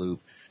out of the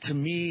loop. To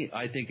me,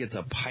 I think it's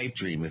a pipe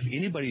dream. If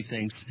anybody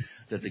thinks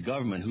that the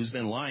government, who's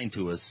been lying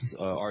to us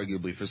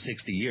arguably for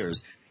 60 years,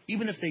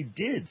 even if they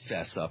did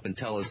fess up and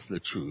tell us the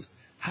truth,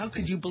 how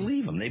could you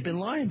believe them? They've been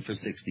lying for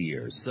 60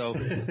 years. So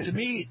to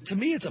me,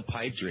 it's a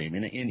pipe dream.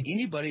 And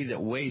anybody that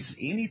wastes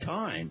any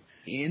time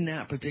in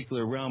that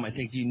particular realm, I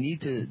think you need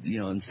to,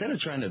 instead of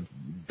trying to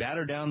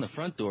batter down the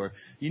front door,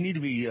 you need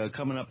to be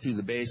coming up through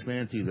the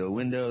basement, through the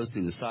windows,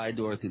 through the side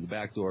door, through the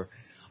back door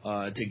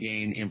to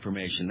gain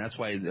information. That's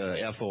why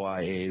the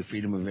FOIA,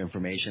 Freedom of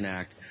Information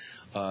Act,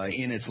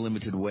 in its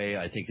limited way,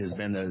 I think has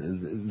been a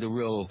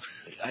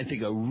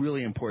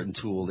really important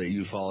tool that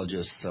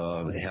ufologists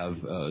have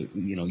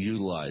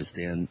utilized,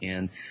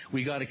 and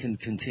we got to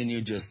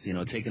continue just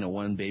taking it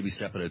one baby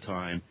step at a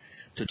time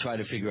to try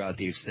to figure out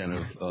the extent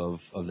of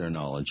their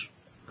knowledge.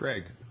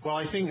 Greg. Well,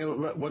 I think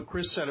what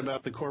Chris said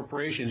about the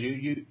corporations,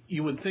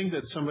 you would think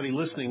that somebody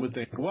listening would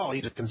think, well,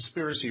 he's a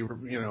conspiracy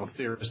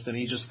theorist, and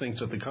he just thinks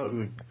that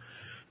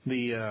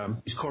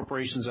these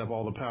corporations have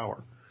all the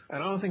power.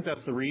 And I don't think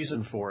that's the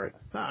reason for it.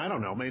 I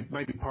don't know.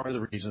 Might be part of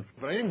the reason.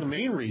 But I think the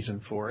main reason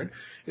for it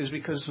is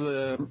because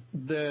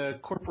the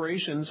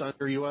corporations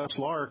under U.S.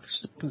 law are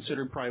still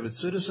considered private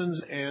citizens,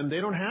 and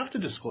they don't have to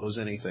disclose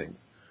anything.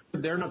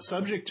 They're not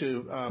subject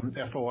to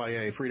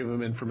FOIA, Freedom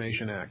of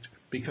Information Act,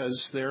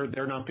 because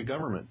they're not the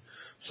government.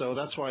 So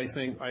that's why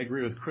I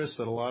agree with Chris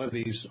that all of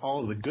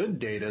the good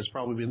data has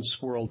probably been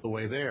squirreled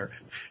away there.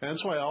 And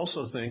that's why I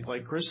also think,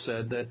 like Chris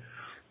said, that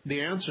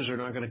the answers are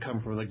not going to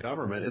come from the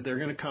government. They're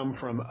going to come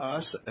from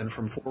us and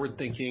from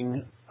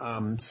forward-thinking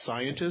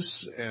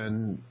scientists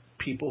and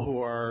people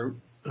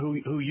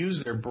who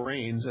use their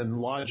brains and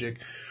logic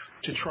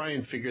to try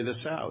and figure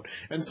this out.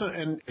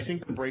 And I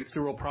think the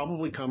breakthrough will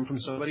probably come from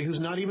somebody who's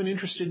not even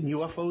interested in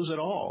UFOs at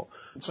all.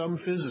 Some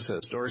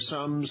physicist or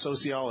some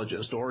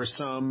sociologist or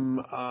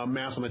some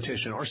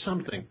mathematician or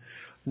something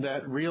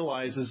that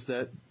realizes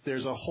that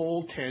there's a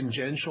whole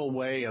tangential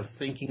way of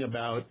thinking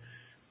about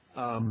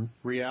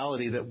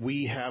reality that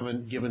we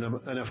haven't given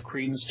enough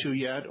credence to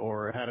yet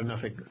or had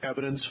enough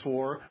evidence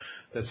for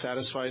that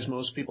satisfies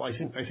most people. I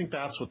think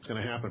that's what's going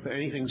to happen. If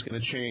anything's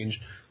going to change,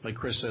 like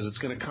Chris says, it's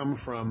going to come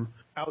from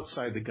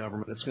outside the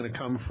government. It's going to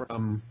come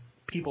from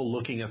people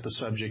looking at the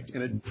subject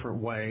in a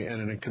different way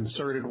and in a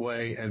concerted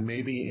way and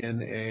maybe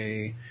in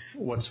a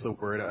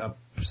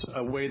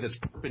way that's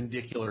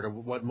perpendicular to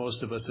what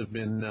most of us have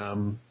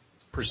been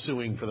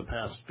pursuing for the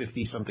past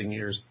 50-something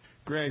years.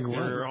 Greg,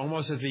 we're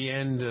almost at the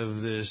end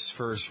of this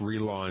first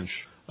relaunch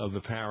of the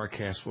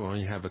Paracast. We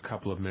only have a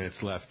couple of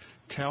minutes left.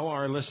 Tell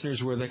our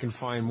listeners where they can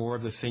find more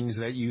of the things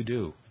that you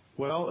do.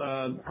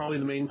 Well, probably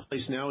the main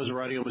place now is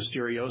Radio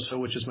Mysterioso,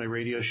 which is my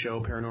radio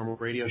show, paranormal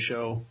radio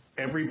show.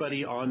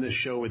 Everybody on this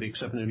show, with the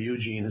exception of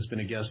Eugene, has been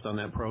a guest on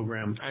that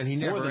program. And he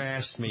never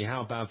asked me. How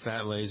about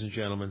that, ladies and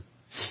gentlemen?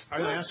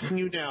 I'm asking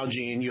you now,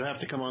 Gene. You have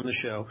to come on the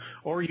show.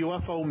 Or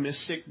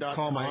UFOmystic.com.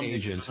 Call my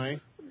agent.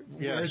 Yes.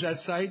 Where's that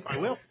site? I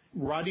will.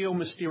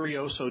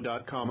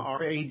 RadioMysterioso.com,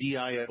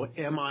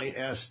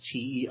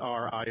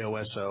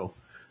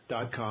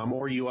 RadioMysterioso.com,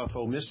 or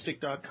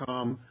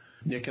UFOmystic.com.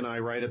 Nick and I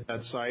write at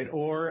that site,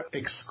 or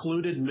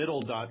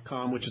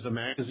ExcludedMiddle.com, which is a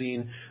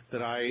magazine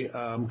that I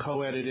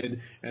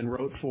co-edited and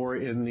wrote for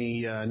in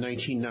the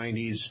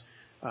 1990s.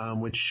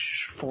 Which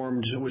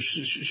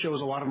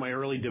shows a lot of my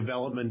early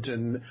development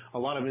and a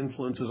lot of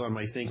influences on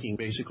my thinking,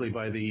 basically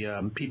by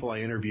the people I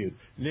interviewed.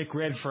 Nick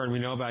Redfern, we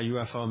know about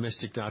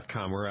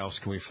UFOmystic.com. Where else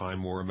can we find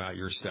more about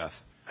your stuff?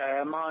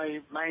 My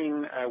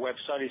main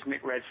website is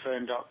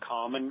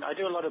nickredfern.com, and I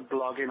do a lot of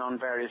blogging on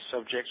various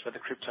subjects, whether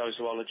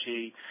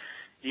cryptozoology,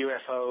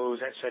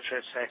 UFOs,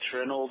 etc.,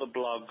 and all the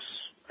blogs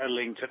are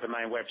linked at the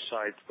main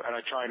website, and I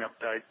try and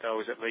update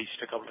those at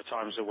least a couple of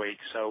times a week.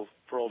 So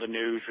for all the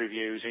news,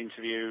 reviews,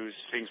 interviews,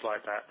 things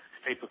like that,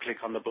 if people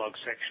click on the blog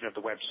section of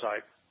the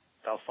website,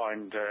 they'll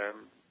find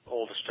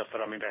all the stuff that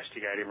I'm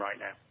investigating right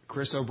now.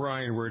 Chris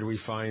O'Brien, where do we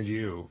find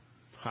you?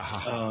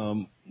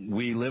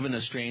 We live in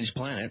a strange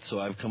planet, so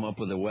I've come up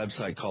with a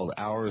website called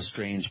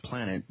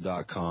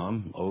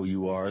OurStrangePlanet.com,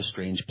 OUR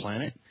Strange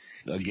Planet.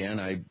 Again,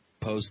 I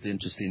post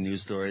interesting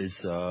news stories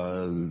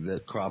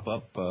that crop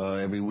up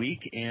every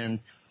week, and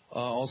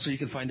Also, you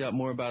can find out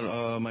more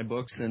about my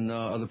books and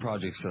other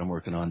projects that I'm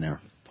working on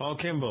there. Paul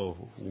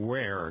Kimball,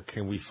 where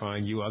can we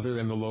find you other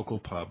than the local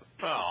pub?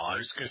 Oh, I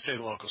was going to say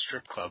the local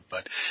strip club,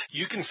 but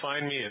you can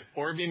find me at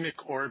Orby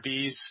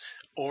McOrby's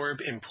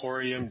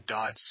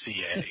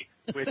orbemporium.ca,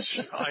 which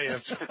I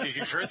have, if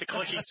you've heard the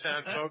clicking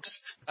sound, folks,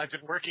 I've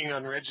been working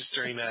on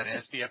registering that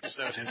as the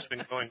episode has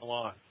been going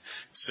along.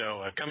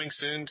 So coming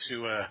soon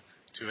to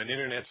an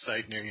internet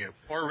site near you,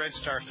 or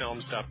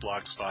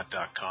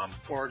redstarfilms.blogspot.com,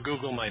 or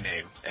Google my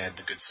name, and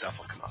the good stuff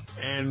will come up.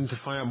 And to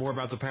find out more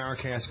about the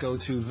Paracast, go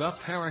to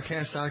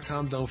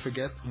theparacast.com. Don't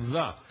forget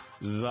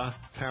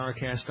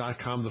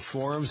theparacast.com. The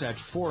forums at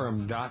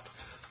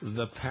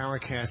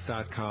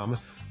forum.theparacast.com.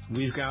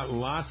 We've got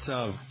lots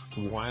of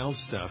wild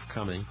stuff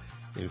coming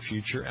in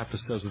future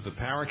episodes of the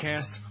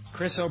Paracast.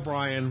 Chris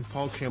O'Brien,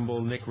 Paul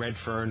Kimball, Nick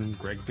Redfern,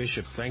 Greg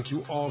Bishop, thank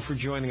you all for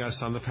joining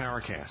us on the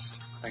Paracast.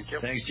 Thank you.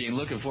 Thanks, Gene.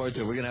 Looking forward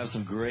to it. We're going to have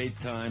some great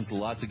times,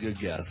 lots of good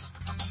guests.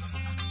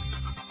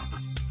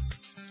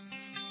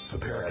 The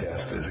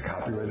Paracast is a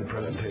copyrighted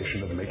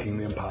presentation of Making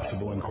the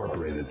Impossible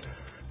Incorporated.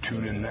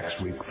 Tune in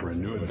next week for a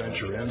new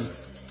adventure in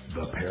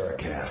The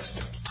Paracast.